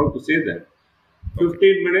 very, proud to say that. Okay.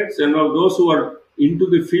 15 minutes, those who are into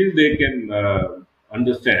the field, they can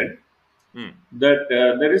understand Hmm. that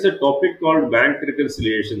there is a topic called bank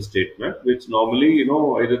reconciliation statement, which normally,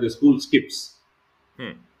 either the school skips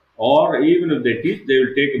Hmm. or even if they teach, they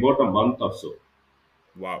will take about a month or so.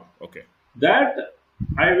 Wow. Okay. That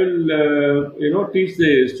I will, teach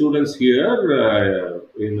the students here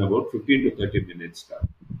in about 15 to 30 minutes time.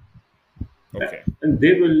 Okay. And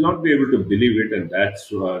they will not be able to believe it, and that's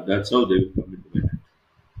how they will come into it.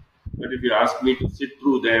 But if you ask me to sit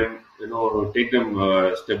through them, take them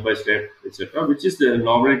step by step, etc., which is the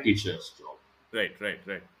normal teacher's job. Right. Right.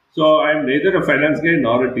 Right. So I'm neither a finance guy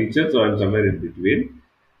nor a teacher, so I'm somewhere in between.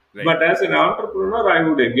 Right. But as an entrepreneur, I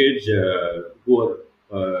would engage who are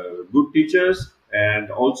good teachers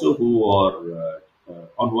and also who are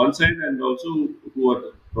on one side and also who are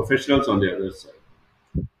professionals on the other side.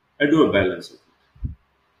 I do a balance of it.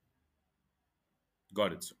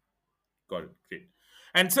 Got it, sir. Got it. Great.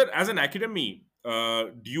 And sir, as an academy,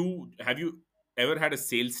 do you have you ever had a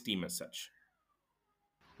sales team as such?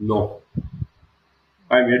 No,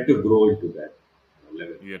 I'm yet to grow into that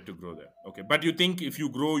level. You have to grow there. Okay. But you think if you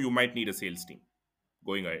grow, you might need a sales team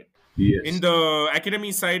going ahead. In Yes, the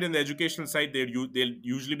academy side and the educational side, they'll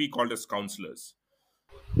usually be called as counselors.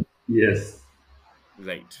 yes,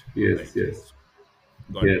 Right. yes, Right. Right. yes.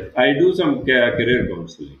 Got it. Yes, I do some career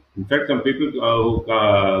counseling. In fact, some people who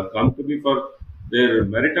come to me for their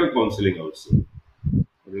marital counseling also,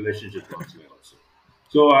 relationship counseling also.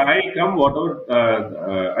 So I Okay. come whatever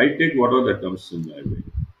I take whatever that comes in my way.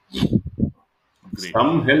 Great.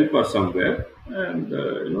 Some help or somewhere, and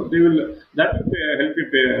they will that will help you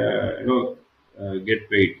pay, get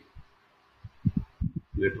paid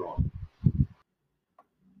later on.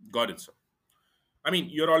 Got it, sir. I mean,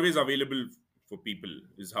 you're always available for people,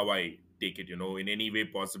 is how I take it, in any way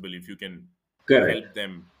possible, if you can Correct. help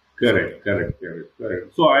them something.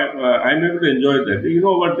 Correct. So I'm able to enjoy that. You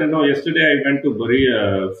know what? Yesterday I went to bury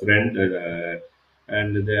a friend,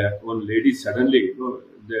 and the one lady suddenly,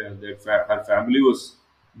 her family was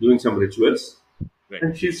doing some rituals, Right.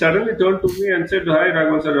 and she suddenly turned to me and said, "Hi,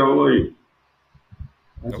 Raghavan sir, how are you?"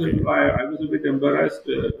 I said, Okay. I was a bit embarrassed.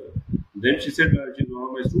 Then she said, she's one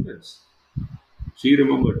of my students. She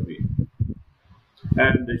remembered me.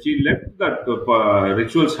 And she left that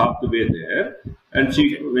rituals half the way there. And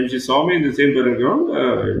Okay. when she saw me in the same burial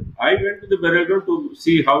ground, I went to the burial ground to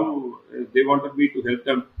see how they wanted me to help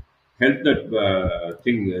that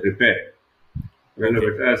thing repair, Okay.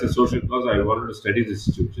 renovate. As a social cause, I wanted to study the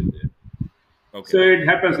situation there. Okay. So it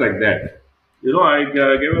happens like that. I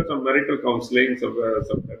gave her some marital counseling some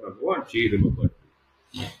time ago, and she remembered.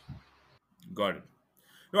 Got it.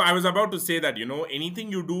 No, I was about to say that, anything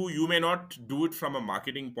you do, you may not do it from a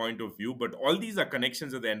marketing point of view, but all these are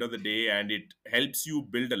connections at the end of the day, and it helps you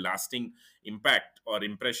build a lasting impact or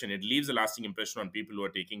impression. It leaves a lasting impression on people who are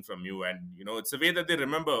taking from you. And, it's a way that they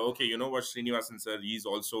remember, okay, you know what, Srinivasan sir,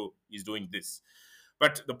 he's doing this.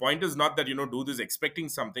 But the point is not that, do this expecting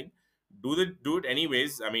something. Do it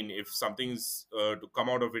anyways. I mean, if something's to come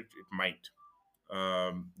out of it, it might.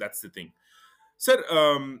 That's the thing. Sir,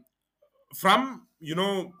 from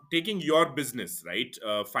taking your business, right,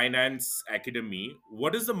 finance academy,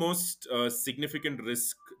 what is the most significant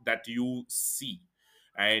risk that you see,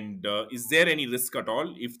 and is there any risk at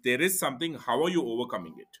all? If there is something, how are you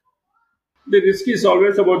overcoming it? The risk is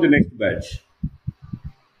always about the next batch.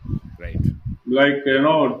 Right. Like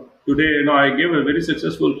today, I gave a very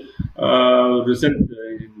successful result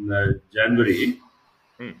in January.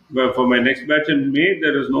 Hmm. But for my next batch in May,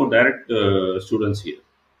 there is no direct students here.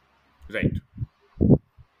 Right.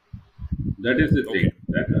 That is the thing. Okay.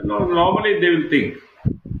 That, normally they will think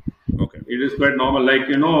Okay. it is quite normal. Like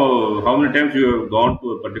how many times you have gone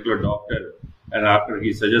to a particular doctor, and after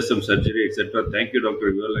he suggests some surgery, etc. Thank you, doctor.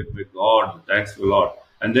 You are like my God. Thanks a lot.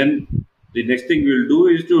 And then the next thing we will do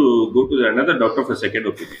is to go to another doctor for second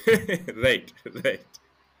opinion. Right. Right.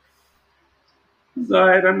 So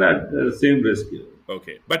I run that same risk here.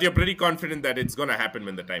 Okay, but you're pretty confident that it's going to happen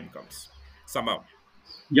when the time comes somehow.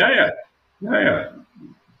 Yeah, yeah, yeah.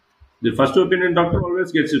 The first opinion doctor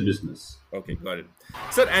always gets his business. Okay, got it.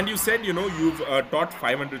 Sir, and you said, you've taught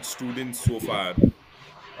 500 students so far.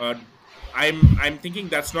 uh, I'm thinking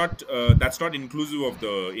that's not inclusive of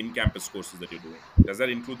the in-campus courses that you're doing. Does that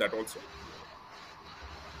include that also?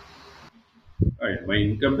 My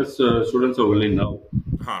income is students are only now.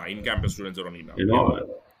 In-campus students are only now. You Yeah,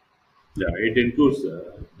 know, yeah, it includes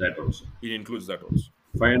that also. it includes that also.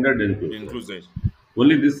 500 It includes that includes the also.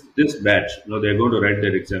 Only this batch. No, they're going to write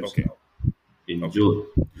their exams Okay. now in Okay. June.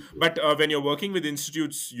 But when you're working with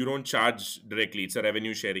institutes, you don't charge directly. It's a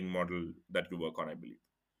revenue sharing model that you work on, I believe,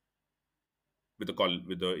 with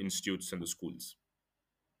the institutes and the schools.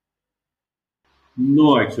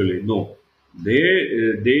 No, actually, no. They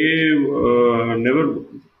never.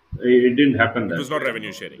 It didn't happen It was that not way.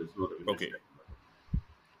 revenue No, sharing. there's no revenue Okay. sharing.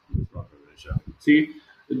 It's not revenue sharing. See,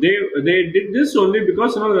 they did this only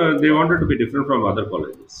because they Got it. wanted to be different from other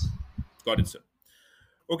colleges. Got it, sir.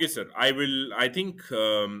 Okay, sir. I will. I think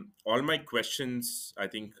all my questions. I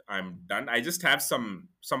think I'm done. I just have some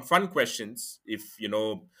fun questions. If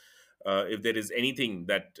there is anything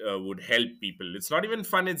that would help people, it's not even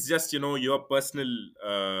fun. It's just your personal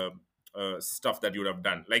stuff that you would have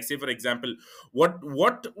done. Like, say for example, what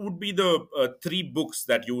would be the three books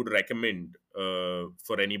that you would recommend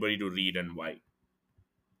for anybody to read and why?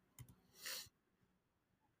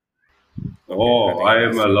 Okay, I Oh, think I've I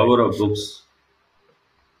am asked a you the right lover of question. books.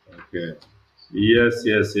 Okay. Yes,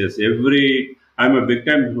 yes, yes. I'm a big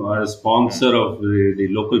time Hmm. sponsor of the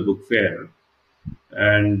local book fair,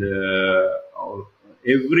 and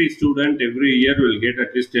every student every year will get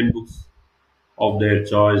at least 10 books of their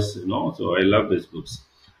choice. So I love these books.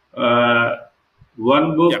 Uh,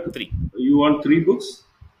 one Yeah, book. three. You want 3 books?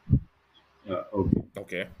 Okay.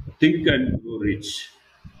 Okay. Think and Grow Rich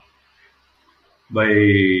by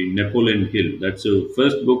Napoleon Hill. That's a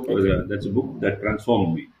first book. Okay. That's a book that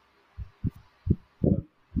transformed me.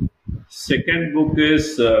 Second book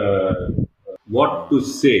is What to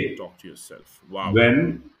Say Talk to yourself. Wow.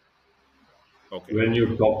 when Okay. when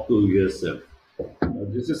you talk to yourself.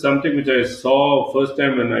 This is something which I saw first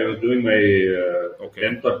time when I was doing my Okay.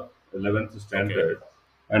 10th or 11th Okay. standard,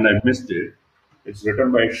 and I missed it. It's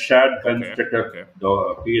written by Shad Okay. Hanstetter, Okay.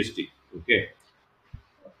 PhD. Okay,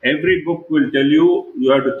 every book will tell you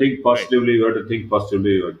have to think Right. positively. You have to think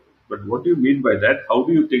positively. But what do you mean by that? How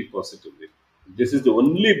do you think positively? This is the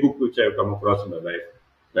only book which I have come across in my life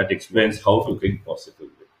that Wow. explains how to Okay. think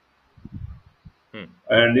positively. Hmm.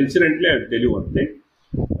 And incidentally, I'll tell you one thing.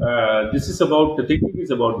 This is about the thinking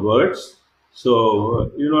is about words.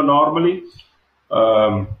 So normally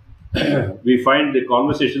um, we find the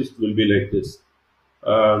conversations will be like this.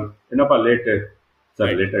 Enough later, sir,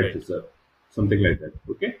 Right. later, Right. sir, something like that.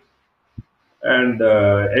 Okay. And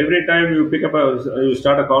every time you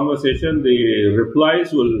start a conversation, the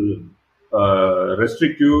replies will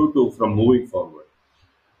restrict you to from moving forward,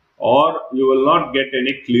 or you will not get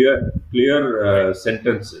any clear Right.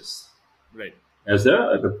 sentences Right. as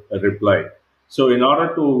a reply. So, in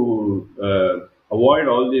order to avoid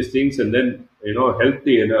all these things and then help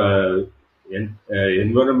the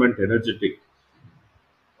environment energetic,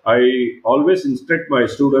 I always instruct my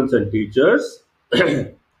students and teachers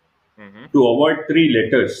Mm-hmm. to avoid 3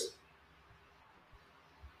 letters,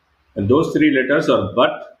 and those 3 letters are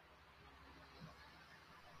but,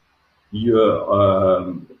 you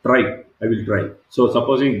try. I will try. So,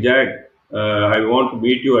 supposing Jag, I want to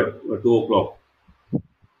meet you at 2 o'clock.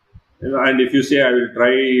 And if you say I will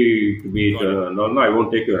try to meet, Got it. no, no, I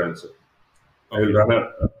won't take your answer. Okay. I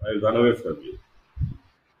will run away from you.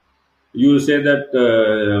 You say that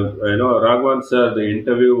Raghavan sir, the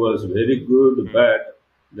interview was very good, Hmm. bad.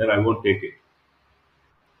 Then I won't take it.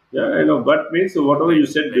 Yeah, I know. But means whatever Right. you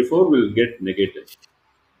said Right. before will get negated.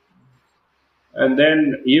 And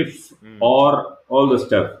then if Hmm. or all the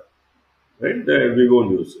stuff, right? We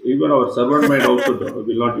won't use. Even our servant mind also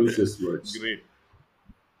will not use these words. Great.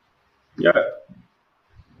 Yeah.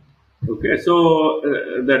 Okay, so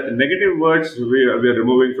that negative words we are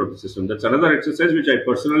removing from the system. That's another exercise which I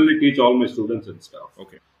personally teach all my students and staff.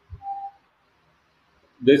 Okay.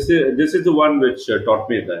 This is the one which taught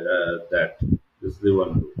me that this is the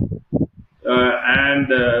one.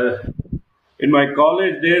 And in my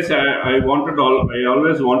college days, I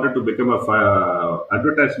always wanted to become a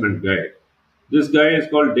advertisement guy. This guy is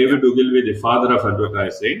called Yeah. David Ogilvy, the father of Okay.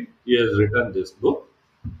 advertising. He has written this book.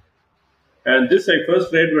 And this I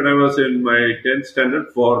first read when I was in my 10th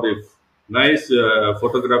standard for the nice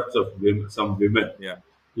photographs of some women, Yeah.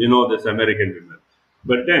 this American women.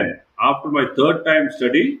 But then, after my third time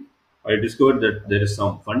study, I discovered that there is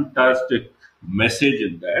some Right. fantastic message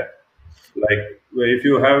in that. Like, if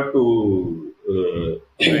you have to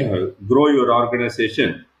Right. grow your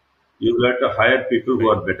organization, you have to hire people who Right.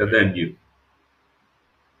 are better Right. than you.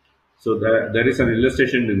 So there is an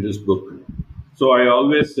illustration in this book. So I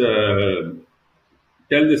always tell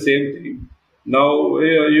the same thing. Now,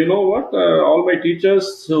 you know what? All my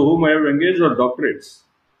teachers whom I have engaged are doctorates,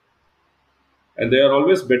 and they are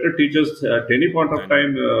always better teachers at any point of I know.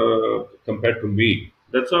 time compared to me.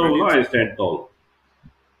 That's how Brilliant, I sir. stand tall.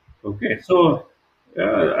 Okay, so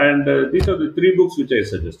And these are the three books which I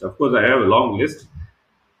suggest. Of course, I have a long list,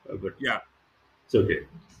 but Yeah. it's okay.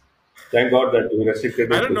 Thank God that we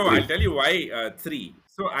restricted I it don't to know. I'll three. tell you why three.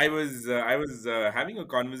 So I was having a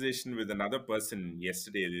conversation with another person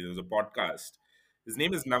yesterday. There was a podcast. His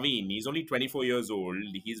name is Naveen. He's only 24 years old.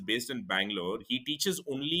 He's based in Bangalore. He teaches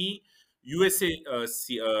only USA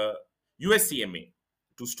USCMA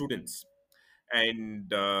to students,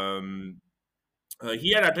 and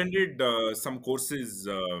he had attended some courses.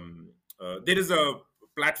 There is a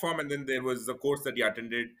platform, and then there was a course that he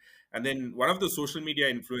attended. And then one of the social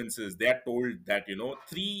media influencers, they are told that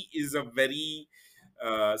three is a very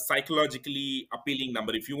psychologically appealing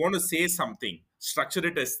number. If you want to say something, structure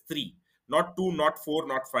it as three, not two, not four,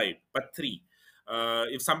 not five, but three.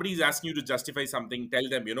 If somebody is asking you to justify something, tell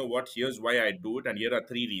them, you know what, here's why I do it, and here are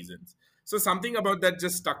three reasons. So something about that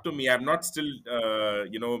just stuck to me. I've not still,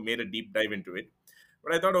 made a deep dive into it,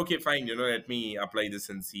 but I thought, okay, fine, let me apply this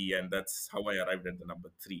and see, and that's how I arrived at the number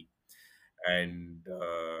three. And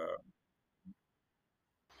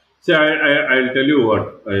See, I'll tell you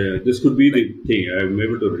what, this could be right, the thing I'm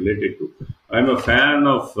able to relate it to. I'm a fan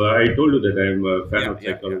of, I told you that I'm a fan yeah, of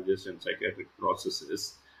yeah, yeah, psychologists and psychiatric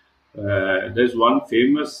processes. There's one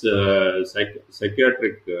famous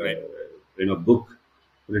psychiatric right. book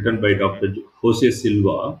written by Hmm. Dr. Jose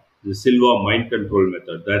Silva, the Silva Mind Control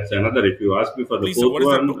Method. That's another. If you ask me for the Please, sir, fourth what is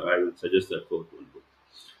that one, book? I will suggest that fourth one.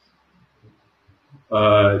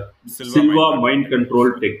 Silva Mind Silva Control Mind Techniques.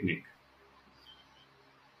 Control Technique.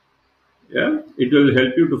 Yeah, it will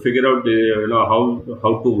help you to figure out the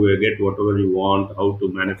how to get whatever you want, how to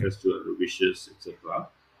Okay, manifest your wishes, etc.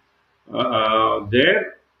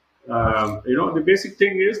 There, the basic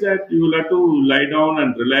thing is that you will have to lie down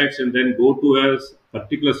and relax, and then go to a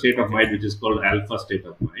particular state of okay, mind, which is called alpha state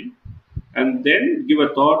of mind, and then give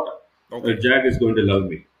a thought: okay, Jack is going to love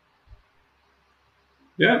me.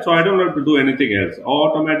 Yeah, so I don't have to do anything else.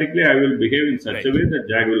 Automatically, I will behave in such a right. way that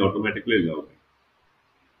Jack will automatically love me.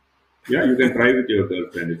 Yeah, you can try with your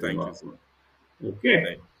girlfriend if you Thank you, want. sir. Okay.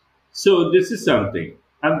 Right. So this is something,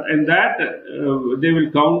 and that they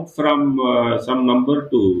will count from some number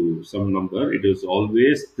to some number. It is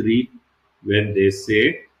always three when they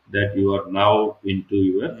say that you are now into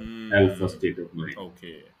your alpha Hmm. state of mind.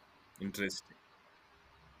 Okay. Interesting.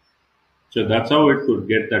 So that's how it could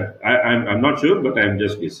get that. I'm not sure, but I'm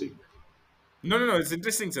just guessing. No, no, no. It's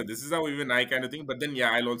interesting, sir. This is how even I kind of think. But then,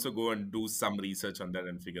 yeah, I'll also go and do some research on that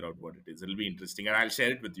and figure out what it is. It'll be interesting, and I'll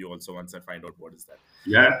share it with you also once I find out what is that.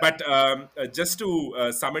 Yeah. But just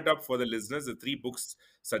to sum it up for the listeners, the three books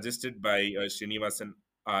suggested by Srinivasan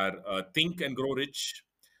are "Think and Grow Rich,"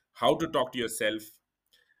 "How to Talk to Yourself,"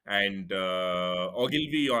 and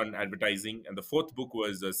Ogilvy on Advertising, and the fourth book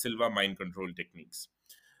was Silva Mind Control Techniques.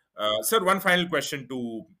 Sir, one final question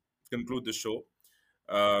to conclude the show.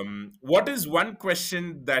 What is one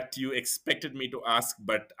question that you expected me to ask,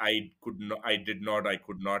 but I did not, I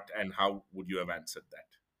could not, and how would you have answered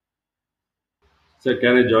So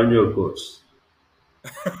can I join your course?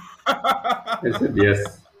 I that? said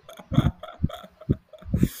yes.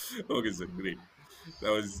 Okay, sir, great.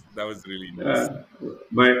 That was really Uh, interesting.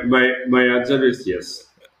 my answer is yes.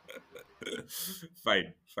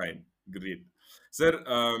 Fine, fine, great, sir.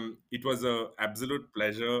 It was a absolute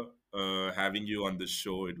pleasure having you on the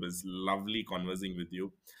show. It was lovely conversing with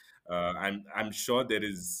you. I'm sure there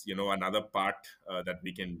is another part that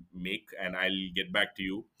we can make, and I'll get back to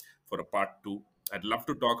you for a part two. I'd love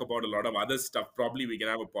to talk about a lot of other stuff. Probably we can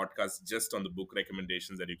have a podcast just on the book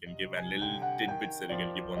recommendations that you can give and little tidbits that you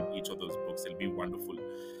can give on each of those books. It'll be wonderful.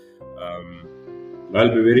 Um, I'll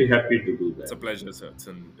be very happy to do it's that. a pleasure, sir. It's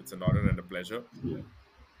an honor and a pleasure. Yeah.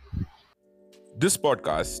 This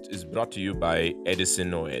podcast is brought to you by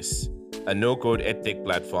Edison OS, a no code edtech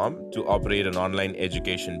platform to operate an online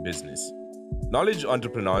education business. Knowledge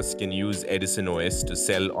entrepreneurs can use Edison OS to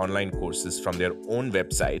sell online courses from their own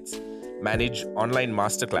websites, manage online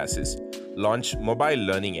masterclasses, launch mobile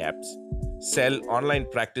learning apps, sell online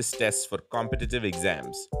practice tests for competitive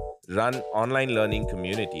exams, run online learning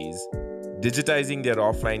communities, digitizing their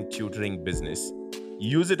offline tutoring business,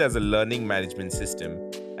 use it as a learning management system,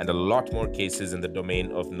 and a lot more cases in the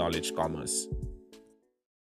domain of knowledge commerce.